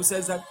so, the Bible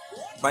says that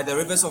by the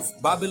rivers of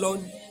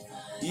Babylon,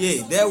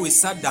 yea, there we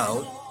sat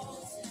down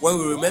when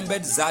we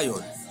remembered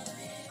Zion.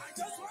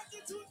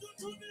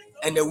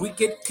 And the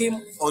wicked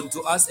came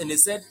unto us and they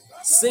said,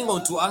 sing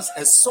unto us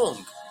a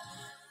song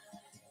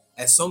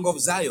of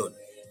Zion.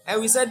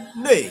 And we said,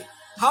 nay,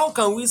 how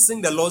can we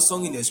sing the Lord's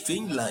song in a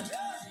strange land?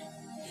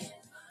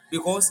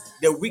 Because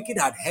the wicked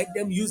had heard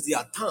them use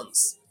their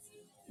tongues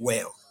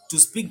well to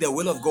speak the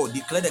will of God,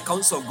 declare the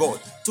counsel of God,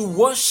 to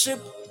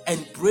worship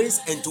and praise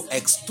and to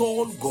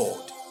extol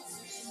God.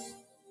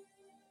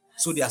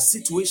 So their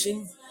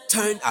situation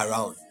turned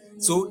around.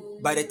 So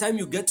by the time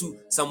you get to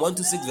Psalm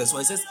 126 verse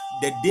 1, it says,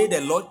 the day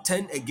the Lord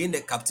turned again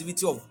the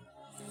captivity of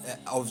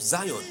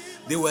Zion,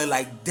 they were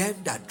like them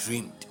that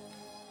dreamed.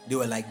 They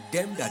were like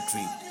them that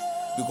dreamed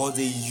because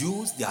they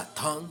used their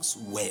tongues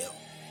well.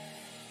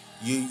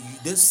 You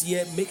this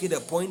year, make it a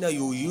point that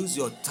you use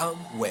your tongue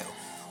well.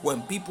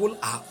 When people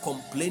are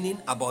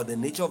complaining about the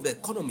nature of the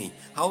economy,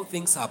 how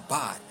things are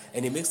bad,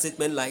 and they make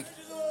statement like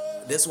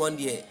this one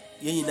there,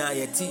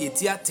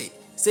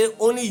 say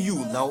only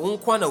you now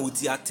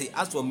utiate.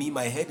 As for me,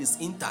 my head is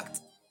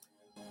intact.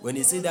 When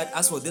they say that,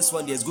 as for this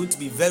one, there's going to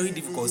be very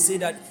difficult. Say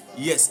that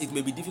yes, it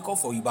may be difficult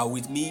for you, but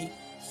with me,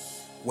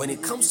 when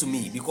it comes to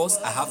me, because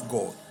I have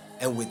God,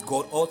 and with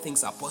God all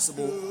things are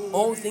possible.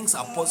 All things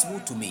are possible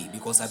to me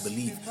because I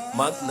believe.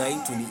 Mark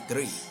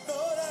 9:23.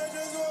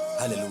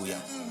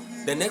 Hallelujah.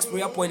 The next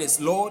prayer point is,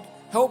 Lord,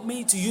 help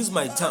me to use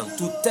my tongue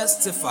to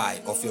testify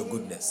of your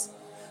goodness.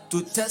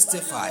 To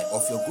testify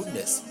of your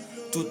goodness.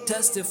 To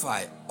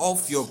testify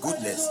of your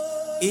goodness.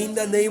 In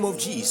the name of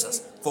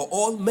Jesus, for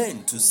all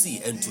men to see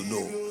and to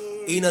know.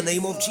 In the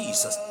name of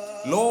Jesus,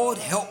 Lord,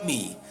 help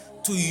me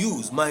to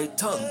use my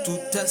tongue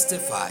to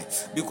testify,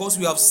 because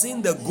we have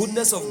seen the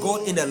goodness of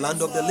God in the land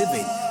of the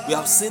living. We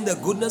have seen the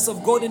goodness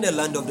of God in the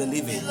land of the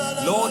living.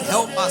 Lord,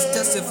 help us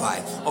testify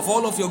of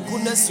all of your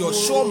goodness, your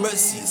sure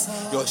mercies,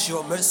 your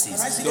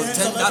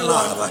tender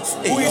love,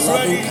 your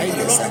loving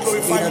kindness.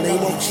 In the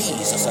name of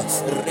Jesus.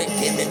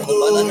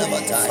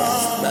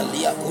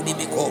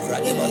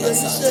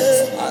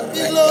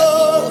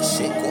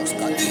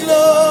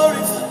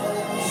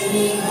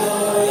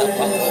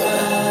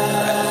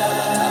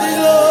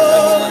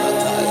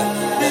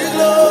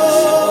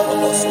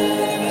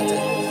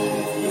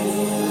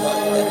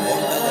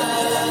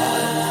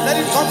 Let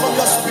it come from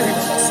your spirit.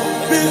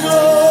 Be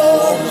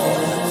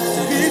glorified.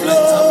 Be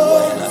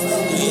glorified.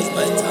 Use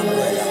my tongue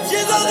well.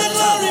 Jesus be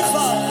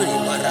glorified.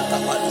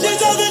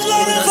 Jesus be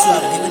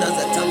glorified. Giving us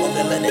the tongue of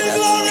the learned. Be The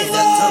tongue of the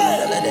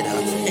glorified. learned.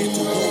 And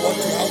to know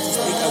how to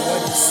speak a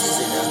word in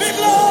season. Be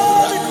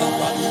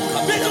glorified.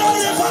 Be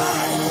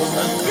glorified.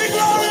 Be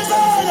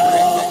glorified.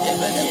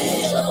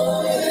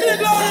 Be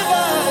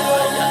glorified.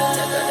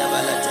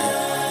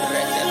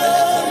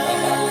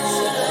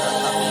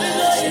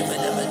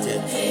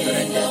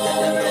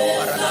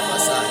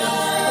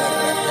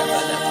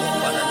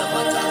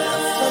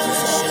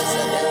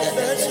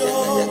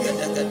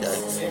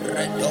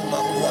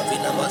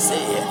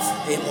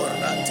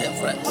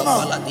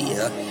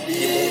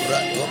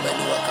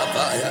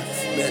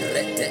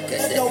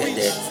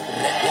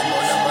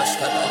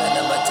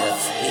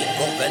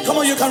 Come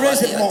on, you can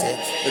raise it more.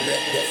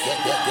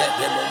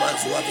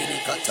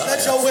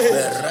 Let your way.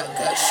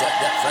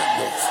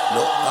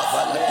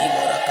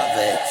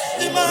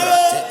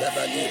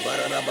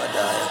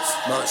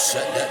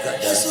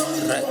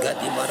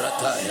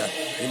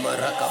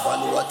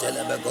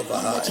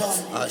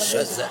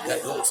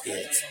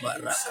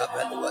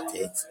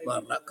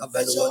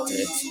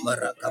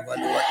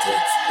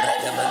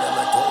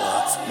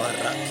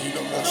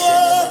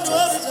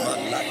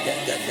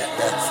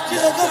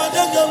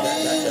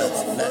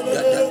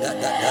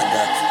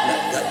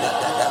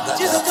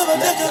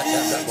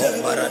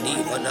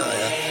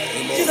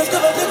 Jesus,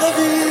 come and take a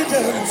beat.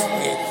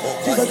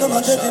 Jesus, come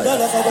and take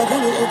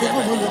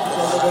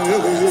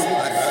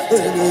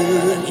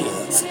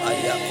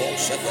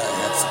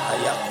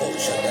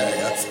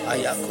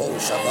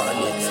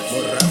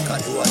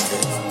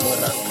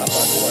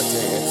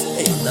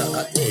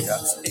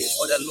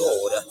For the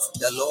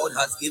Lord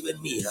has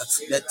given me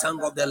the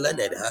tongue of the learned,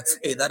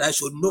 that I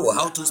should know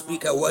how to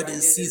speak a word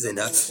in season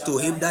to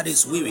him that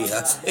is weary.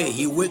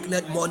 He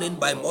wakeneth morning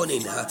by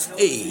morning.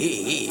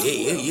 He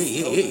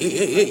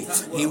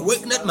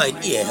wakeneth mine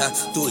ear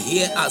to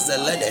hear as the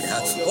learned.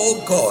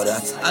 Oh God,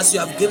 as you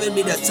have given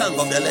me the tongue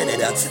of the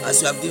learned,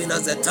 as you have given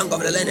us the tongue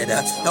of the learned,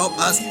 help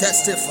us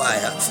testify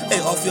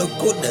of your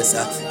goodness,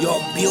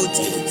 your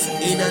beauty,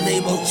 in the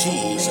name of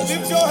Jesus.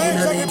 Lift your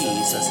hands up.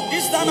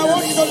 This time I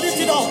want you to lift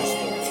it up.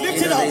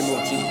 Lift it up.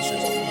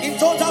 In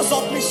total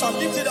submission,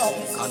 lift it up.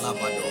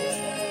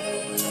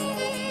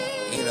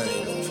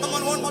 Come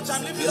on, one more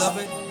time, lift it up.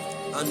 Beloved,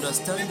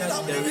 understand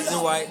that the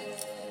reason why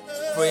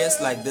prayers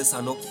like this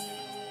are not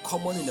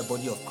common in the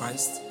body of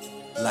Christ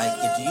like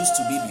it used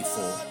to be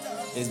before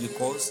is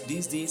because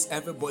these days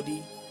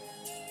everybody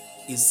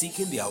is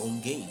seeking their own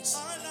gains.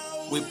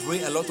 We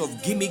pray a lot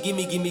of gimme.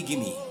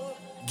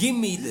 Give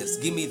me this,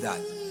 give me that.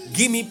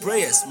 Give me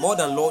prayers more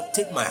than, Lord,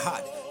 take my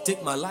heart,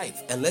 take my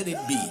life and let it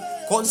be.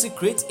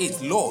 Consecrate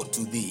it, Lord,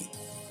 to thee.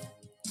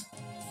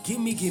 Give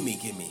me.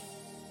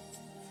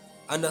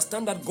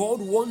 Understand that God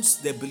wants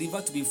the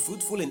believer to be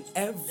fruitful in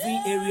every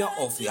area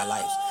of their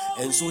lives.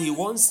 And so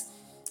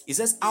he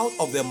says, out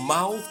of the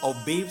mouth of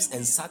babes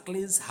and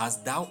sucklings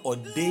hast thou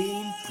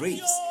ordained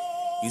praise.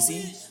 You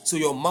see, so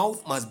your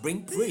mouth must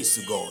bring praise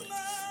to God.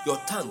 Your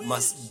tongue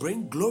must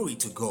bring glory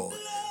to God.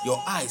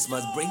 Your eyes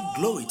must bring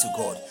glory to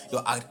God.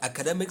 Your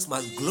academics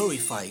must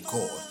glorify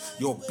God.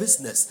 Your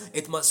business,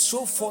 it must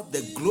show forth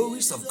the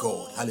glories of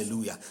God.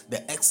 Hallelujah.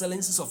 The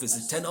excellencies of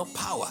his eternal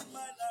power.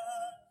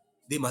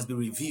 They must be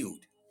revealed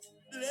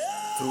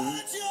through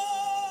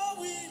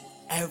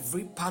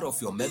every part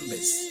of your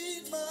members.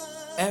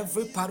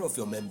 Every part of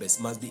your members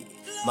must be,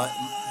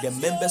 the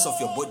members of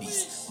your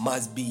bodies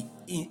must be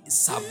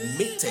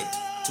submitted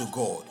to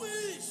God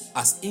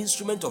as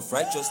instrument of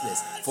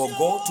righteousness for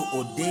God to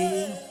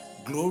ordain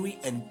glory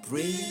and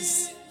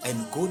praise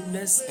and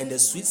goodness and the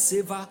sweet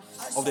savor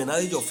of the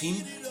knowledge of him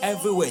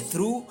everywhere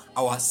through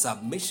our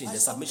submission, the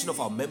submission of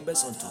our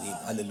members unto him.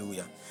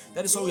 Hallelujah.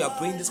 That is why we are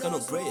praying this kind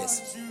of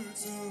prayers.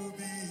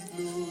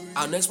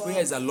 Our next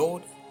prayer is that,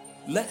 Lord,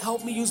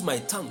 help me use my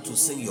tongue to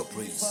sing your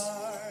praise.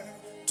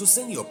 To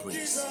sing your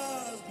praise.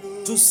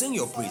 To sing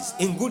your praise.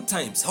 In good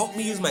times, help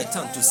me use my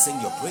tongue to sing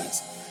your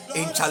praise.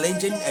 In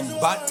challenging and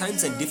bad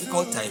times and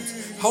difficult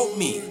times, help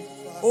me,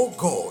 oh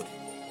God,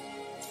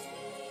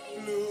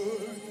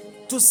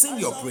 to sing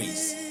your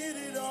praise.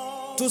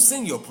 To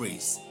sing your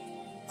praise.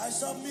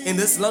 In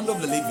this land of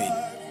the living,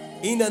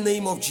 in the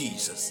name of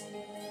Jesus.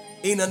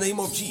 In the name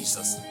of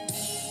Jesus.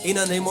 In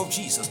the name of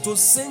Jesus. To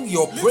sing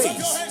your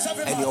praise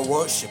and your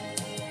worship.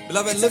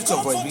 Beloved, lift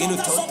your voice. Begin to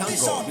thank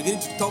God. Begin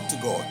to talk to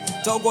God.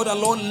 Tell God,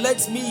 Lord,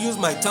 let me use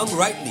my tongue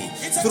rightly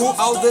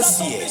throughout this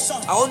year.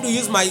 I want to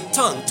use my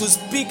tongue to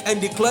speak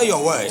and declare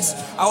your words.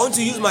 I want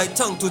to use my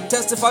tongue to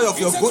testify of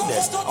your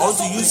goodness. I want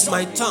to use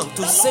my tongue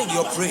to sing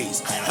your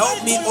praise.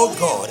 Help me, oh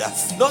God,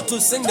 not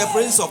to sing the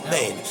praises of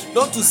men,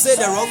 not to say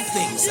the wrong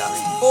things.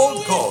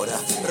 Oh God,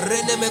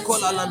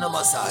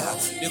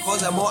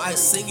 because the more I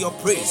sing your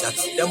praise,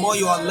 the more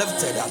you are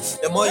lifted,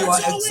 the more you are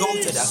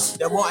exalted,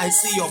 the more I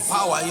see your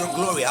power, your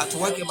glory at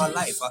work in my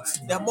life,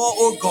 the more,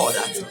 oh God,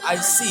 I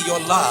see your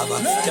love,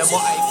 the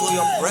more I feel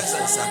your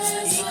presence.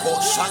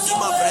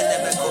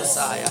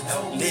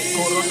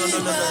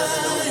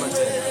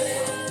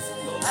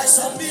 I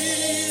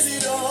submit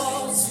it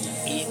all.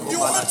 You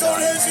want to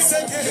resist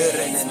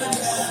again.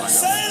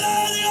 Say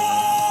let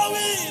your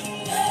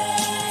will.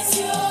 Let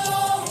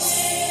your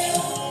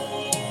will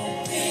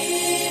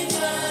be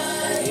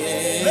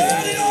mine.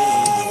 Let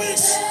your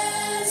wish.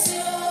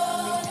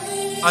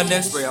 Our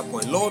next prayer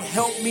point. Lord,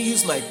 help me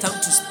use my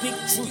tongue to speak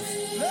truth.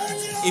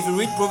 If you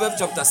read Proverbs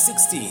chapter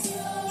 16,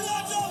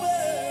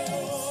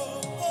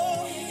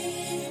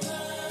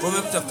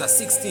 Proverbs chapter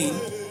 16,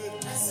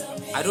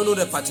 I don't know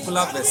the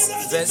particular verse,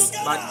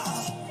 but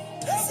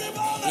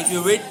if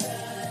you read,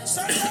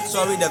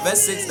 the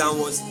verse 6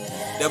 downwards,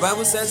 the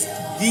Bible says,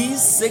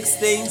 these 6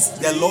 things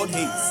the Lord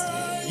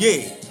hates,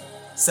 yea,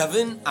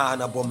 7 are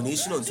an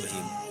abomination unto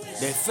him.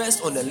 The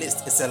first on the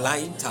list is a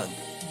lying tongue.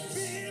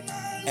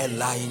 A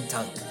lying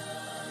tongue.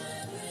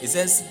 It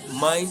says,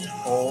 mind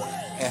or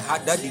a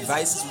heart that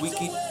devises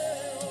wicked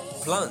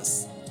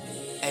plans,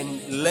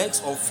 and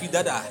legs of feet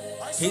that are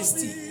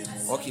hasty.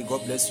 Okay,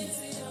 God bless you.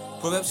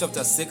 Proverbs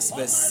chapter 6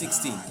 verse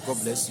 16. God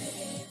bless you.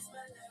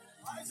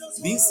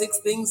 These 6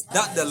 things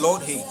that the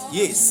Lord hates,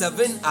 yea,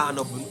 7 are an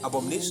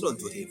abomination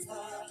unto him.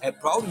 A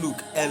proud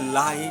look, a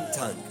lying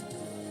tongue.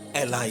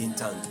 A lying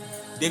tongue.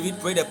 David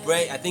prayed a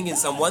prayer, I think in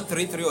Psalm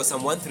 133 or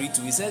Psalm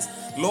 132. He says,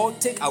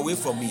 Lord, take away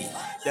from me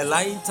the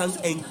lying tongue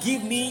and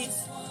give me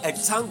a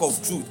tongue of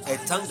truth, a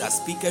tongue that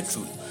speaketh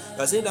truth.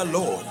 You are saying that,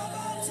 Lord,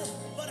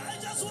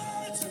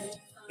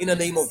 in the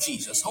name of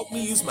Jesus, help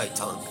me use my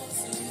tongue.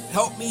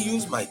 Help me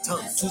use my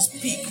tongue to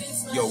speak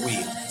your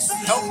will.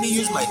 Help me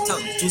use my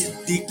tongue to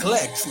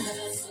declare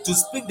truth, to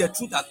speak the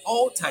truth at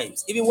all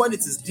times, even when it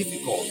is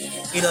difficult.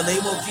 In the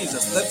name of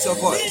Jesus, lift your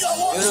voice.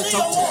 Begin to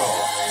talk to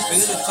God.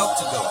 Begin to talk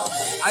to God.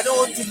 I don't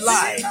want to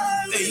lie.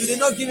 Hey, you did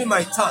not give me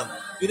my tongue.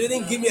 You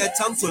didn't give me a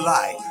tongue to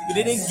lie. You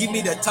didn't give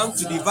me the tongue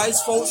to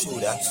devise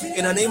falsehood.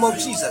 In the name of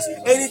Jesus,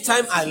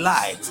 anytime I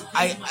lie,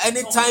 I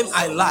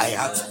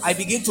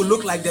begin to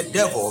look like the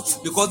devil,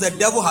 because the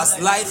devil has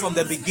lied from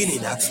the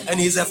beginning, and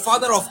he's the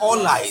father of all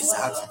lies.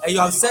 And you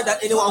have said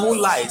that anyone who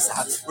lies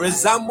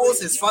resembles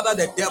his father,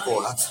 the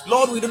devil.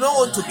 Lord, we do not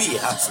want to be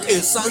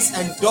sons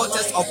and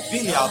daughters of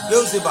Belial,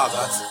 Beelzebub.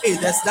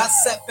 There's that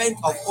serpent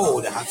of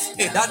old,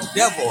 that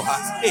devil,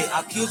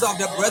 accuser of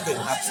the brethren.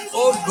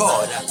 Oh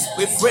God,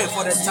 we pray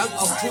for the tongue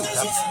of truth.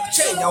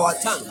 Change our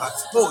tongue.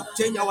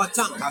 Change our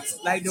tongue.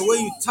 Like the way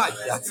you touch,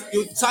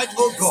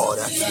 oh God,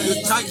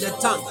 you touch the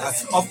tongue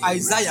of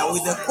Isaiah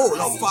with the coal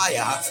of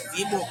fire.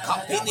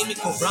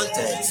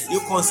 You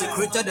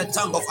consecrated the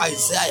tongue of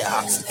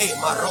Isaiah.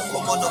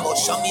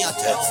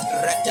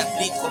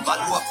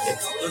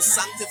 You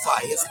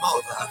sanctify his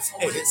mouth,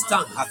 his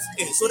tongue,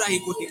 so that he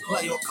could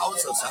declare your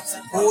counsels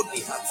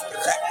boldly.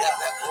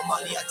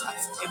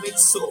 Even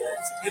so,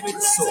 Even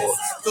so,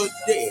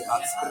 today,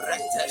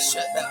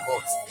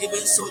 even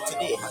so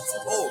today,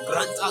 oh,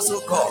 grant us,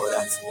 oh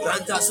God,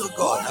 grant us, oh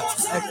God,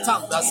 a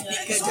tongue that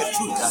speaketh the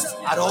truth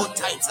at all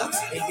times,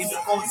 in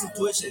difficult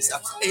situations,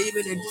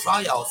 even in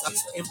trials,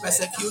 in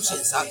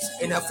persecutions,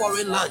 in a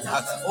foreign land,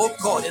 oh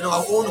God, in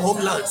our own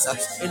homelands,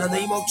 in the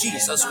name of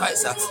Jesus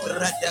Christ.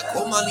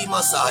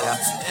 Messiah,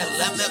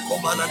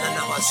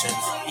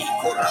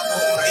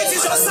 it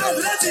is your sound,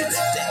 let it.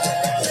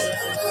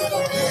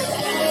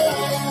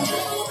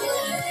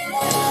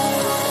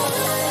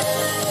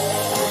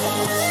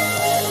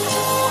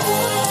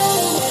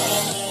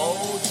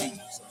 Oh,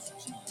 Jesus,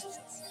 Jesus,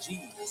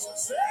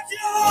 Jesus. Let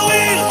your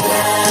will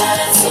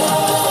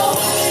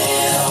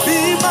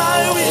be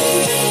my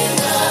will.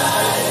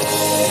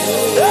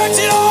 Let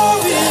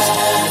your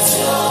will.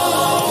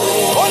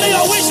 Only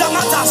your wish that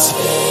matters.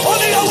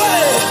 Only your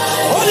way.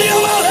 Only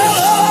your will.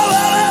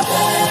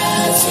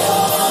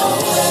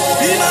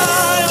 Be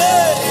my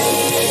way.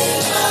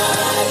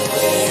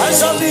 I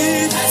shall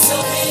lead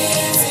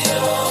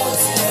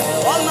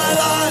all my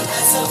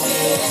life.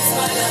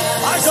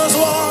 I just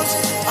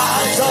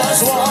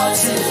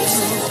want you to.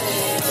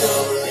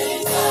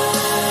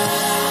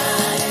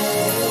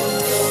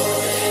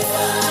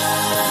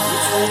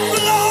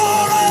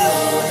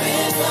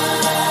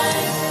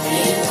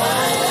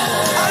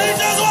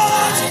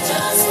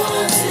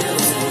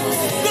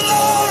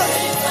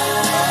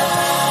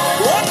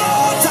 One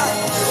more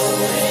time.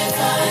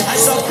 I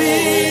shall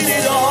beat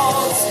it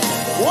all.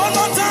 One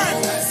more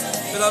time.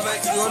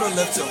 Beloved, you want to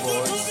lift your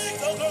voice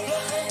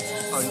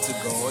unto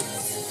God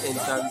in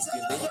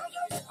thanksgiving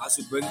as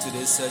we bring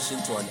today's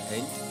session to an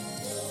end.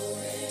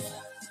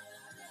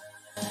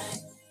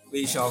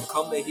 We shall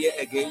come here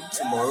again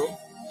tomorrow,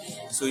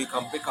 so you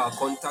can pick our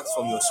contacts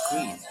from your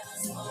screen.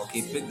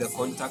 Okay, pick the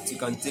contact. You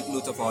can take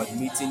note of our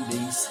meeting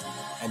days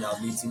and our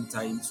meeting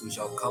times. We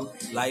shall come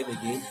live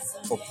again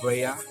for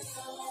prayer,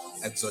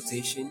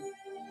 exhortation,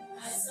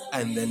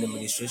 and then the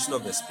ministration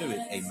of the Spirit.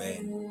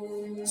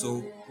 Amen.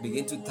 So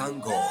begin to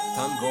thank God.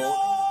 Thank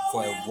God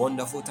for a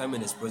wonderful time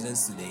in His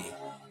presence today.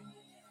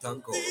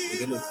 Thank God.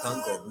 Begin to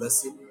thank God.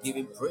 Bless Him. Give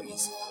Him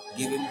praise.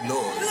 Give Him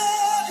glory.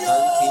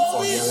 Thank Him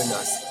for hearing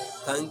us.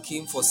 Thank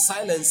Him for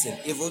silencing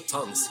evil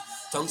tongues,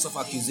 tongues of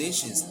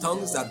accusations,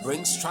 tongues that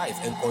bring strife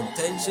and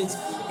contentions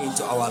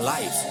into our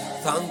lives.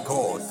 Thank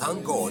God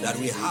that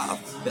we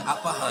have the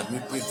upper hand. We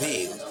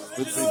prevail.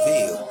 We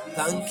prevail.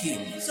 Thank Him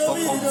for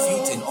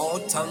confuting all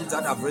tongues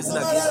that have risen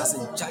against us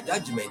in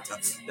judgment,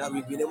 that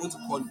we've been able to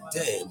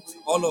condemn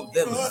all of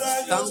them.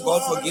 Thank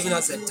God for giving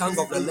us a tongue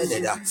of the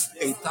learned.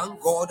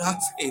 Thank God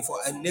for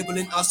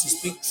enabling us to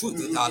speak truth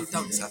with our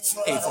tongues.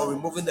 For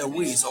removing the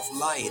ways of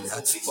lying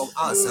from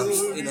us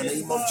in the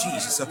name of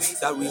Jesus.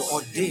 That we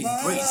ordain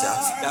praise.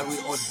 That we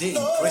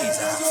ordain praise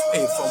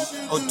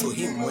from unto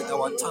Him with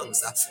our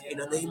tongues in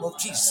the name of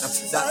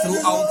Jesus. That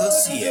throughout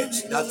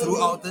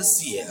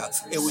this year,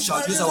 we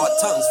shall use our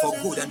tongues for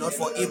good and not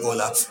for evil.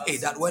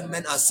 That when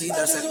men are saying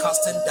there's a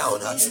casting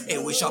down,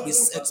 we shall be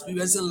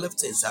experiencing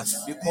liftings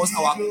because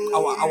our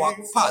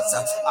paths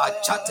are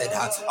charted,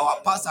 our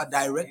paths are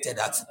directed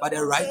by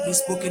the rightly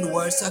spoken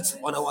words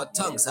on our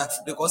tongues.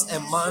 Because a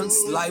man's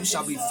life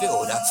shall be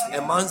filled,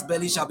 a man's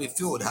belly shall be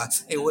filled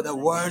with the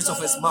words of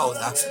his mouth.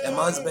 A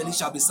man's belly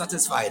shall be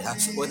satisfied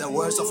with the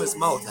words of his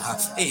mouth.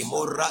 And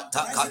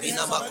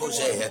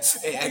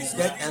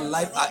death and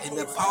life are in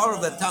the power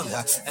of the tongue,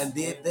 and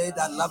they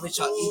that love it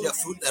shall eat the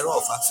fruit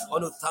thereof.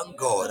 Want to thank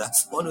God,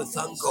 want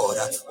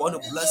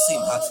to bless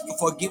Him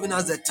for giving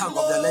us the tongue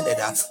of the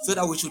learned, so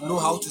that we should know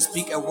how to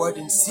speak a word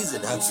in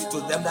season to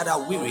them that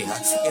are weary.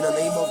 In the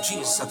name of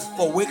Jesus,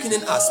 for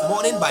wakening us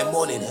morning by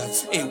morning,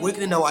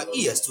 wakening our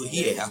ears to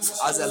hear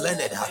as a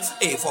learned,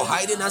 for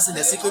hiding us in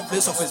the secret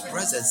place of His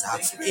presence,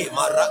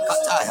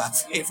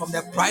 from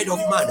the pride of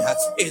man,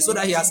 so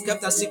that He has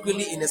kept us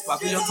secretly in His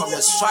pavilion from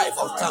the strife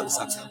of tongues.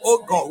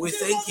 Oh God, we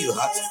thank You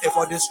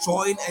for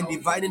destroying and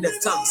dividing the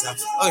tongues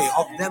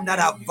of them that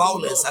have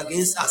violence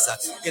against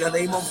us in the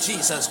name of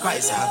Jesus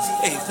Christ.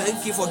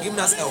 Thank You for giving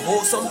us a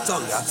wholesome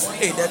tongue,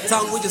 the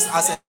tongue which is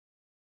as a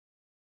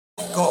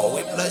God.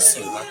 We bless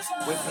You.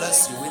 We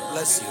bless You. We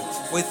bless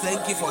You. We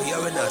thank You for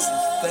hearing us.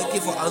 Thank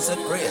You for answered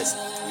prayers.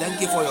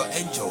 Thank You for Your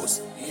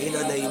angels in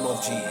the name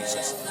of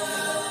Jesus.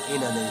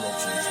 In the name of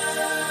Jesus.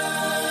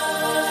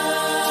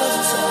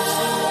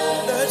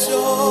 Let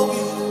Your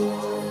will.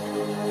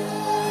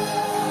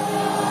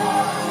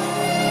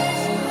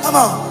 Come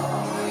on.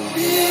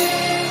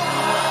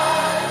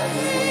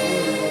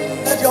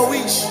 Let Your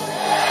wish.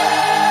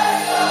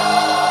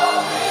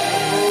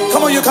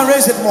 Come on, you can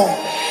raise it more.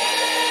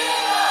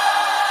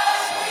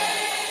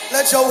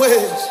 Let Your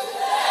ways.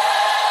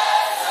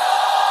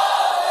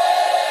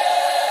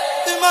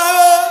 In my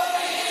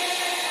way.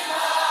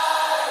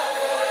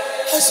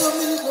 I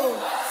submit, Lord.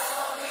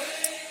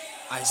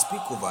 I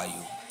speak over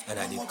you and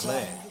I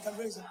declare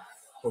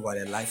over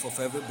the life of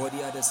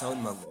everybody at the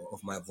sound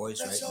of my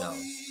voice right now,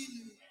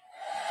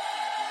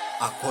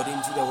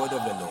 according to the word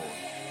of the Lord.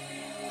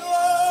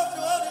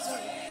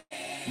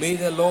 May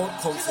the Lord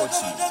comfort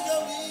you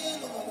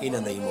in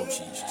the name of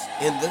Jesus.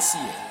 in this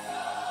year.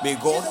 May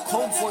God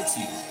comfort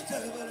you.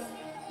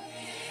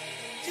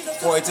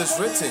 For it is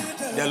written,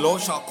 the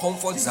Lord shall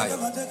comfort Zion.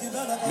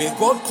 May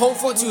God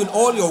comfort you in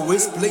all your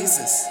waste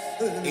places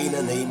in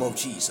the name of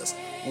Jesus.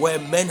 Where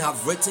men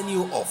have written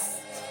you off,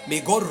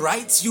 may God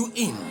write you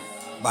in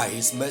by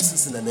his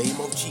mercies in the name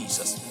of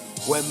Jesus.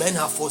 Where men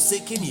have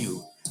forsaken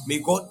you, may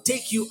God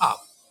take you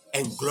up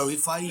and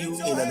glorify you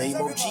in the name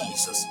of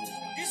Jesus.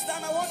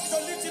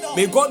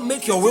 May God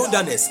make your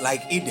wilderness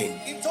like Eden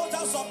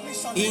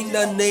in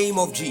the name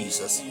of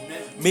Jesus.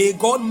 May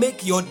God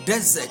make your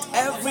desert,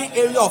 every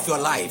area of your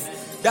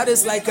life that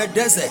is like a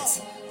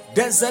desert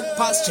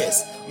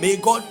pastures, may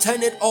God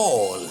turn it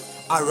all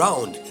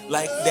around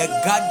like the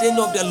garden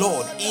of the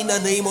Lord in the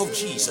name of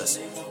Jesus.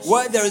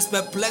 Where there is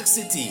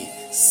perplexity,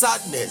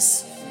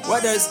 sadness,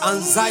 where there is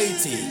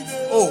anxiety,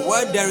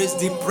 where there is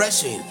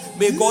depression,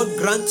 may God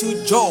grant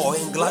you joy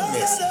and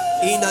gladness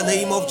in the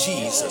name of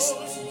Jesus.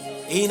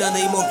 In the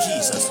name of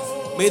Jesus,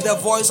 may the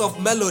voice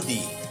of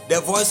melody, the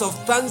voice of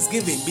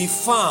thanksgiving be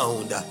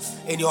found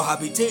in your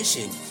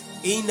habitation.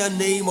 In the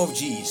name of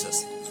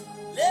Jesus.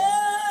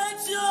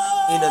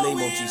 In the name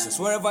of Jesus.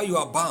 Wherever you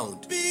are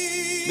bound,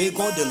 may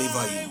God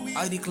deliver you.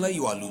 I declare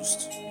you are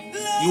loosed.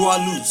 You are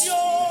loosed.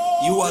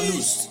 You are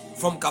loosed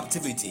from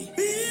captivity.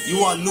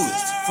 You are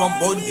loosed from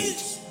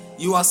bondage.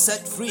 You are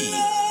set free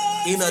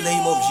in the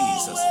name of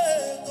Jesus.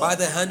 By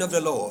the hand of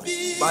the Lord,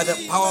 by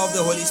the power of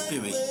the Holy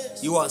Spirit,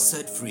 you are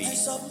set free.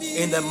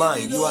 In the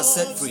mind, you are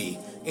set free.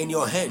 In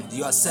your hand,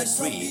 you are set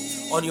free.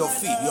 On your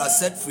feet, you are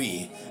set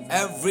free.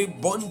 Every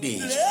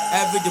bondage,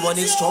 every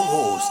demonic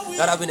strongholds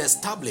that have been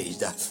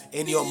established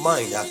in your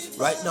mind,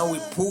 right now we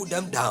pull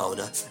them down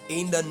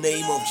in the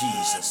name of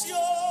Jesus.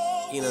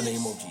 In the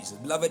name of Jesus.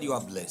 Beloved, you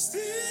are blessed.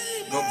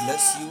 God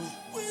bless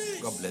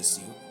you. God bless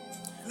you.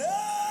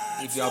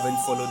 If you haven't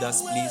followed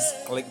us, please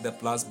click the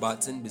plus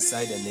button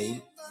beside the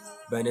name,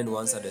 burning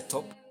ones at the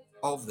top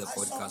of the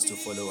podcast to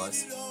follow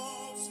us.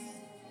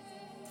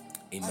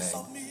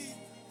 Amen.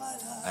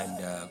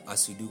 And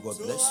as you do, God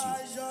bless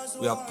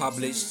you. We have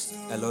published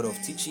a lot of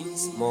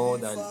teachings, more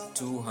than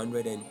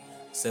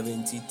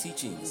 270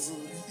 teachings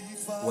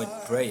with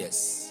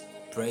prayers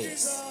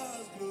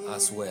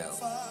as well.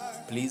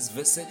 Please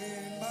visit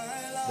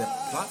the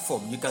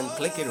platform. You can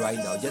click it right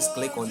now. Just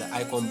click on the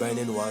icon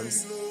burning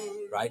ones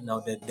right now,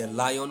 the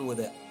lion with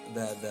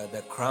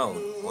the crown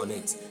on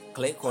it.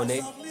 Click on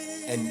it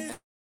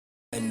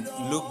and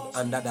look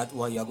under that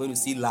one. You are going to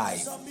see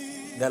live.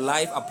 The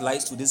live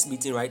applies to this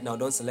meeting right now.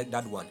 Don't select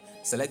that one.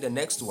 Select the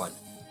next one.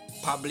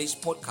 Publish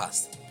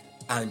podcast.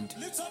 And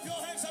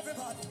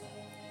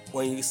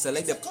when you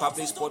select the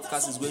published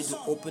podcast, it's going to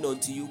open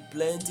onto you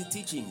plenty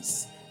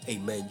teachings.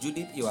 Amen.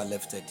 Judith, you are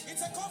lifted.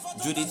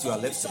 Judith, you are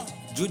lifted.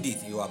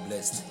 Judith, you are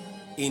blessed.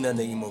 In the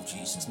name of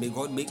Jesus. May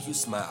God make you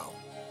smile.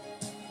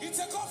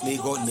 May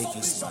God make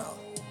you smile.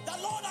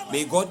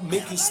 May God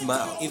make you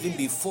smile even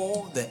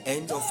before the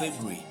end of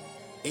February.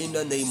 In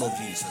the name of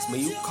Jesus. May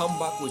you come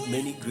back with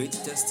many great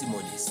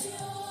testimonies.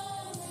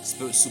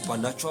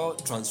 Supernatural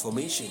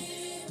transformation.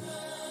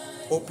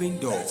 Open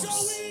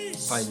doors.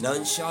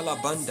 Financial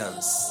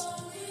abundance.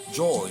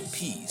 Joy,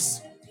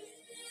 peace.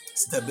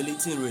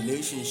 Stability in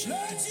relationship.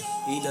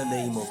 In the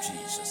name of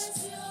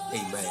Jesus.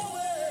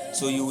 Amen.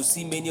 So you will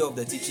see many of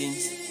the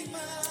teachings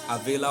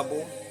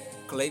available.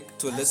 Click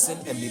to listen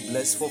and be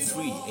blessed for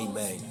free.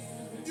 Amen.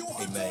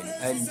 Amen.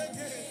 And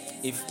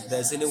if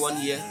there's anyone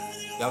here,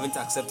 you haven't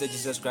accepted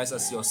Jesus Christ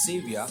as your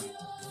Savior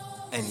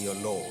and your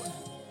Lord,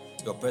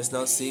 your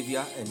personal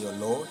Savior and your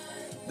Lord,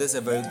 this is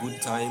a very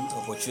good time,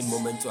 opportune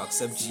moment to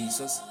accept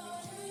Jesus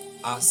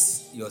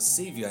as your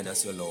Savior and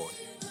as your Lord.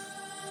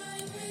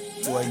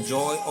 To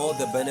enjoy all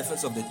the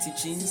benefits of the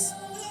teachings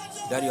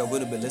that you are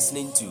going to be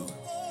listening to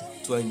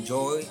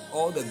enjoy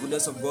all the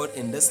goodness of God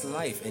in this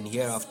life and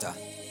hereafter,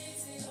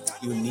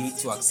 you need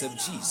to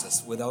accept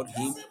Jesus. Without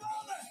Him,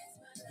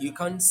 you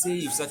can't say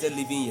you've started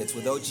living yet.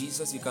 Without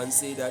Jesus, you can't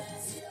say that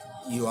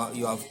you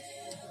have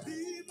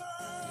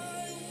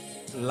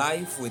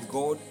life with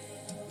God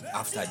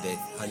after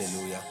death.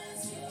 Hallelujah.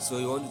 So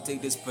you want to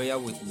take this prayer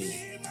with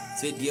me.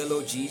 Say, dear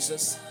Lord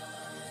Jesus,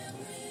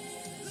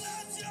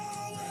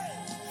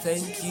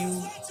 thank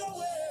you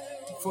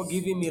for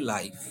giving me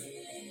life.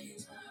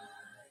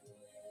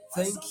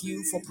 Thank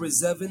you for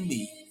preserving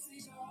me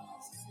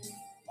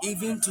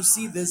even to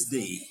see this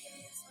day.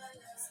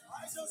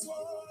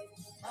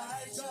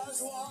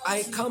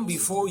 I come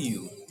before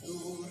you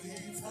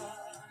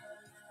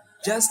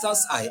just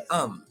as I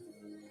am,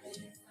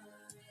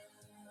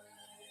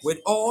 with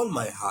all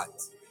my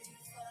heart,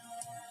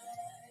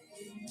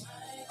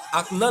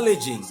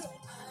 acknowledging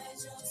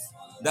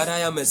that I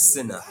am a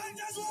sinner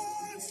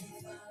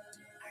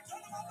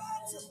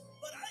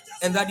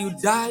and that you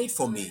died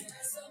for me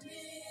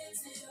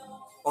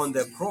on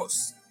the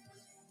cross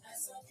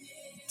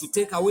to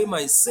take away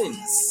my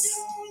sins,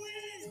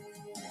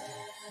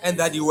 and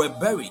that you were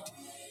buried,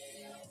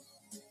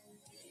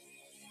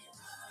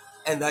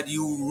 and that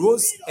you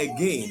rose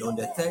again on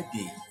the third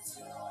day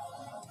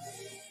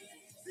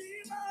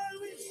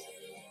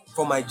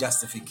for my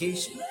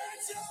justification.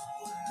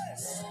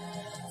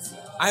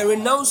 I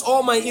renounce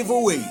all my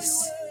evil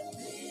ways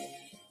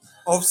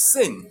of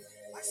sin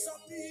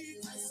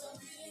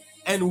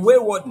and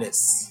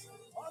waywardness,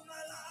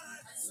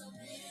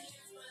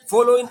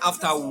 following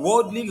after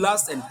worldly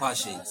lusts and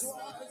passions,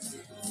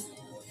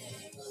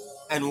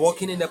 and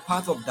walking in the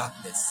path of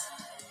darkness.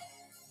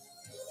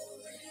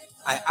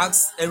 I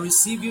ask and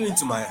receive you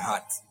into my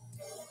heart.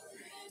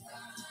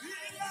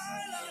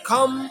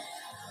 Come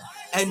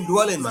and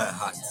dwell in my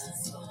heart.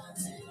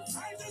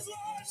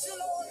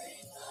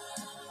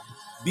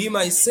 Be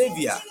my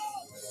Savior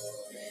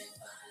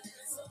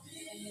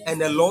and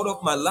the Lord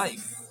of my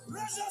life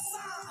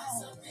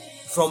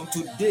from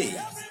today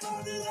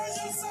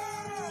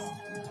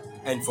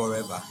and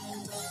forever.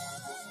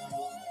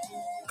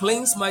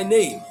 Cleanse my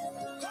name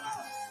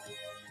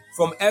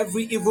from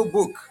every evil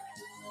book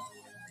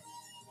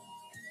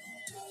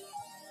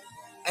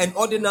and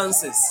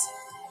ordinances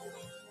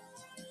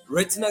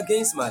written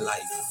against my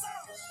life.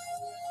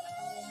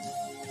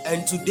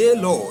 And today,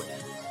 Lord,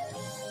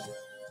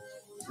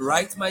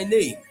 write my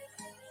name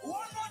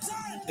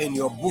in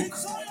your book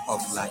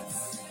of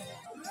life.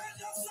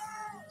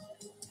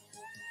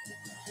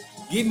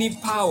 Give me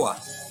power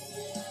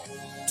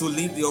to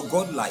live your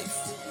God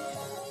life,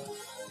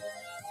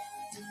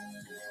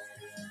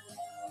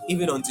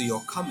 even until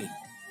your coming.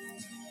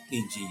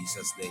 In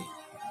Jesus' name,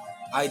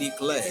 I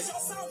declare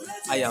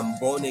I am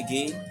born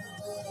again.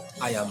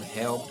 I am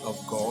helped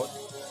of God.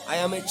 I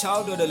am a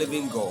child of the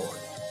living God.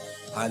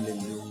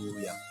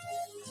 Hallelujah.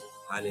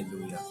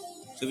 Hallelujah.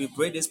 So if you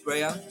pray this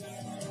prayer,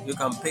 you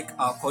can pick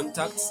our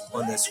contacts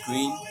on the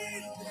screen,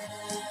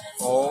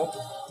 or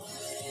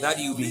that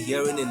you'll be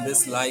hearing in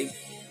this live,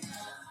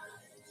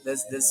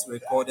 this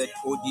recorded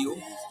audio.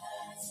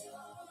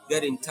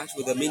 Get in touch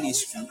with the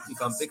ministry. You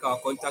can pick our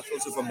contact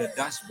also from the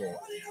dashboard.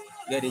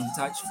 Get in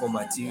touch for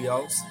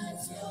materials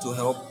to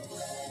help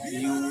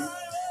you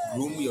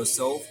groom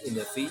yourself in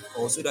the faith,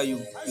 also that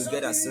you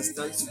get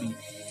assistance to be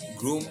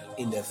groomed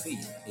in the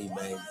faith.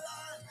 Amen.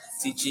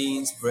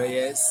 Teachings,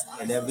 prayers,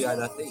 and every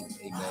other thing.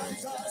 Amen.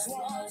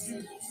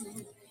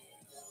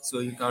 So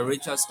you can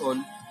reach us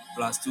on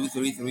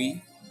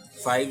 +233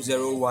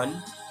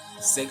 501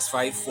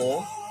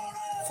 654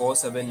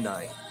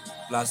 479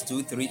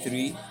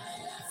 +233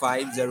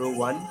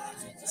 501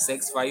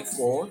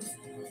 654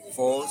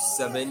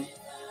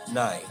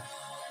 479.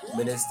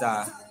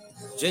 Minister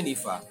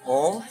Jennifer,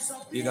 or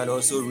you can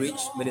also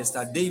reach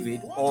Minister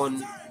David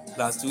on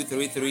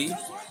 +233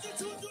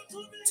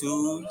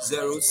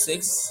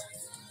 206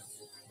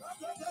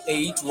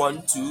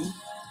 812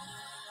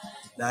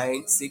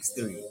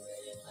 963.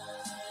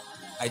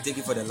 I take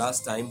it for the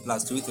last time,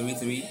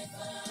 +233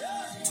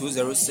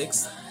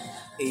 206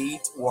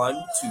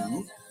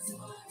 812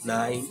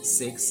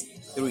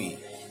 963.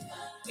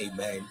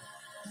 Amen.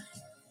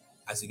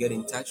 As you get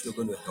in touch, we're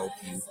going to help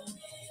you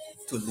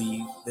to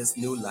live this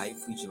new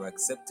life which you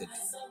accepted.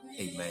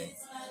 Amen.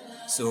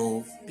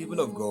 So, people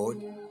of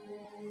God,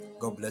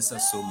 God bless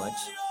us so much.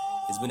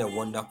 It's been a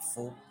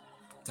wonderful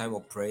time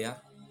of prayer,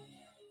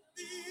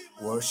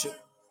 worship,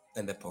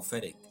 and the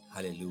prophetic.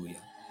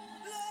 Hallelujah.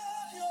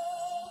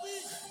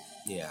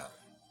 Yeah.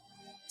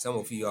 Some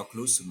of you are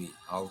close to me.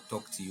 I'll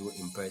talk to you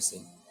in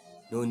person.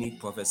 No need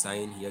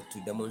prophesying here to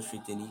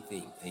demonstrate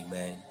anything.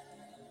 Amen.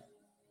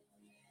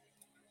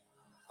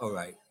 All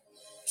right.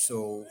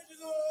 So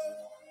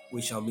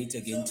we shall meet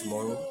again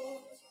tomorrow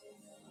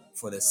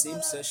for the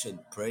same session: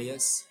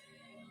 prayers,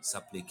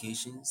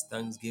 supplications,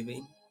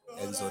 thanksgiving,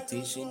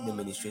 exhortation, the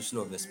ministration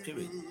of the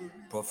Spirit,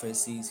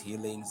 prophecies,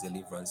 healings,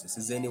 deliverances.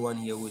 Is there anyone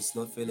here who is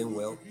not feeling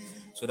well,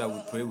 so that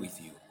we pray with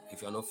you?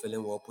 If you are not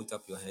feeling well, put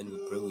up your hand. We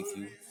pray with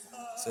you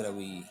so that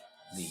we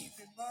leave.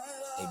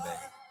 Amen.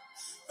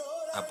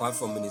 Apart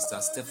from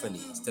Minister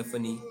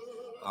Stephanie,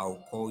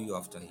 I'll call you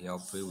after here. I'll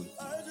pray with you.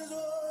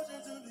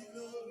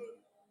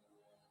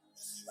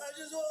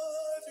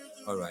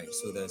 All right.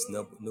 So there's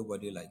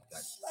nobody like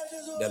that.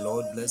 The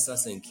Lord bless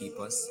us and keep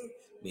us.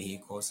 May He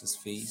cause His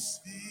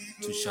face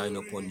to shine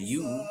upon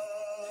you.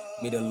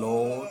 May the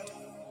Lord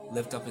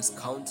lift up His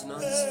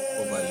countenance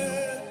over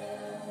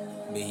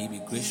you. May He be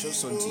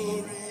gracious unto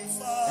you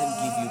and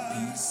give you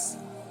peace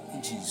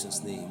in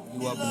Jesus' name.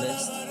 You are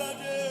blessed.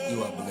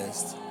 You are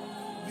blessed.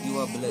 You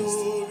are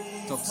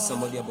blessed. Talk to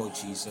somebody about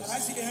Jesus.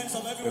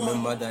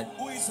 Remember that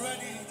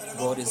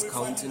God is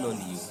counting on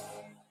you.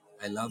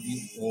 I love you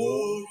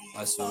all,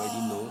 as you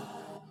already know,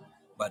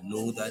 but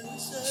know that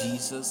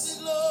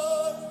Jesus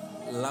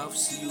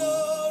loves you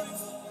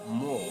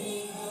more.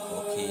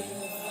 Okay?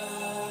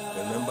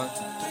 Remember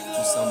to talk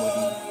to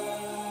somebody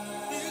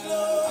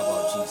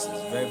about Jesus.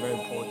 Very, very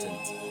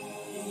important.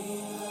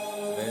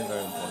 Very,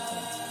 very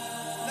important.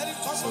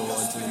 So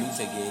until we meet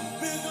again,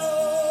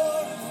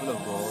 people of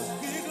God,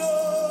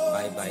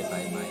 bye, bye,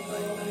 bye, bye,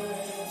 bye, bye.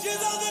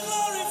 Jesus be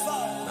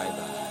glorified. Bye,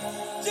 bye.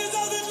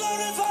 Jesus be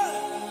glorified.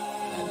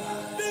 Bye, bye.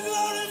 Be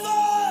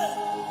glorified.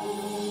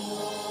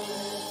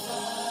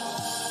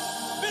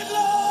 Be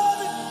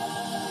glorified.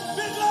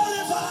 Be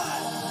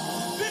glorified.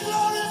 Be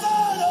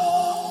glorified. Oh.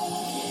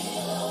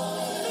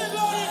 Be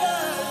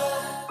glorified.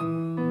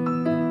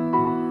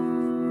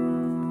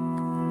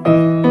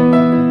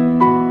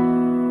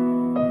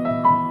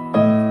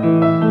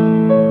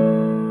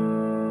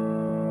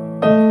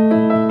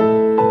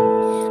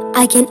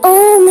 can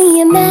only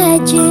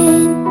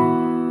imagine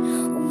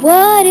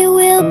what it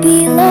will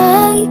be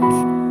like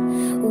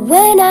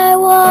when I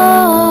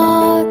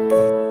walk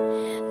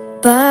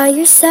by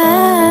your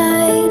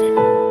side.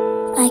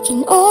 I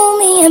can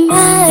only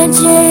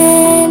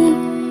imagine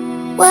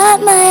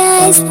what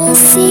my eyes will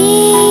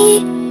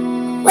see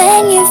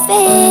when your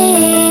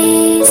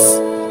face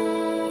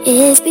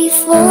is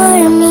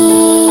before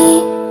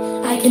me.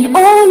 I can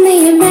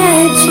only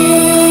imagine.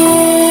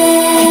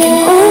 I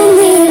can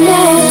only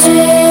imagine.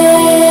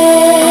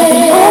 I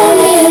can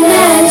only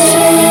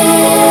imagine.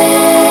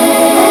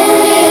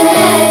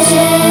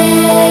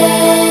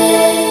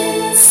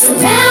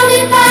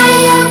 Surrounded by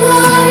your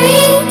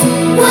glory,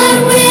 what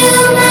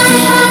will my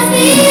heart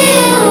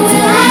feel?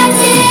 Will I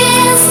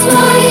dance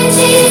for you,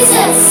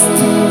 Jesus?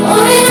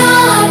 Or in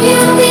all of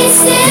you be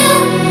still?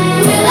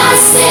 Will I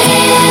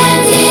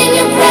stand in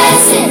your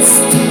presence?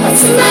 Or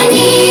to my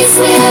knees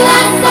will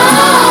I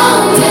fall?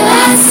 Will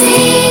I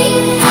sing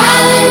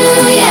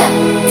hallelujah?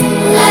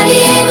 Will I be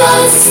able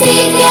to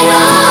speak at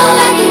all?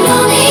 I can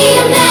only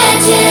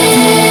imagine.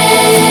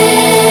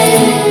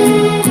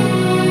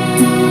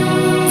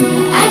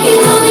 I can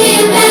only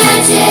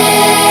imagine.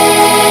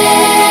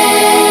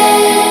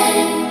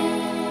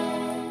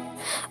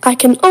 I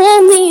can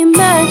only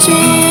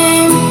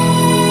imagine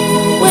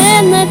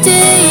when the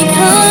day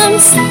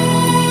comes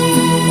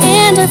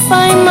and I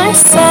find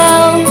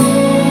myself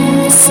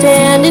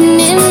standing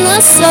in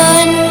the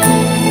sun.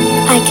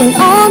 I can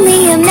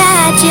only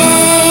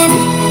imagine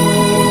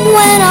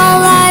when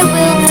all I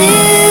will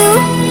do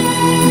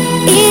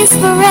is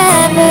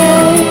forever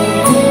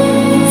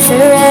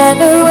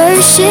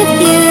worship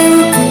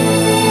you.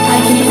 I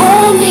can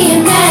only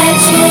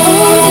imagine.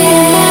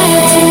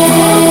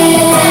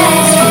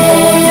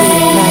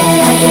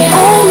 I can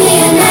only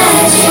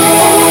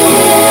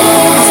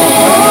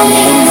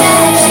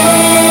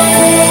imagine.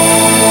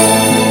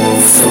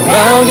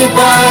 Surrounded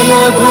by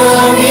your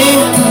glory,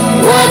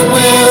 what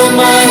will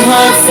my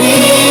heart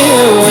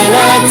feel? Will I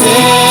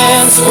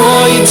dance for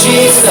you,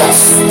 Jesus?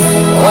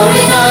 Or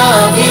in all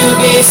of you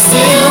be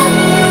still?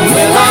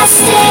 Will I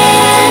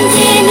stand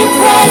in your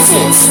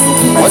presence?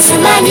 Or to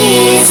my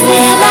knees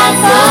will I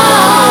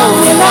fall?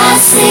 Will I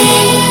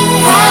sing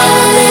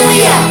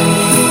hallelujah?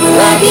 Will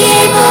I be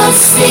able to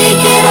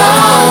speak at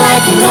all? I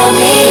can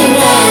only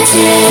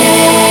imagine.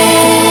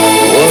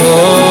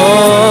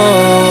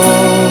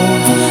 Oh,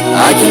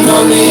 I can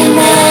only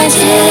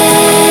imagine.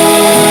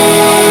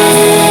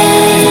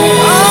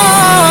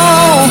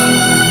 Oh,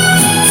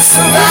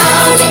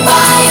 surrounded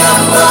by your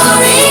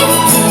glory,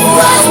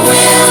 what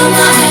will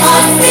my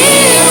heart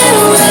feel?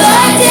 Will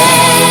I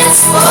dance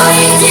for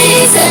you,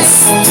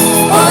 Jesus?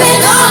 Or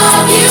in all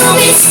of you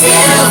be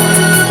still?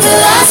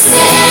 Will I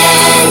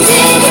stand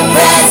in your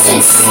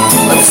presence?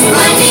 Or to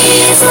my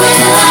knees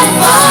will I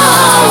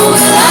fall?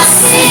 Will I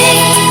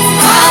sing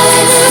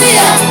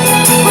hallelujah?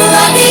 Will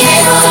I be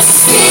able to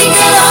speak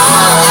at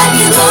all? I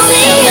can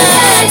only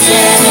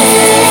imagine.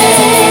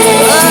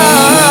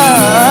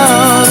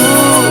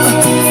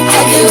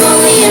 I can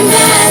only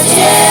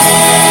imagine.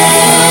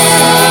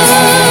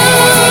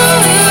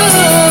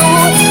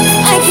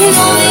 I can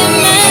only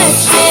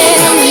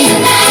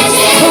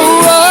imagine.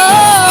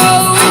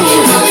 Whoa. I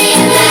can only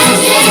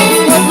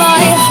imagine what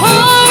my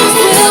heart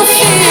will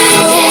feel.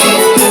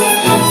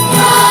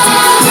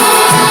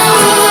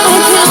 I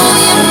can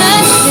only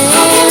imagine.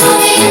 I can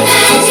only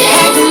imagine.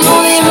 I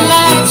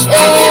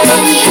can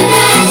only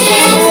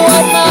imagine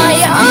what my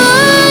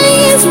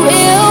eyes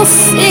will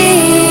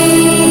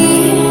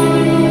see.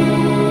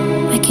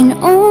 I can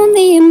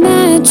only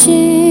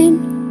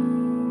imagine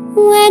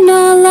when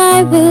all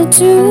I will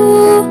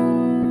do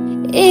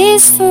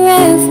is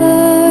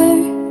forever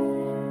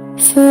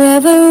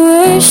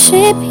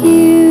worship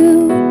you.